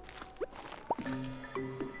item?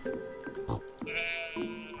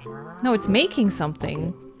 No, it's making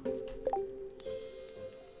something.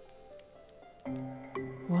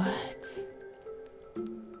 What?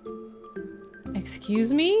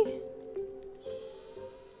 Excuse me?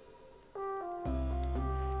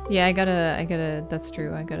 Yeah, I gotta, that's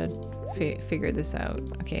true. I gotta figure this out.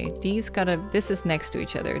 Okay, this is next to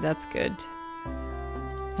each other. That's good.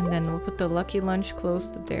 And then we'll put the Lucky Lunch close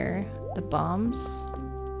to there. The bombs.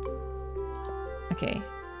 Okay,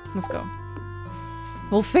 let's go.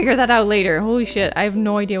 We'll figure that out later. Holy shit, I have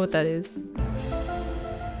no idea what that is.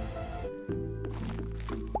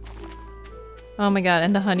 Oh my god,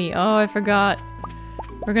 and the honey. Oh, I forgot.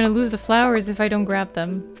 We're gonna lose the flowers if I don't grab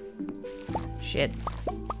them. Shit.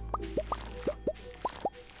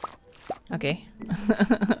 Okay.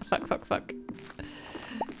 Fuck, fuck, fuck.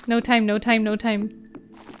 No time, no time, no time.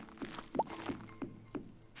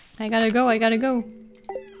 I gotta go, I gotta go.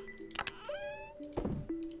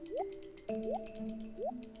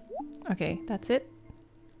 Okay, that's it.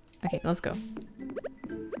 Okay, let's go.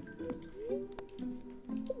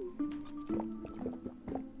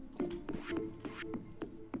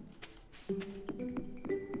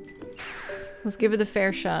 Let's give it a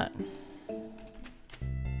fair shot.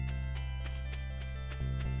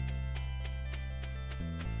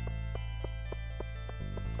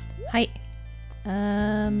 Hi.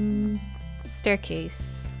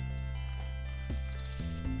 Staircase.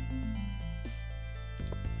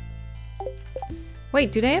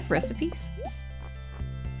 Wait, do they have recipes?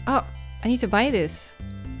 Oh, I need to buy this.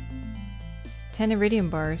 10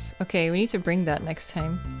 iridium bars. Okay, we need to bring that next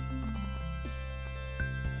time.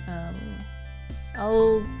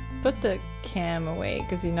 I'll put the cam away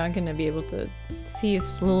because you're not gonna be able to see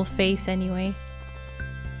his little face anyway.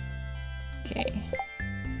 Okay.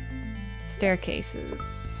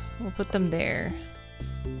 Staircases. We'll put them there.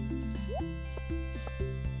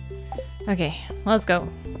 Okay, let's go.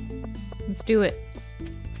 Let's do it.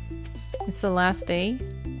 It's the last day.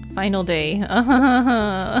 Final day.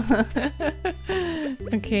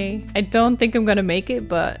 Okay, Okay, I don't think I'm gonna make it,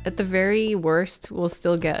 but at the very worst, we'll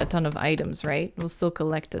still get a ton of items, right? We'll still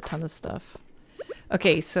collect a ton of stuff.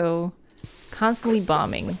 Okay, so constantly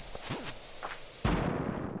bombing.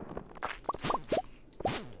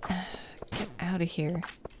 Get out of here.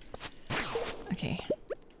 Okay.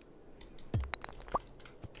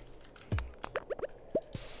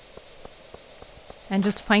 And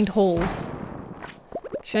just find holes.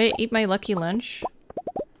 Should I eat my lucky lunch?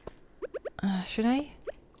 Should I?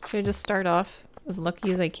 Should I just start off as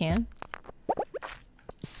lucky as I can?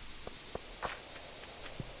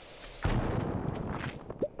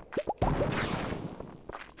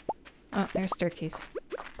 Oh, there's a staircase.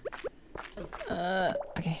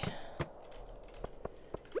 Okay.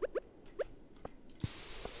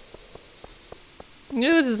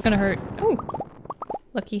 Ooh, this is gonna hurt. Oh,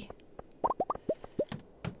 lucky.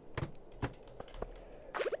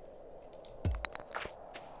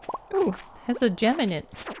 Ooh, has a gem in it.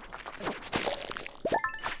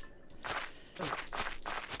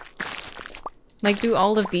 Like, do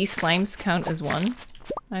all of these slimes count as one?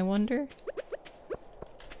 I wonder.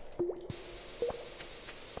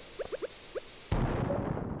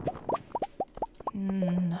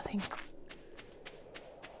 Nothing.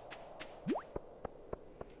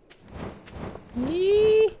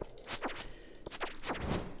 Yee!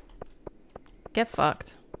 Get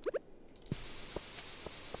fucked.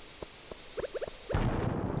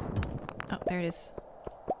 Oh, there it is.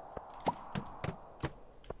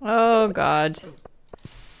 Oh god.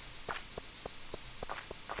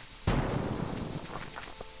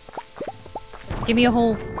 Give me a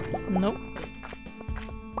hole. Nope.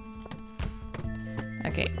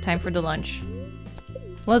 Okay, time for the lunch.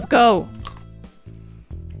 Let's go!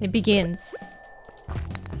 It begins.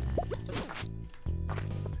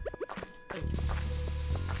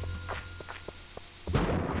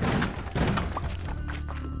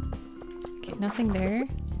 Okay, nothing there.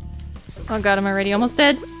 Oh god, I'm already almost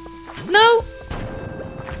dead. No!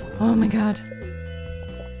 Oh my god.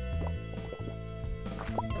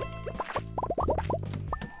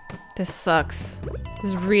 This sucks.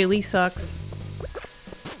 This really sucks.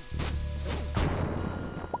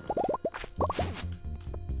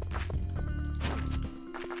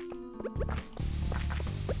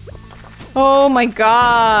 Oh my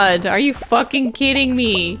god! Are you fucking kidding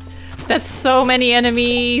me? That's so many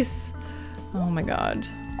enemies! Oh my god.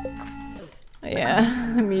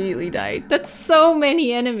 Yeah, immediately died. That's so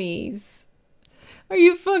many enemies! Are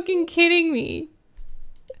you fucking kidding me?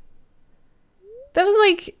 That was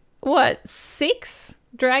like, what, 6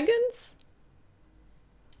 dragons?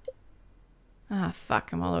 Ah,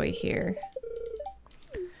 fuck, I'm all the way here.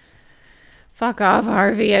 Fuck off,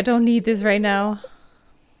 Harvey, I don't need this right now.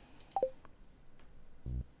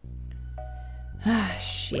 Ah,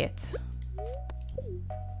 shit.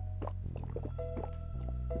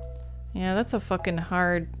 Yeah, that's a fucking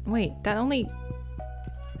hard... Wait, that only...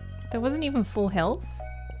 That wasn't even full health?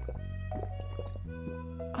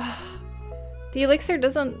 The elixir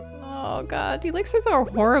doesn't... Oh god, elixirs are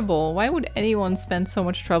horrible. Why would anyone spend so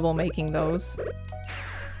much trouble making those?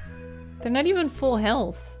 They're not even full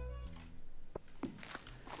health.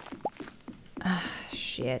 Ah,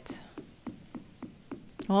 shit.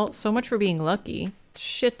 Well, so much for being lucky.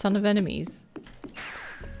 Shit ton of enemies.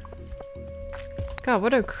 God,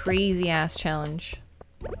 what a crazy ass challenge.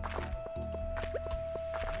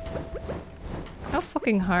 How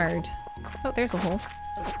fucking hard. Oh, there's a hole.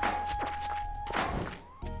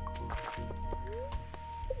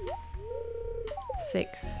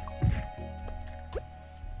 Six.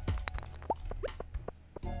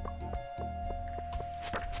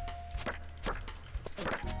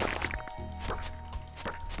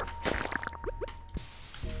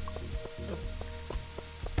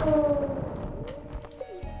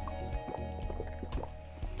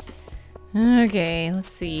 Okay, let's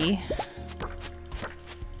see.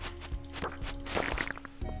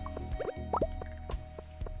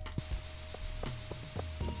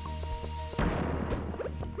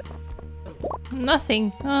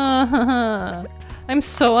 Nothing. I'm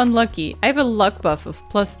so unlucky. I have a luck buff of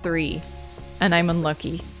 +3, and I'm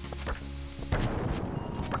unlucky.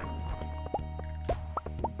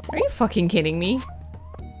 Are you fucking kidding me?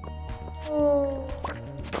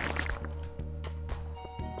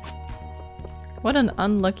 What an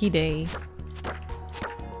unlucky day.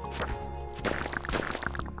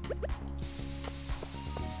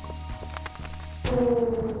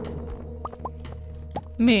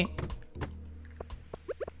 Me.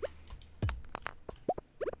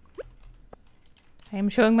 I am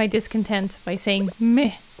showing my discontent by saying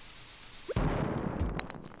meh.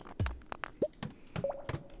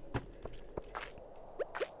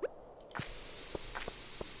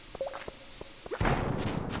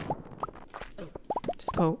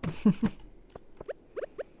 Oh.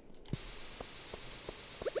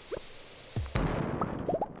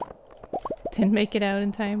 Didn't make it out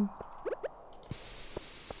in time.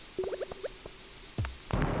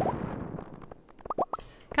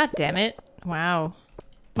 God damn it. Wow.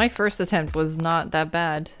 My first attempt was not that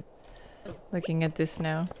bad. Looking at this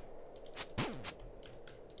now.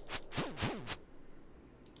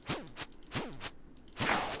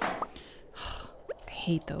 I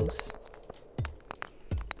hate those.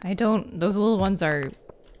 I don't... Those little ones are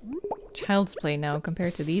child's play now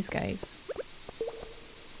compared to these guys.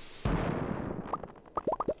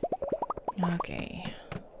 Okay.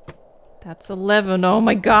 That's 11. Oh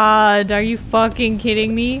my god, are you fucking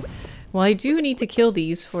kidding me? Well, I do need to kill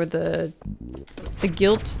these for the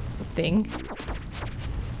guilt thing.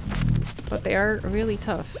 But they are really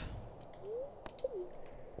tough.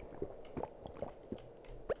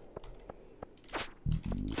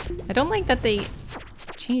 I don't like that they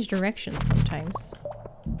change directions sometimes.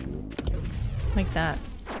 Like that.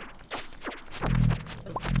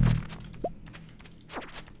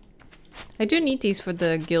 I do need these for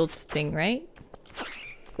the guild thing, right?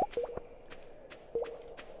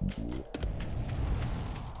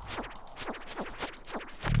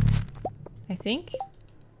 I think?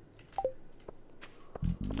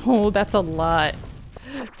 Oh, that's a lot.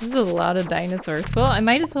 This is a lot of dinosaurs. Well, I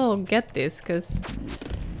might as well get this, because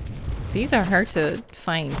these are hard to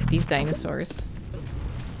find, these dinosaurs.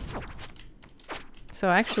 So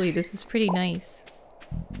actually, this is pretty nice.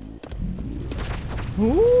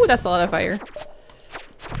 Ooh, that's a lot of fire.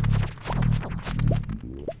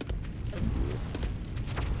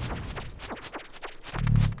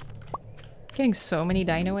 Getting so many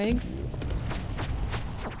dino eggs.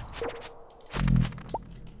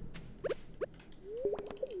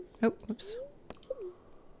 Oh, oops.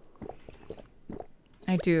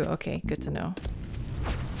 I do, okay, good to know.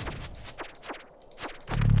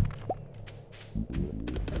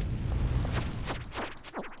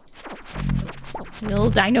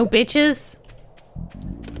 Little dino bitches!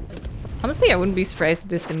 Honestly, I wouldn't be surprised if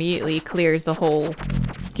this immediately clears the whole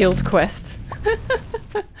guild quest.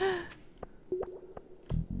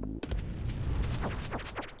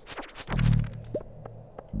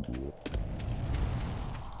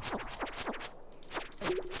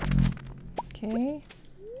 Okay.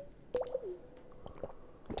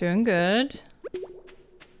 Doing good.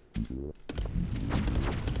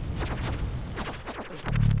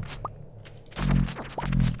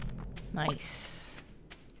 Nice.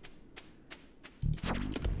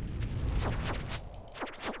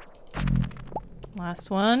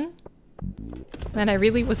 Last one. Man, I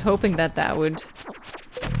really was hoping that that would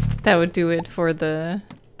do it for the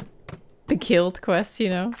guild quest, you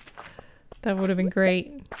know? That would have been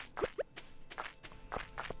great.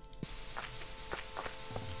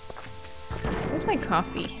 Where's my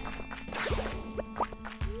coffee?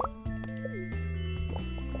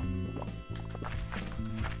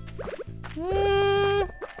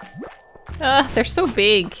 They're so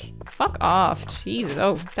big. Fuck off. Jesus.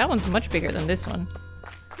 Oh, that one's much bigger than this one.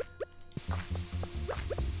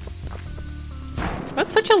 That's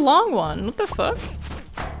such a long one. What the fuck?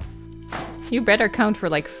 You better count for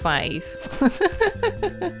like 5.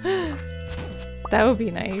 That would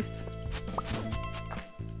be nice.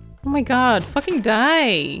 Oh my god, fucking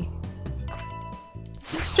die.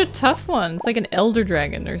 This is such a tough one. It's like an elder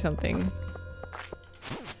dragon or something.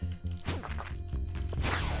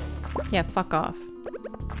 Yeah, fuck off.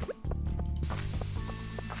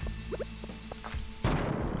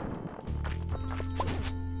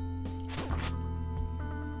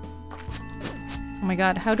 Oh my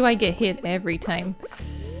god, how do I get hit every time?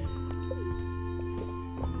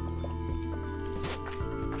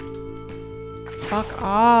 Fuck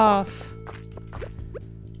off.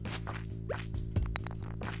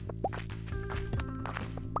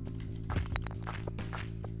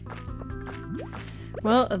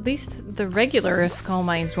 Well, at least the regular skull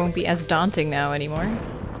mines won't be as daunting now anymore.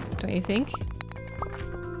 Don't you think?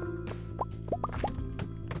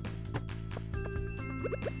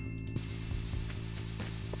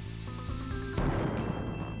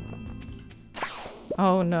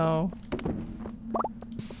 Oh no.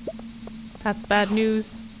 That's bad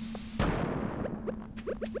news.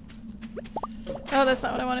 Oh, that's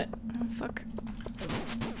not what I wanted. Oh, fuck.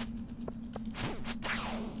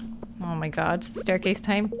 Oh my god. Staircase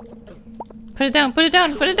time. Put it down, put it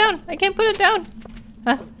down, put it down! I can't put it down!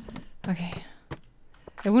 Ah. Okay.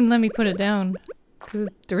 It wouldn't let me put it down. Because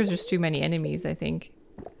there was just too many enemies, I think.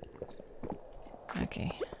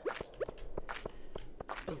 Okay.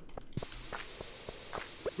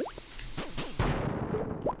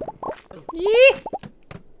 Yee!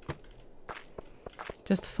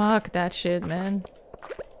 Just fuck that shit, man.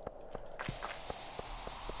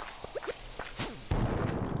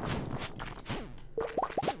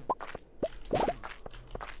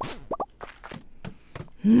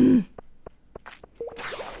 No!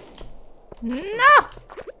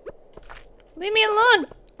 Leave me alone!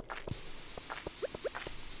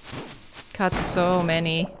 Got so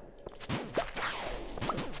many.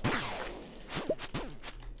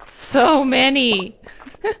 So many!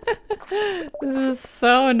 This is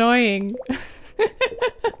so annoying.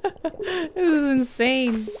 This is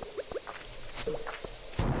insane.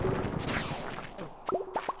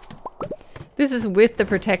 This is with the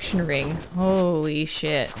protection ring. Holy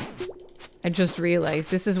shit. I just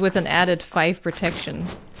realized this is with an added 5 protection.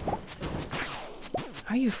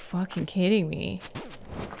 Are you fucking kidding me?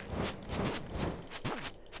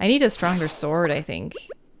 I need a stronger sword, I think.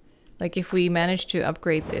 Like if we manage to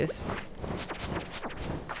upgrade this,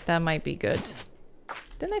 that might be good.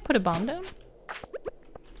 Didn't I put a bomb down?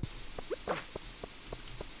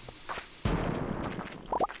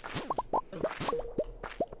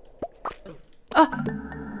 Oh!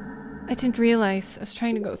 I didn't realize. I was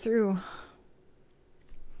trying to go through.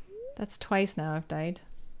 That's twice now I've died.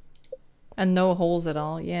 And no holes at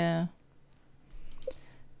all, yeah.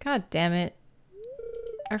 God damn it.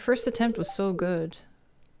 Our first attempt was so good.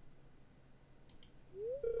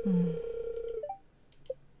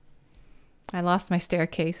 I lost my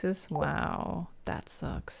staircases. Wow, that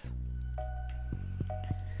sucks.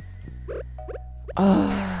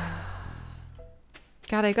 Oh.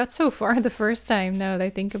 God, I got so far the first time now that I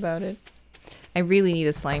think about it. I really need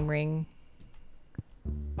a slime ring.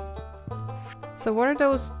 So what are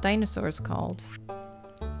those dinosaurs called?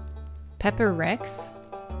 Pepper Rex?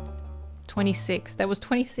 26. That was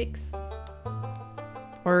 26.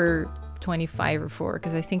 Or 25 or 4,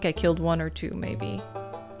 because I think I killed 1 or 2 maybe.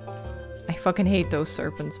 I fucking hate those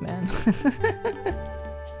serpents, man.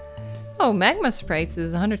 Oh, magma sprites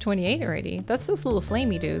is 128 already. That's those little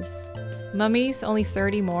flamey dudes. Mummies, only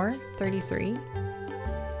 30 more. 33.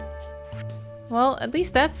 Well, at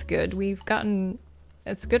least that's good. We've gotten...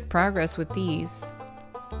 It's good progress with these.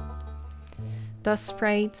 Dust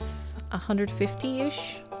sprites,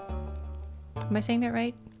 150-ish? Am I saying that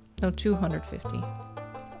right? No, 250.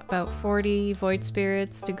 About 40 void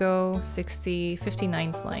spirits to go, 60,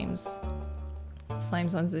 59 slimes.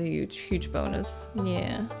 Slimes one's a huge, huge bonus.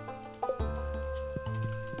 Yeah.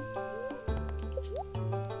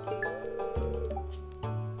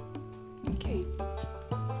 Okay.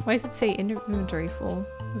 Why does it say inventory full?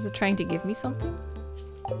 Was it trying to give me something?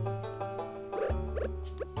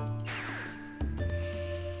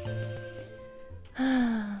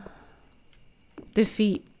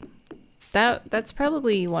 Defeat. That's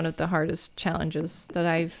probably one of the hardest challenges that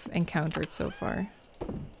I've encountered so far.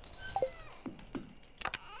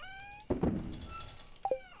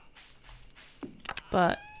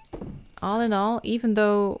 But all in all, even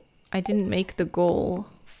though I didn't make the goal,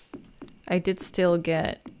 I did still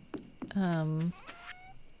get some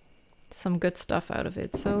good stuff out of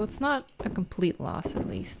it, so it's not a complete loss at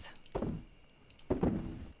least.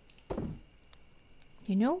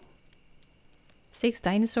 You know? 6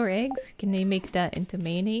 dinosaur eggs? Can they make that into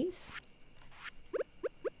mayonnaise?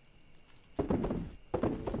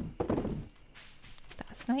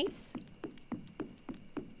 That's nice.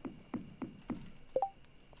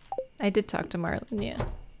 I did talk to Marlon, yeah.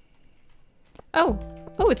 Oh!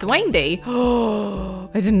 Oh, it's wine day! Oh,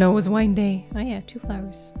 I didn't know it was wine day. Oh yeah, 2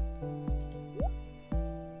 flowers.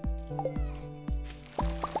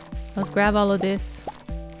 Let's grab all of this.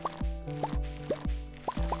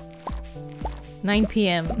 9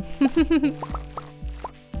 p.m.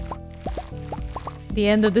 The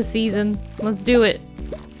end of the season. Let's do it.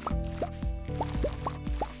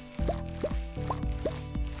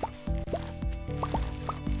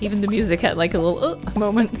 Even the music had like a little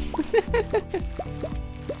moment.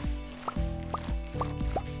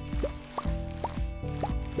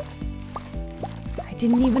 I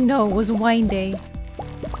didn't even know it was wine day.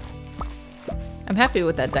 I'm happy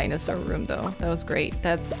with that dinosaur room though. That was great.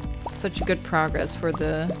 That's such good progress for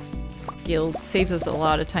the guild. Saves us a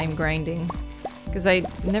lot of time grinding. Because I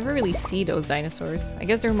never really see those dinosaurs. I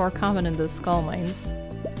guess they're more common in the skull mines.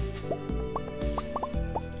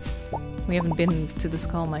 We haven't been to the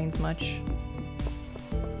skull mines much.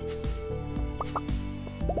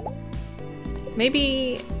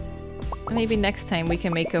 Maybe next time we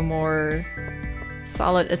can make a more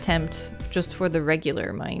solid attempt just for the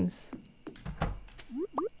regular mines.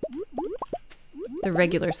 The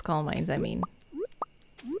regular skull mines, I mean.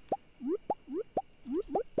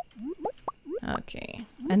 Okay.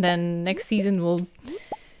 And then next season we'll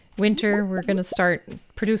winter, we're gonna start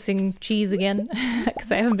producing cheese again.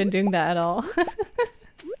 Because I haven't been doing that at all.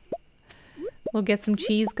 We'll get some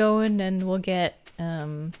cheese going and we'll get...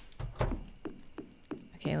 Okay,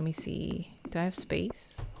 let me see. Do I have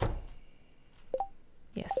space?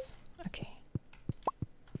 Yes. Okay.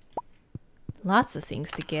 Lots of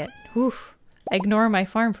things to get. Oof. I ignore my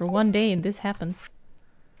farm for one day and this happens.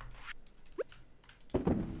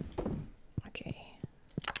 Okay.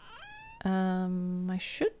 I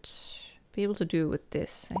should be able to do it with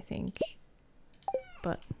this, I think.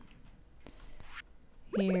 But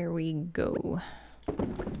here we go.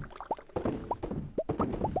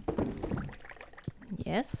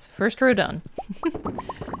 Yes, first row done.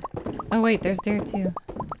 Oh wait, there's there too.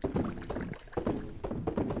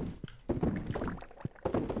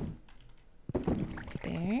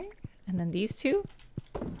 There, and then these two.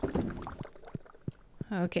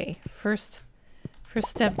 Okay, first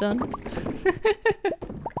step done.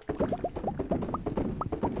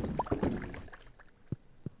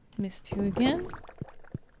 Missed two again.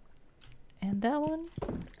 And that one.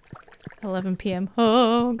 11 p.m.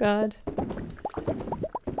 Oh god.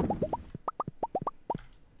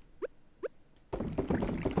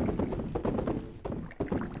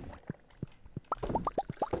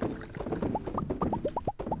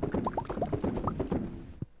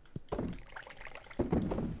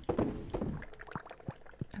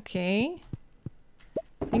 Okay.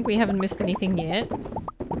 I think we haven't missed anything yet.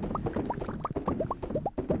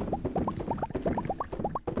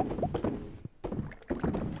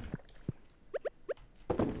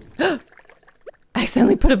 I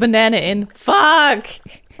accidentally put a banana in. Fuck!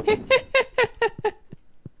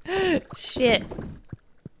 Shit.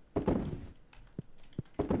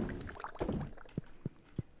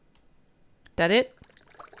 That it?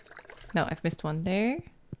 No, I've missed one there.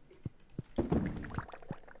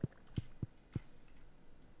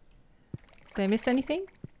 Did I miss anything?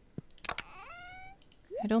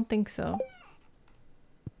 I don't think so.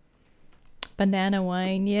 Banana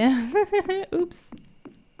wine, yeah. Oops.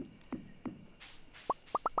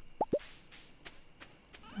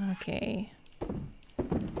 Okay.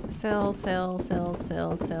 Sell, sell, sell,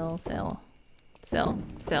 sell, sell, sell. Sell,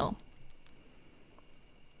 sell.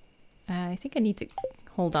 I think I need to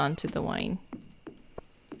hold on to the wine.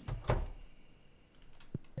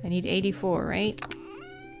 I need 84, right?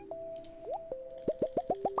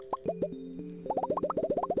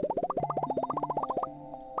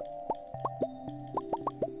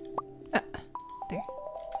 There.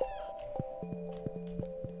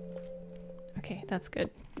 Okay, that's good.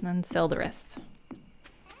 And then sell the rest.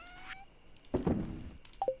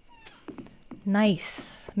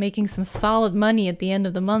 Nice. Making some solid money at the end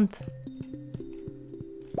of the month.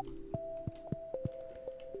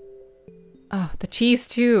 Oh, the cheese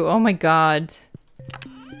too. Oh my god.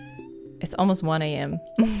 It's almost 1 a.m.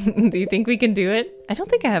 Do you think we can do it? I don't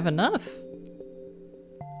think I have enough.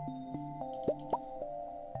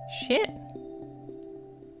 Shit.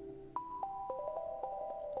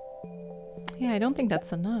 Yeah, I don't think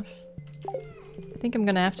that's enough. I think I'm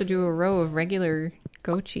gonna have to do a row of regular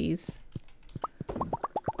goat cheese.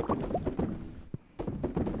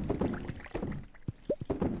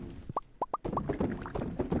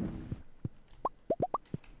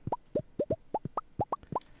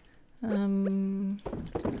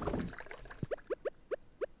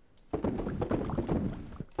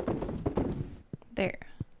 There.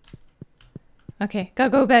 Okay, gotta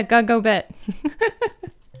go bed, gotta go bed.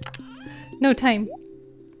 No time.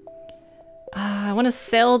 I want to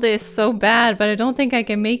sell this so bad, but I don't think I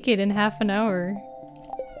can make it in half an hour.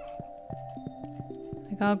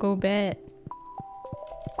 I gotta go bed.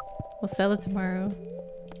 We'll sell it tomorrow.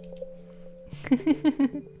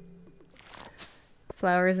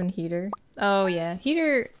 Flowers and heater. Oh yeah,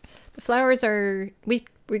 heater. The flowers are... We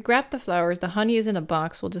grabbed the flowers. The honey is in a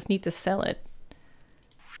box. We'll just need to sell it.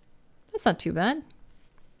 That's not too bad.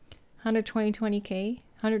 120k,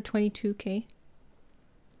 122k.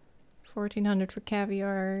 1400 for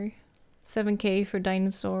caviar. 7k for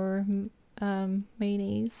dinosaur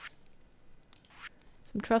mayonnaise.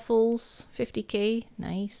 Some truffles. 50k.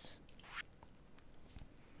 Nice.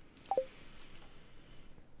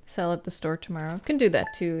 Sell at the store tomorrow. Can do that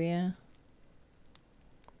too, yeah.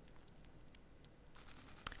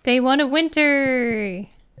 Day 1 of winter!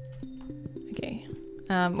 Okay.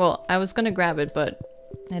 Well, I was gonna grab it, but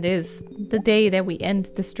it is the day that we end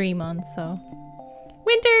the stream on, so...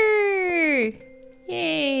 Winter!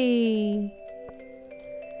 Yay!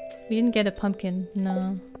 We didn't get a pumpkin,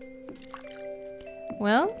 no.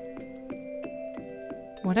 Well...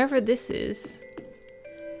 Whatever this is...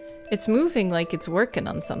 It's moving like it's working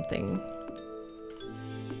on something.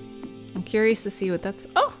 curious to see what that's...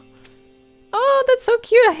 Oh! Oh, that's so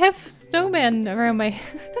cute! I have snowmen around my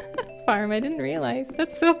farm. I didn't realize.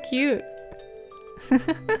 That's so cute.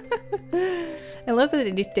 I love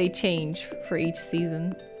that they change for each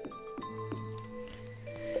season.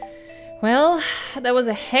 Well, that was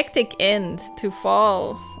a hectic end to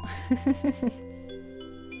fall.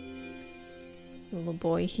 Little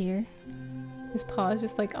boy here. His paw is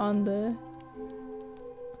just like on the...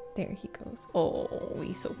 There he goes. Oh,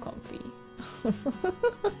 he's so comfy.